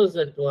table shows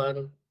that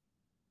one,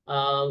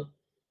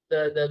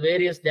 the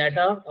various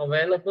data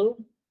available.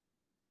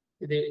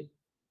 The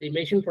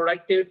machine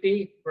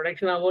productivity,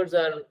 production hours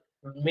are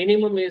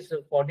minimum is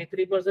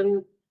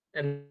 43%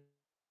 and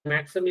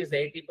maximum is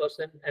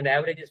 80% and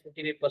average is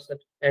 58%.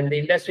 And the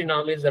industry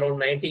norm is around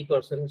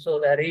 90%.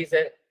 So there is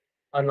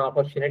an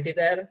opportunity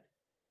there.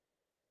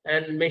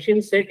 And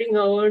machine setting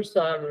hours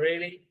are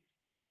really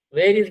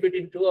varies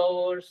between 2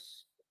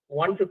 hours,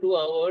 1 to 2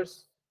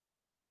 hours,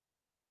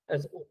 2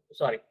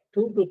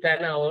 to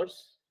 10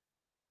 hours,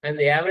 and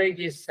the average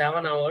is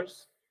 7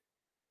 hours,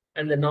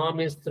 and the norm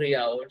is 3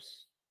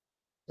 hours.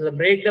 So the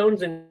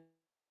breakdowns in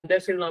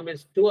industrial norm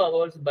is 2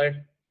 hours, but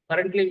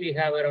currently we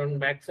have around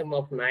maximum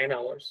of 9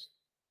 hours.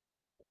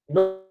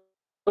 No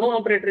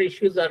operator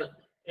issues are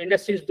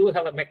industries do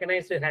have a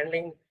mechanized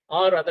handling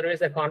or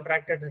otherwise a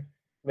contracted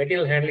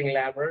material handling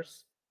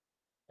laborers.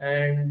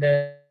 And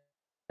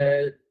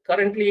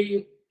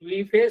currently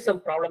we face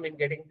some problem in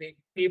getting the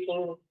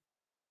people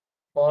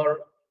for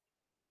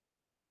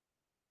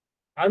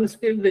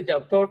unskilled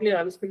job, totally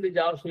unskilled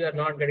jobs. We are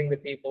not getting the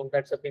people.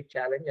 That's a big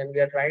challenge, and we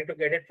are trying to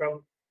get it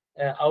from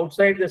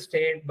outside the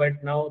state.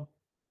 But now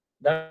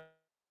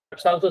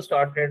that's also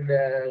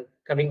started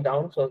coming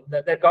down. So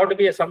there got to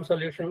be some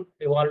solution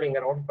evolving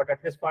around. But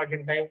at this point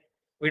in time,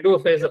 we do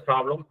face a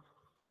problem.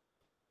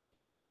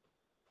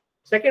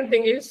 Second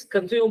thing is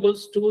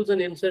consumables, tools, and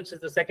inserts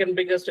is the second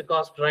biggest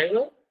cost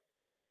driver.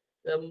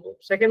 The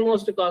second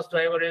most cost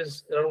driver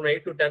is around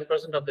 8 to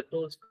 10% of the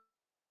tools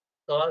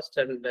cost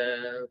and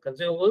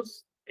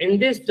consumables. In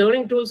this,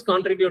 turning tools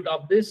contribute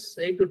of this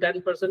 8 to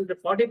 10%,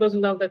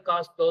 40% of the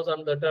cost goes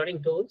on the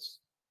turning tools.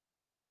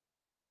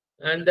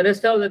 And the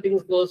rest of the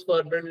things goes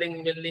for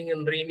drilling, milling,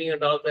 and reaming,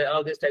 and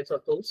all these types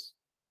of tools.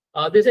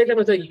 This item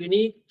is a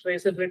unique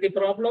traceability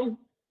problem.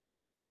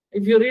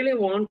 If you really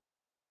want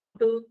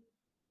to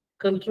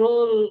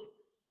control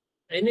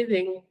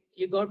anything,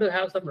 you got to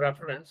have some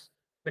reference.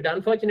 But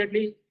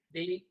unfortunately,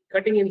 the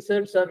cutting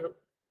inserts are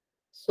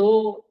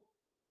so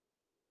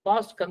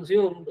fast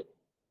consumed,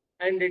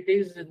 and it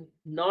is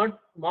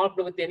not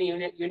marked with any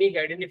unique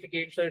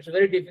identification. So it's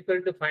very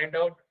difficult to find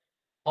out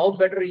how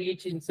better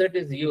each insert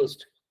is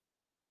used.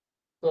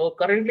 So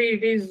currently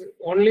it is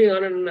only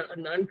on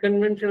an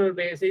unconventional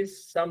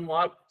basis. Some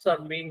marks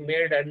are being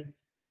made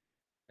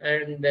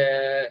and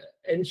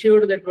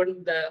ensured that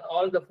when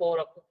all the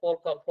four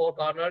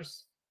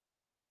corners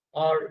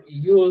are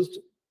used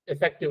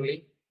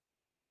effectively,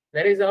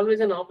 there is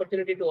always an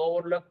opportunity to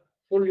overlook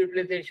full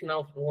utilization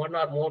of one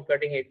or more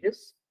cutting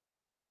edges.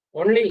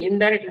 Only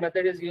indirect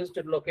method is used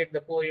to locate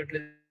the full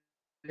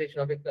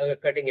utilization of the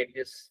cutting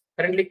edges.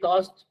 Currently,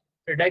 cost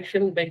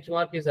reduction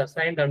benchmark is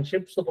assigned on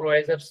shift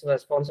supervisor's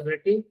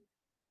responsibility.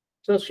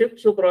 So shift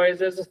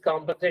supervisor's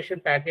compensation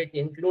package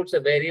includes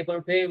a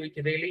variable pay, which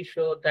really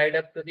tied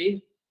up to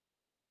the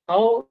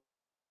how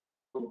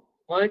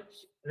much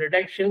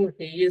reduction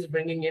he is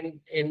bringing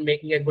in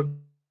making a good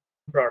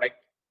product.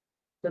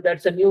 So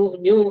that's a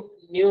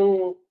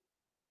new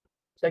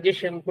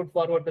suggestion put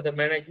forward to the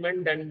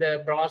management, and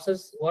the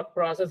work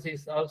process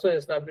is also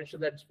established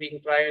that's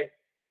being tried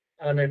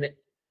on a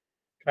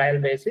trial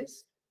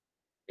basis.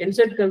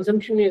 Insert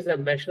consumption is a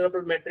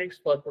measurable metrics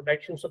for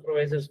production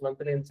supervisors'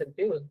 monthly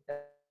incentive.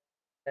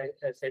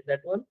 I said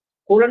that one.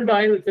 Coolant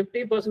oil,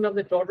 50% of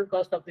the total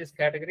cost of this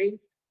category.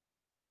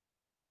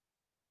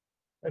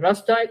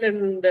 Rust oil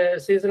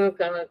and seasonal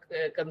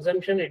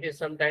consumption, it is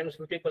sometimes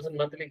 50%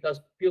 monthly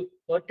cost,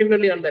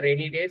 particularly on the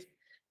rainy days.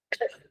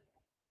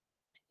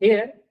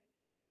 Here,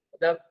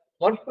 the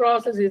work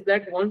process is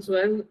that once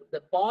when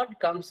the pod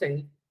comes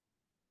in,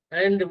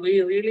 and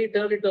we really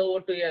turn it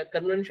over to a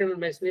conventional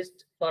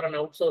machinist for an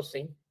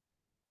outsourcing.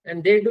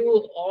 And they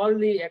do all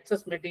the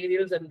excess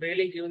materials and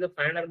really give the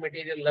finer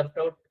material left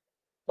out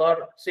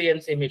for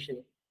CNC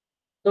machining.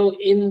 So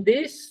in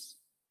this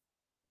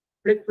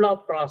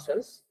flip-flop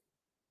process,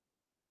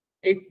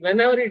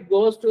 whenever it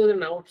goes to an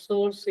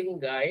outsourcing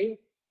guy,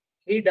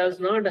 he does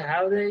not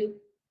have the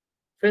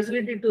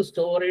facility to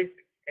store it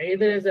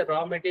either as a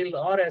raw material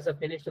or as a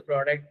finished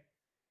product.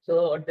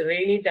 So at the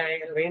rainy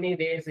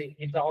days,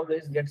 it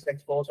always gets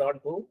exposed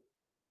onto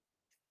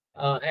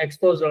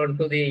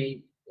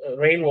the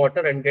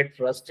rainwater and gets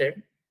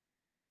rusted.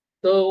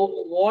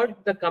 So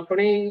what the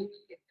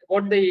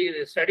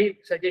study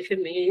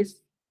suggestion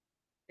is,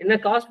 in a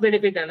cost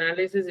benefit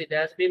analysis, it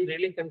has been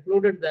really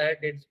concluded that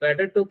it's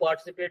better to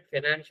participate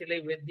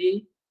financially with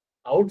the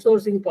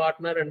outsourcing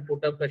partner and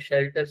put up a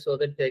shelter so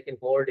that they can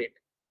hold it.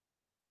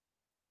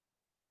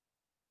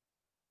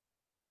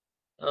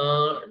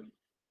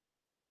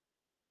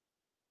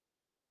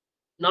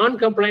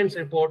 Non-compliance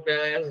report,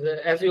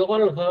 as you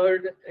all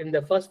heard in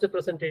the first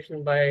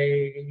presentation by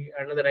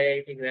another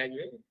IIT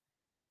graduate,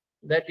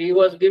 that he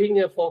was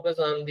giving a focus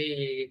on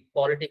the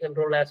quality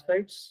control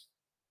aspects.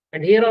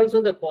 And here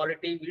also the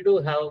quality, we do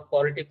have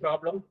quality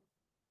problem.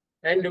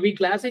 And we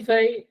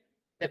classify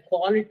the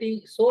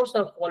quality, source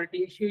of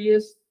quality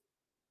issues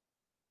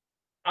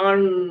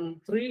on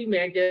three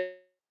major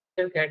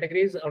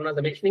categories: on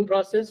the machining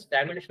process,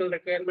 dimensional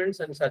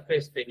requirements, and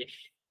surface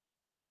finish.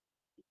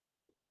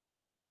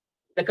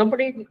 The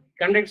company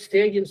conducts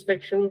stage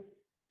inspection,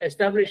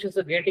 establishes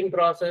a gating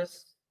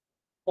process,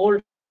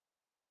 holds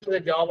the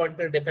job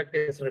until defect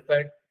is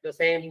repaired. The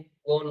same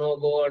go, no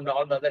go, and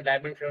all the other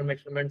dimensional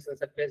measurements and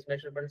surface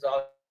measurements,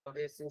 all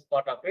these things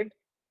part of it.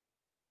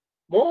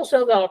 Most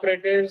of the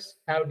operators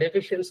have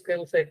deficient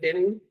skill set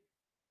in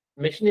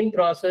machining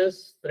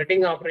process,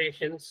 threading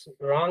operations,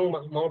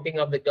 wrong mounting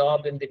of the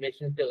job in the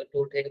machine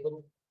tool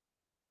table.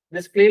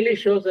 This clearly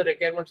shows the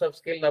requirements of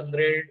skill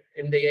upgrade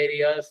in the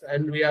areas,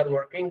 and we are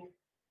working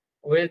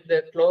with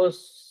the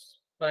close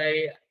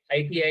by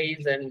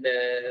ITIs and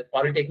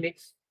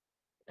polytechnics,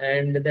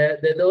 and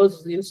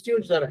those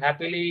institutes are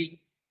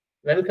happily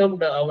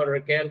welcomed our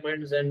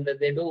requirements, and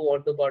they do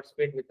want to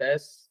participate with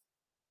us.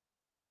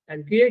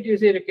 And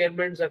QA/QC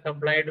requirements are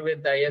complied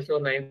with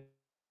ISO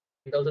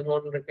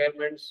 9001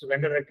 requirements,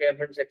 vendor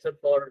requirements,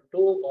 except for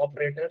 2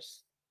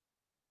 operators.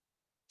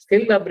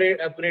 Skill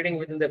upgrading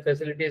within the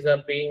facilities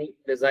are being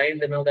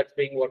designed, and now that's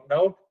being worked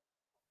out.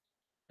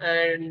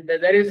 And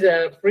there is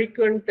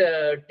frequent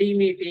team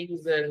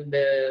meetings and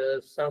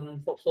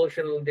some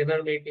social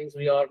dinner meetings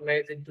we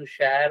organize to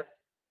share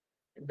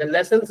the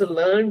lessons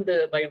learned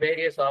by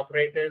various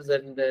operators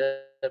and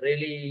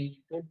really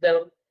put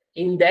them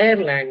in their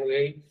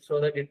language so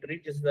that it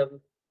reaches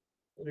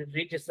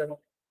them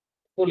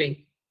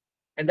fully.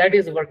 And that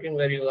is working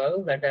very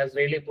well. That has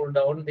really pulled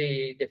down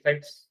the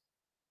defects.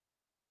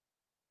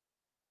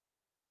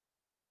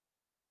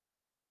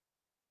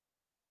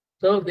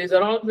 So these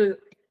are all the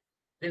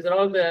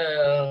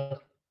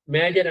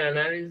major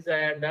analysis I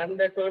have done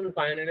that one.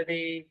 Finally,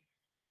 the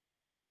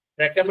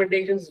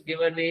recommendations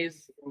given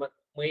is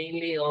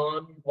mainly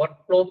on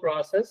workflow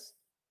process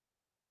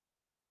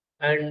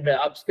and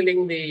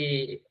upskilling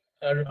the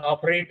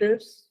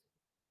operators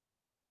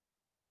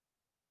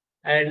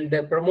and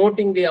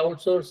promoting the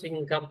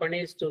outsourcing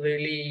companies to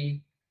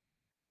really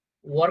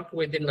work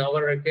within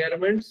our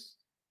requirements.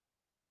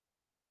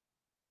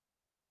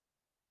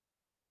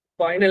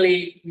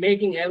 Finally,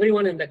 making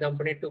everyone in the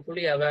company to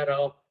fully aware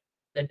of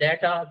the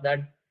data that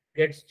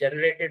gets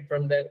generated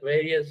from the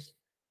various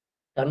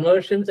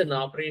conversions and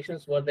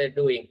operations what they're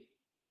doing.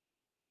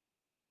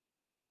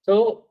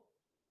 So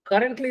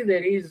currently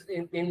there is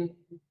in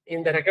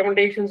the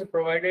recommendations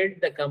provided,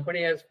 the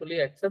company has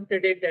fully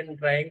accepted it and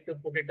trying to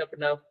put it up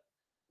in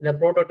a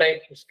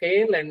prototype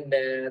scale, and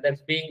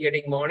that's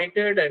getting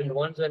monitored. And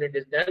once when it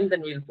is done,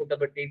 then we'll put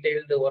up a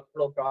detailed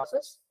workflow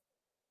process,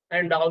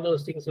 and all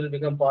those things will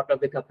become part of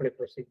the company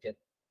procedure.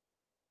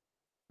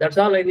 That's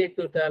all I need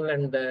to tell,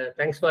 and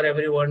thanks for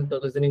everyone to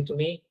listening to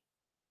me.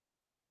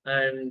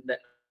 And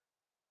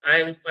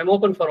I'm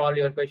open for all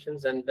your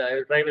questions, and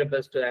I'll try my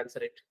best to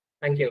answer it.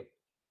 Thank you.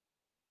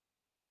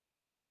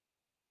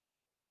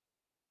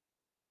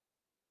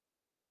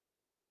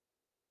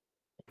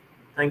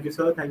 Thank you,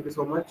 sir. Thank you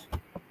so much.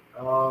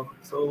 I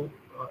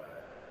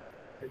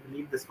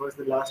believe this was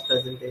the last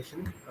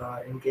presentation.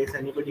 In case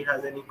anybody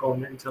has any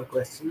comments or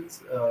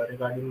questions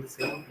regarding the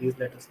same, please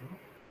let us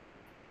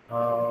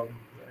know.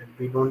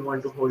 We don't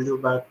want to hold you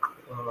back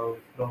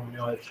from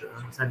your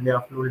Sunday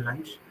afternoon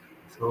lunch,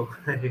 so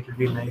it would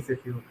be nice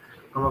if you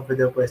come up with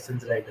your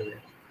questions right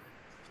away.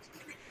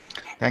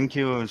 Thank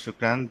you,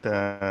 Shukrant.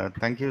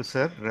 Thank you,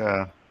 sir.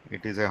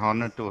 It is an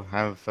honor to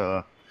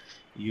have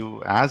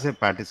you as a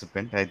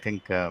participant. I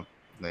think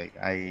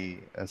I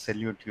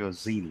salute your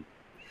zeal.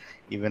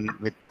 Even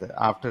with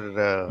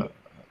after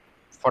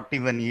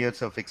 41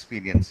 years of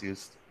experience, you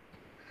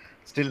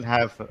still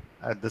have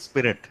the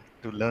spirit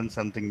to learn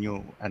something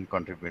new and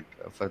contribute.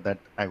 For that,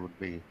 I would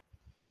be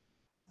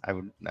I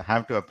would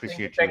have to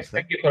appreciate you, sir,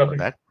 Thank you for for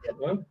that.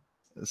 appreciating.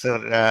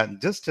 Sir,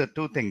 just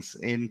two things.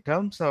 In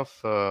terms of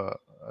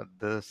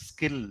the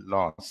skill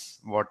loss,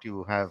 what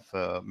you have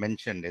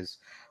mentioned is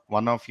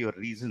one of your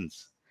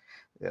reasons.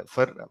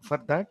 For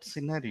that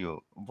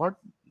scenario, what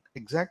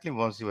exactly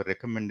was your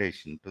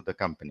recommendation to the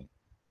company?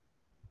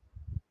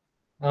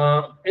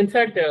 In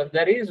fact,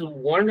 there is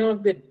one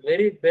of the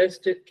very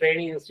best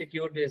training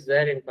institute is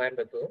there in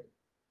Coimbatore.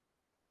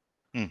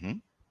 Mm-hmm.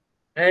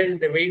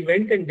 And we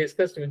went and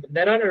discussed with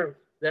there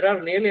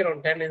are nearly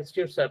around 10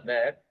 institutes are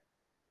there,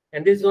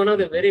 and this is one of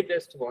the very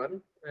best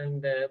one.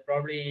 And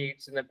probably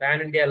it's in the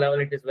pan India level.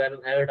 It is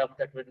well heard of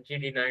that one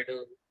GD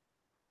Naidu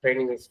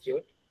Training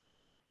Institute,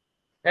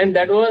 and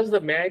that was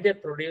the major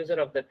producer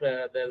of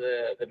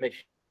the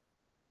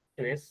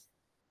machines.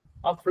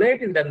 Of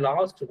late, in the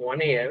last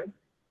 1 year,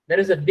 there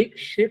is a big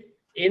shift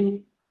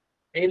in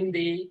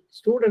the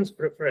students'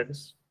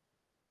 preference.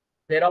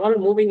 They're all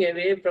moving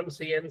away from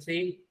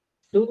CNC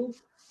to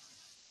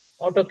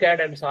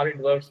AutoCAD and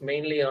SolidWorks,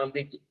 mainly on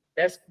the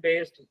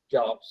desk-based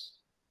jobs.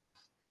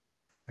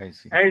 I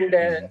see.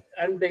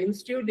 And the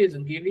institute is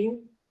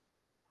giving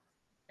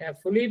a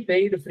fully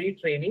paid free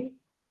training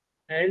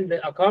and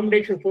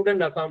accommodation, food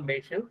and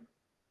accommodation,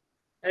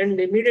 and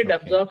immediate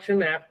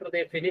absorption after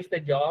they finish the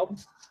job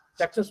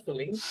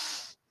successfully.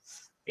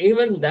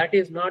 Even that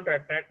is not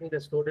attracting the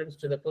students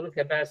to the full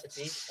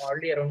capacity.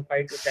 Only around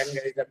 5 to 10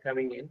 guys are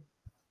coming in.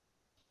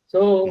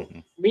 So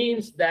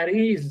means there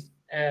is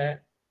a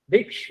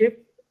big shift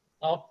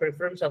of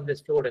preference of the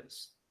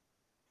students.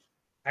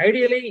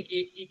 Ideally,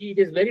 it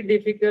is very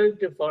difficult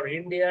for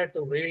India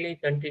to really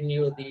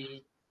continue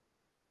the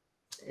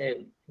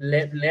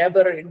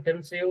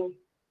labor-intensive,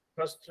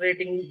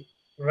 frustrating,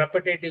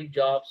 repetitive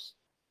jobs.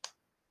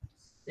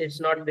 It's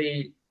not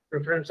the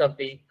preference of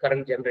the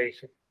current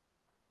generation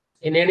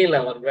in any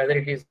level, whether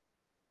it is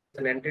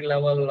an entry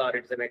level or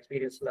it's an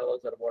experience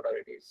levels or whatever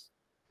it is.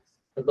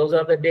 So those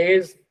are the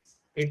days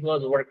it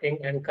was working,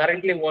 and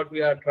currently what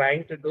we are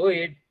trying to do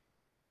is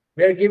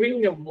we are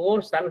giving a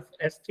more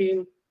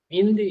self-esteem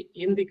in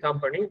the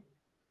company.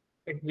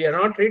 We are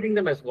not treating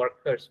them as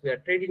workers. We are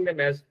treating them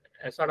as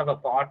sort of a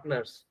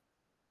partners,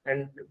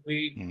 and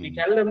we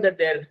tell them that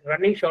they're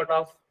running short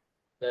of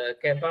the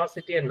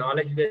capacity and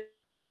knowledge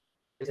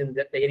base in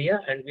that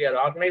area, and we are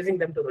organizing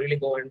them to really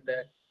go and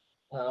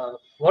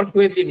work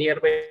with the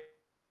nearby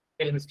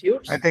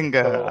institutes. So our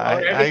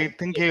attitude. I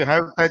think you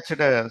have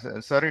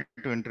touched. Sorry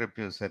to interrupt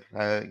you, sir.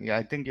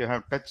 I think you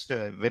have touched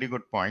a very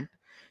good point.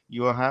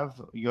 You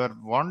are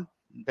want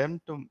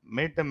them to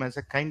make them as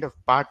a kind of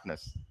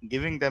partners,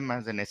 giving them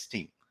as an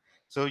esteem.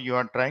 So you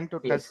are trying to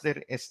touch Yes.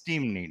 their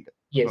esteem need.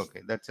 Yes.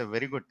 Okay, that's a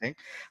very good thing.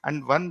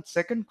 And one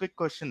second quick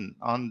question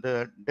on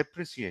the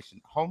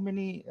depreciation. How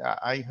many?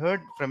 I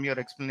heard from your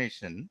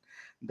explanation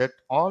that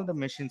all the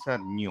machines are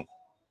new.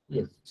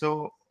 Yes.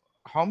 So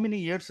how many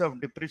years of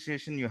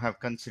depreciation you have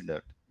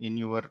considered in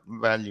your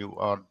value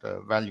or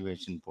the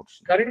valuation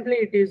portion? Currently,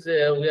 it is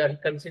we are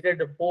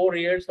considered 4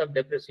 years of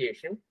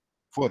depreciation.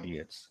 4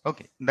 years.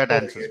 Okay, that 4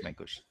 answers years. my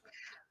question.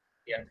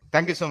 Yeah.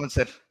 Thank you so much,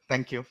 sir.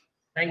 Thank you.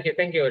 Thank you.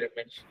 Thank you very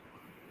much.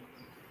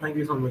 Thank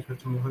you so much,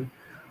 Mr. Mohan.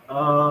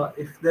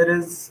 If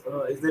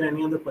is there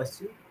any other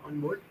question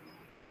on board?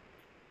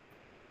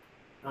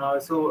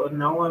 So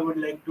now I would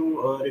like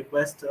to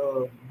request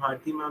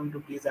Bharti ma'am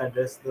to please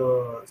address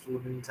the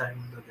students and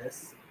the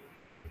guests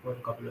for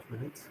a couple of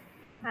minutes.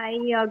 Hi,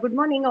 good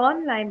morning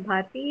all. I'm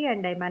Bharti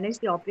and I manage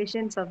the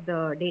operations of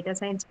the data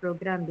science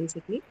program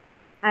basically.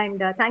 And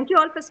thank you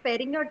all for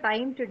sparing your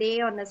time today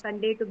on a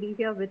Sunday to be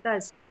here with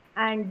us.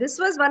 And this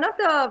was one of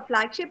the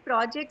flagship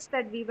projects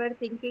that we were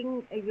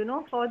thinking,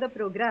 for the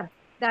program,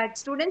 that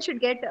students should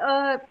get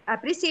a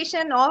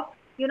appreciation of,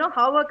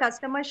 how a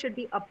customer should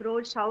be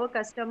approached, how a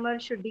customer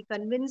should be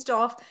convinced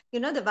of,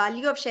 the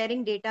value of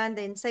sharing data and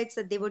the insights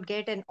that they would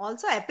get, and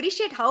also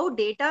appreciate how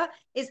data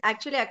is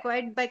actually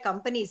acquired by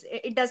companies.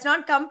 It does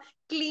not come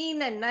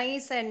clean and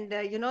nice and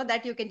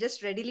that you can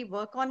just readily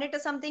work on it or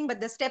something, but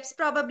the steps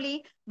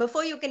probably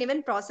before you can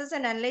even process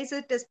and analyze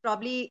it is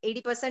probably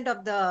 80%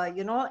 of the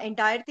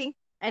entire thing,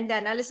 and the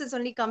analysis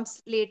only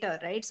comes later,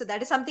 right? So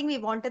that is something we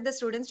wanted the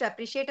students to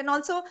appreciate, and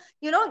also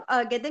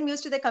get them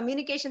used to the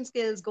communication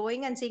skills,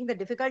 going and seeing the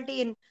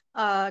difficulty in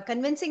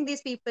convincing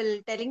these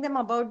people, telling them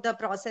about the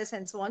process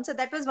and so on. So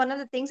that was one of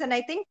the things, and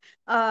I think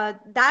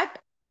that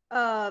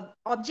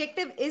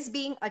objective is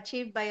being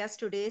achieved by us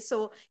today.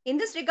 So in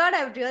this regard,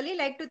 I would really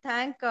like to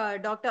thank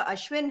Dr.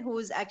 Ashwin,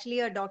 who's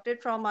actually a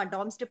doctorate from our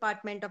DOMS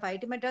department of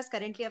IIT Madras,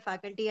 currently a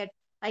faculty at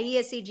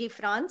IESEG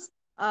France.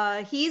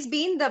 He's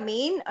been the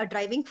main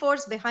driving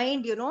force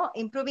behind,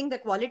 improving the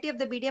quality of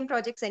the BDM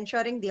projects,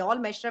 ensuring they all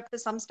measure up to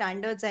some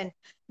standards and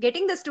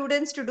getting the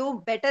students to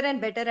do better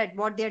and better at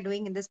what they're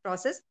doing in this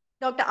process.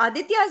 Dr.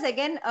 Aditya is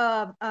again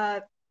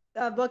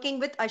working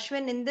with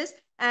Ashwin in this,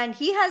 and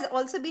he has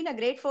also been a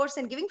great force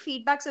in giving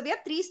feedback. So we have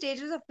 3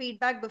 stages of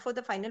feedback before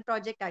the final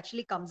project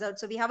actually comes out.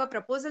 So we have a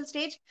proposal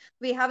stage,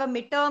 we have a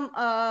midterm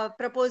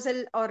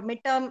proposal or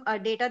midterm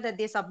data that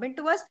they submit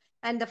to us,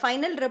 and the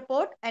final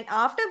report. And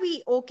after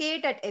we okay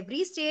it at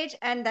every stage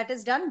and that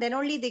is done, then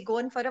only they go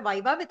in for a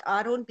viva with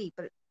our own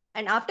people.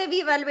 And after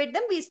we evaluate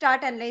them, we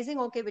start analyzing,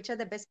 okay, which are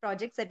the best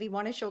projects that we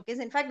want to showcase.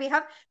 In fact, we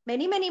have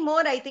many, many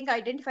more, I think,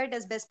 identified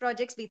as best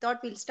projects. We thought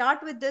we'll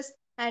start with this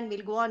and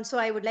we'll go on. So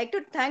I would like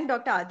to thank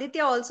Dr.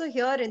 Aditya also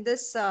here in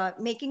this,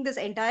 making this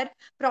entire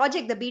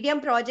project, the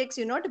BDM projects,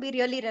 to be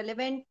really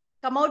relevant,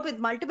 come out with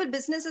multiple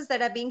businesses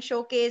that are being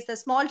showcased, the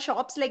small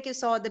shops like you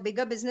saw, the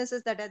bigger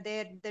businesses that are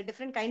there, the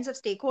different kinds of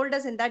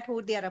stakeholders in that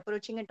who they are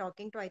approaching and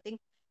talking to. I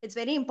think it's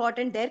very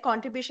important. Their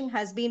contribution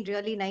has been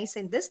really nice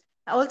in this.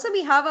 Also,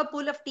 we have a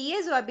pool of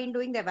TAs who have been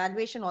doing the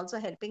evaluation, also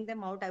helping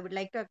them out. I would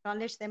like to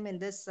acknowledge them in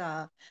this,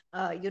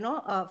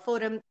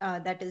 forum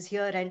that is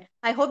here. And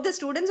I hope the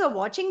students who are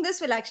watching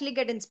this will actually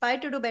get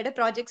inspired to do better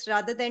projects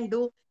rather than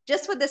do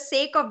just for the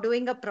sake of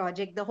doing a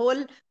project. The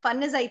whole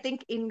fun is, I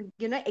think, in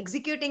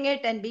executing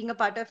it and being a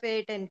part of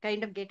it and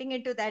kind of getting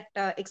into that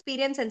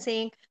experience and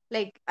saying,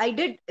 like, I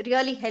did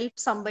really help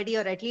somebody,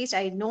 or at least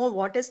I know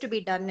what is to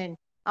be done. And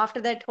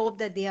after that, hope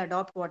that they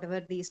adopt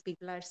whatever these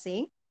people are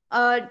saying.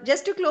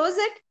 Just to close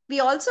it, we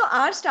also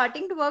are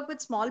starting to work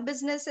with small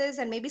businesses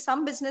and maybe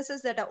some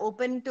businesses that are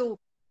open to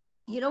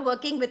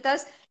working with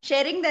us,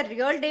 sharing their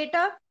real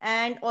data,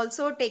 and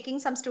also taking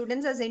some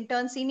students as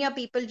interns, senior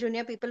people,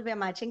 junior people. We are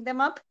matching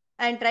them up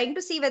and trying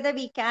to see whether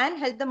we can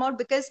help them out,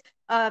 because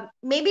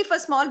maybe for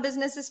small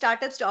businesses,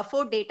 startups, to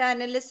afford data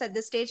analysts at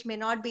this stage may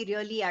not be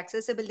really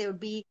accessible. They would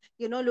be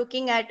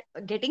looking at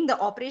getting the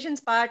operations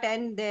part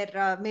and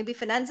their maybe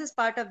finances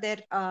part of their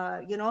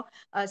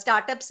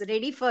startups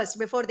ready first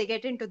before they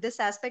get into this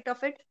aspect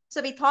of it.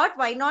 So we thought,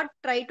 why not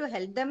try to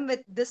help them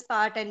with this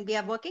part? And we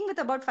are working with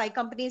about 5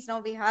 companies now.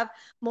 We have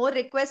more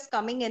requests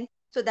coming in.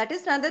 So that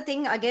is another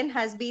thing, again,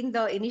 has been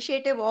the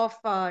initiative of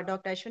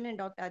Dr. Ashwin and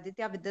Dr.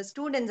 Aditya with the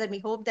students. And we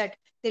hope that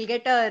they'll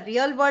get a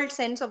real world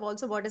sense of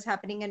also what is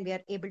happening, and we are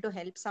able to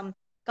help some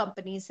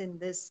companies in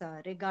this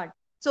regard.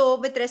 So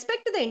with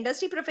respect to the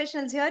industry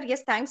professionals here,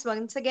 yes, thanks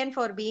once again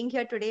for being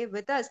here today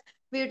with us.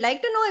 We would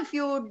like to know if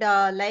you'd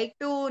like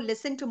to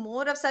listen to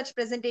more of such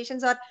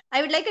presentations, or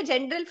I would like a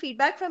general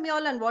feedback from you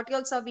all on what you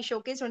all saw. We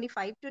showcased only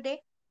 5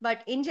 today,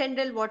 but in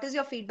general, what is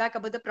your feedback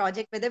about the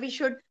project? Whether we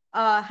should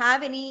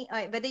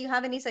whether you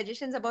have any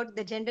suggestions about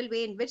the general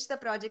way in which the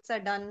projects are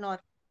done, or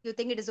you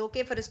think it is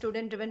okay for a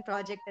student-driven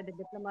project at the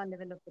diploma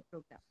level of the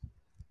program?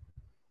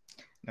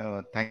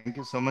 Thank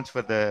you so much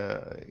for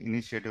the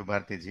initiative,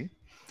 Bhartiji.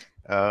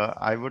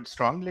 I would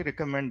strongly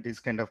recommend these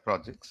kind of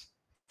projects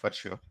for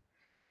sure.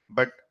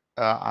 But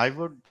I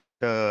would,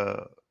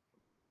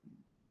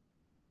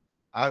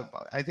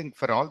 I think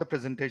for all the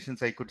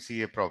presentations, I could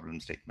see a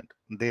problem statement.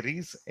 There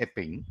is a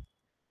pain,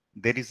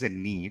 there is a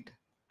need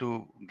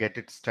to get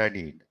it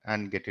studied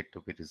and get it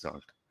to be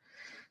resolved.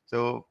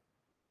 So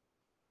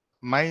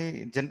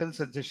my general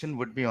suggestion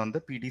would be on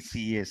the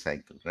PDCA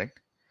cycle, right?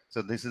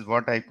 So this is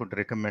what I could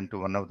recommend to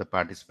one of the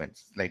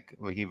participants. Like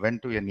he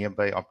went to a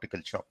nearby optical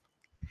shop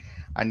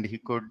and he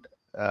could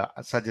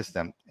suggest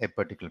them a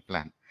particular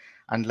plan.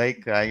 And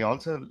like I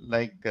also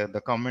like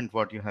the comment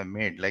what you have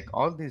made, like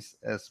all these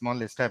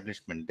small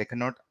establishment, they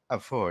cannot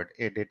afford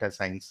a data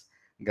science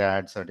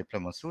grads or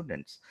diploma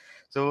students.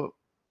 So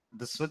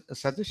the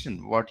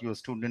suggestion what your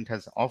student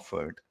has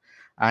offered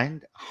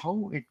and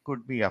how it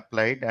could be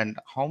applied and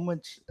how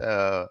much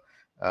the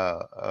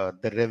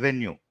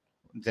revenue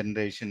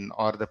generation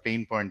or the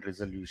pain point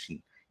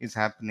resolution is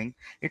happening,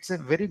 it's a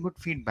very good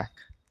feedback.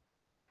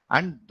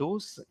 And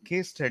those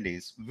case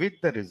studies with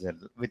the result,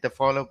 with a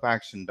follow-up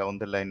action down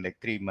the line, like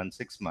 3 months,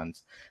 6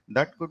 months,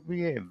 that could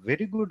be a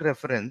very good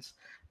reference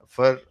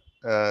for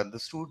the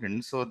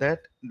students, so that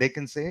they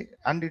can say,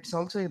 and it's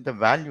also the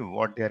value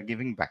what they are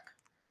giving back.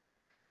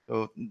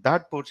 So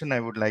that portion I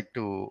would like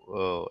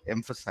to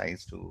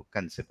emphasize to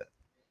consider.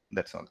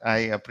 That's all. I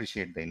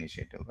appreciate the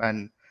initiative,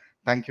 and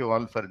thank you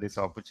all for this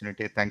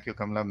opportunity. Thank you,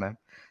 Kamala ma'am,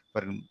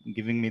 for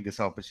giving me this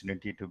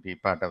opportunity to be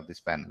part of this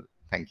panel.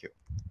 Thank you.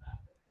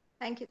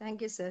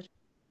 Thank you, sir.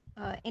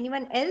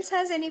 Anyone else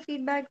has any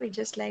feedback? We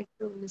just like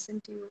to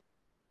listen to you.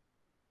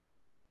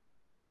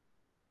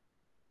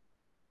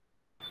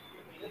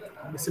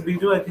 Mr.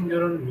 Biju, I think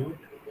you're on mute.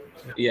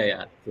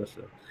 Yeah,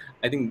 sure.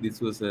 I think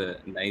this was a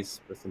nice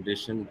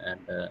presentation,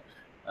 and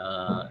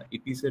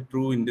it is a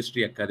true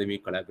industry academy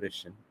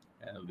collaboration.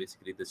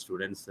 Basically, the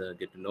students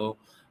get to know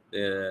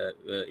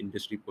the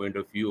industry point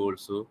of view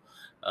also,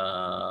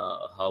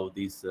 how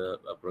these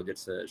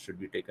projects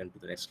should be taken to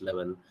the next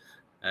level.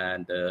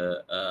 And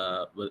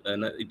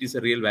it is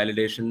a real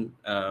validation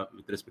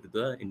with respect to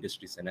the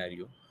industry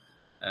scenario.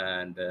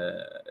 And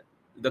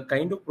the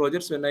kind of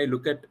projects, when I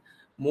look at,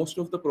 most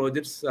of the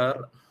projects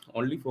are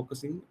only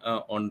focusing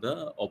on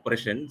the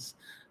operations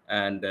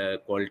and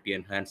quality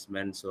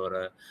enhancements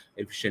or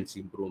efficiency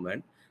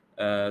improvement.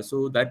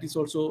 So that is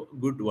also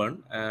good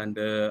one. And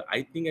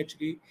I think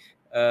actually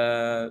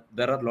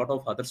there are a lot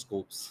of other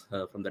scopes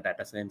from the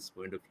data science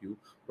point of view.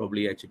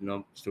 Probably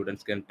actually,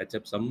 students can touch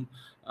up some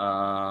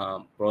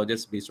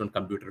projects based on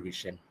computer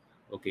vision.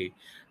 Okay,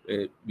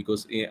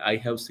 because I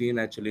have seen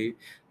actually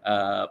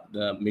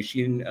the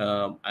machine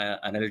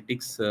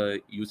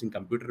analytics using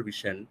computer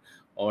vision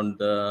on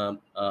the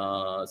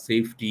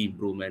safety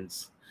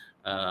improvements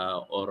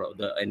or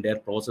the entire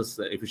process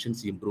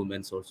efficiency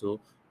improvements also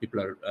people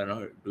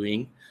are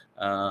doing.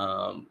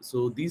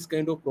 So these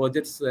kind of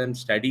projects and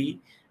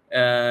study,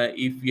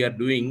 if we are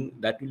doing,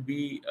 that will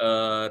be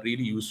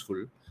really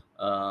useful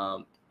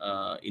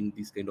in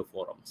these kind of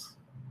forums.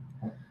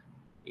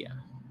 Yeah.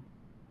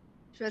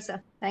 Sure,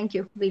 sir. Thank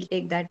you. We'll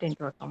take that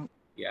into account.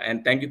 Yeah,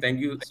 and thank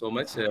you so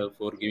much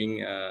for giving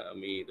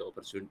me the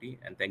opportunity,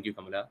 and thank you,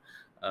 Kamala,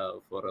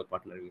 for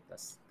partnering with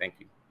us. Thank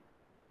you.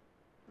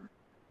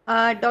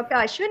 Dr.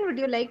 Ashwin, would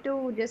you like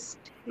to just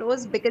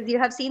close, because you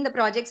have seen the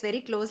projects very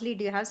closely?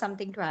 Do you have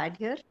something to add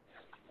here?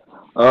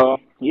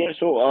 Yeah,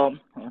 so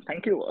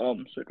thank you.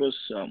 So it was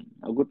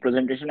a good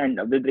presentation. And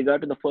with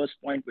regard to the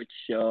first point, which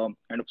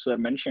kind of sir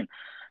mentioned,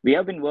 we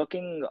have been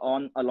working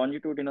on a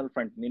longitudinal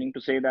front, meaning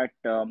to say that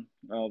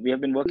we have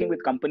been working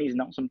with companies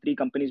now. Some 3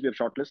 companies we have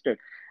shortlisted,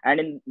 and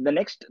in the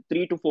next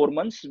 3 to 4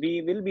 months,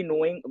 we will be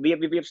knowing. We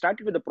have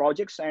started with the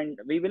projects, and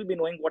we will be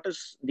knowing what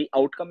is the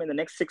outcome in the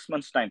next 6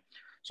 months' time.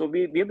 So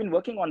we have been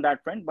working on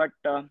that front. But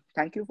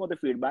thank you for the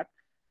feedback,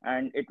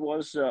 and it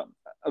was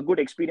a good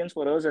experience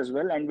for us as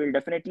well, and we'll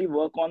definitely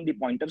work on the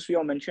pointers you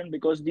have mentioned,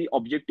 because the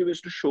objective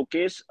is to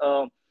showcase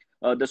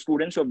the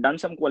students who have done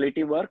some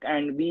quality work,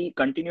 and we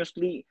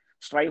continuously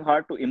strive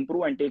hard to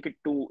improve and take it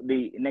to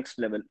the next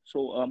level.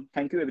 So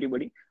thank you,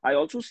 everybody. I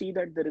also see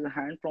that there is a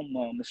hand from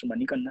Mr.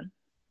 Manikandan.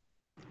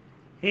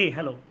 Hey,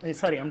 hello.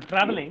 Sorry, I'm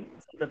traveling.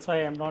 So that's why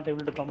I'm not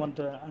able to come on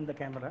the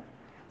camera.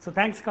 So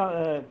thanks,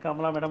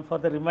 Kamala madam, for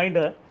the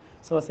reminder.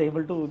 So I was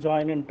able to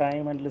join in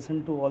time and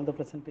listen to all the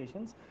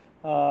presentations.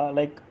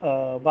 Like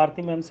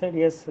Bharti ma'am said,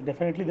 yes,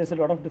 definitely there's a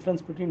lot of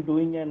difference between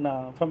doing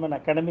from an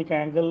academic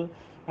angle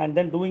and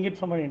then doing it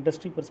from an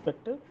industry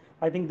perspective.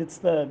 I think that's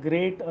the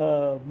great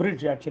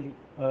bridge, actually,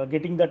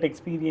 getting that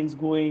experience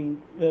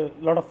going, a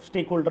lot of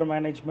stakeholder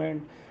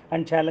management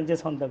and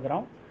challenges on the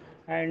ground.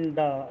 And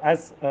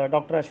as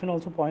Dr. Ashwin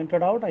also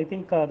pointed out, I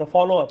think the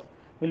follow-up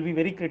will be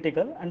very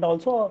critical, and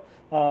also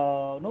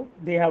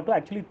they have to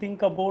actually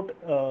think about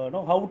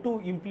how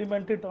to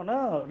implement it on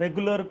a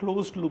regular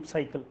closed loop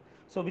cycle.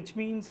 So which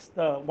means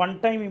the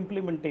one-time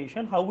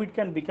implementation, how it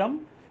can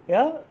become,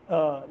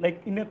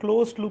 like in a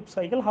closed loop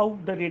cycle, how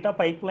the data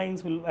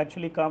pipelines will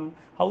actually come,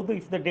 how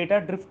if the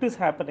data drift is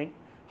happening,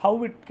 how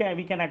we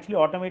can actually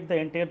automate the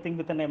entire thing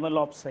with an ML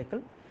ops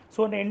cycle.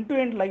 So an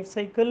end-to-end life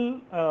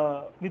cycle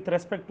with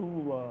respect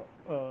to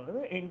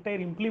the entire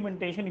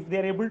implementation, if they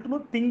are able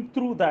to think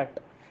through that,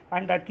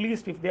 and at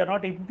least if they are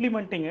not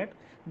implementing it,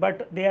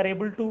 but they are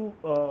able to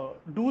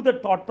do the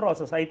thought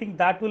process, I think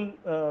that will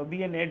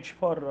be an edge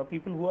for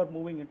people who are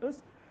moving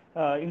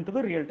into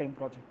the real-time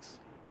projects.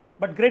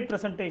 But great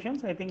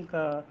presentations. I think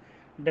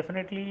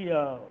definitely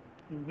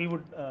we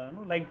would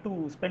like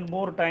to spend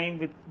more time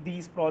with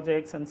these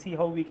projects and see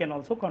how we can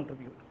also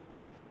contribute.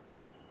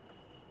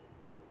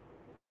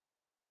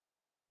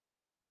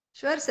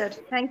 Sure, sir.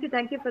 Thank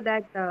you for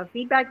that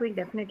feedback. We'll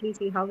definitely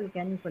see how we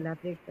can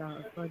collaborate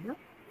further.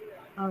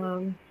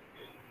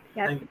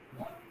 Yeah.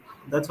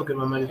 That's okay,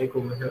 ma'am. I'll take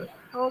over here.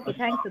 Okay,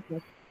 thanks,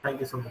 sir. Thank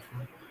you so much,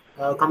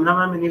 ma'am.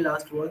 Kamala ma'am, any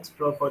last words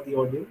for the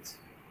audience?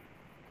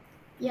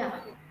 Yeah.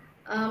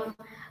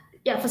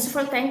 Yeah, first of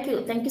all, thank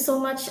you. Thank you so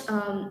much,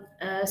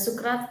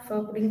 Sukrat,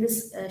 for putting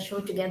this show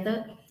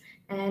together.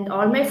 And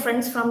all my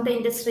friends from the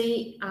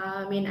industry,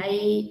 I mean,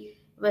 I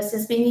was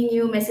just pinging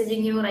you,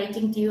 messaging you,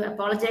 writing to you,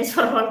 apologize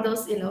for all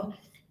those,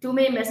 too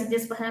many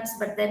messages perhaps,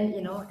 but then,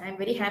 I'm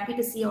very happy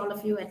to see all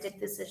of you attend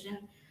this session.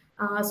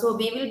 So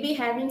we will be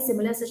having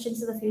similar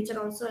sessions in the future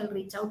also. I'll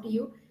reach out to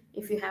you.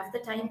 If you have the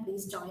time,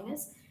 please join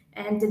us.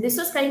 And this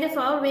was kind of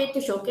our way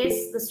to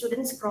showcase the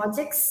students'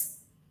 projects,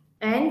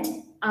 and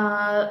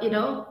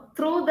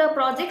through the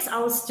projects,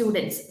 our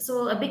students.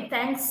 So a big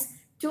thanks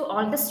to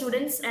all the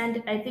students,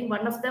 and I think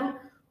one of them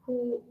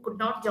who could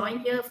not join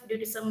here due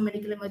to some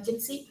medical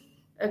emergency.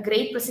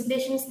 Great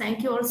presentations.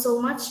 Thank you all so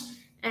much.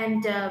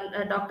 And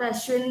Dr.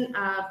 Ashwin,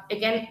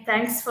 again,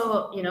 thanks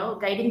for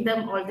guiding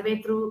them all the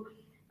way through,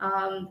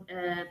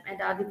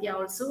 and Aditya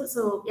also.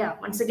 So yeah,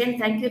 once again,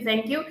 thank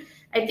you.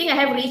 I think I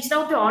have reached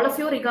out to all of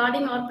you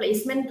regarding our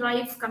placement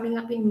drive coming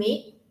up in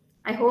May.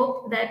 I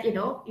hope that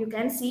you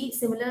can see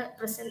similar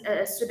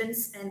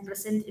students and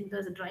present in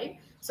the drive.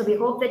 So we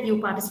hope that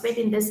you participate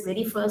in this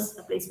very first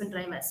placement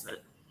drive as well.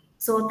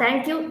 So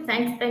thank you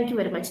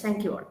very much.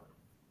 Thank you all.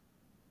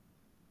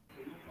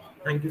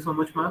 Thank you so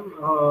much,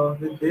 ma'am.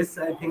 With this,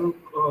 I think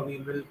we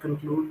will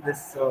conclude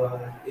this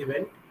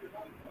event.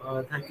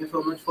 Thank you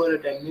so much for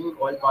attending,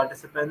 all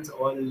participants,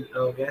 all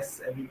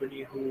guests,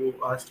 everybody who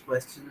asked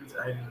questions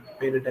and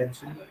paid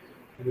attention.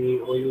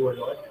 We owe you a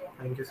lot.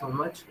 Thank you so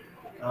much.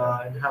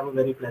 And have a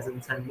very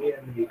pleasant Sunday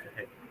and week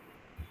ahead.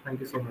 Thank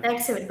you so much.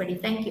 Thanks, everybody.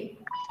 Thank you.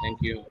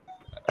 Thank you.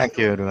 Thank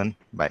you, everyone.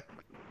 Bye.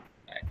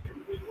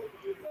 Bye.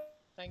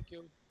 Thank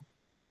you.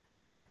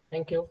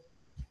 Thank you.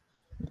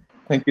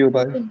 Thank you.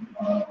 Bye.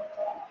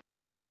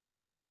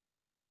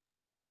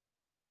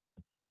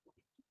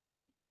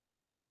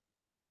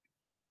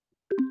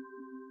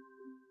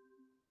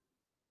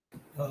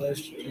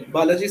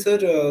 Balaji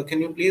sir, can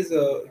you please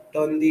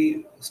turn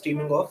the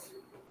streaming off?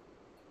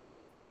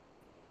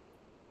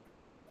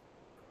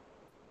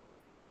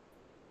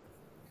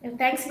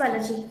 Thanks,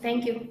 Balaji.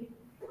 Thank you.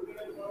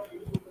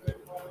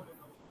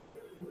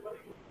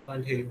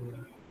 Can't hear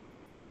you.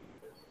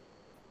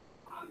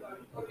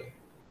 Okay,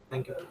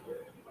 thank you.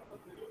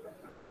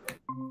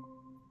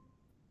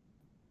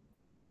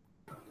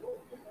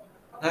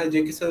 Hi,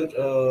 JK sir.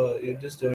 You just joined.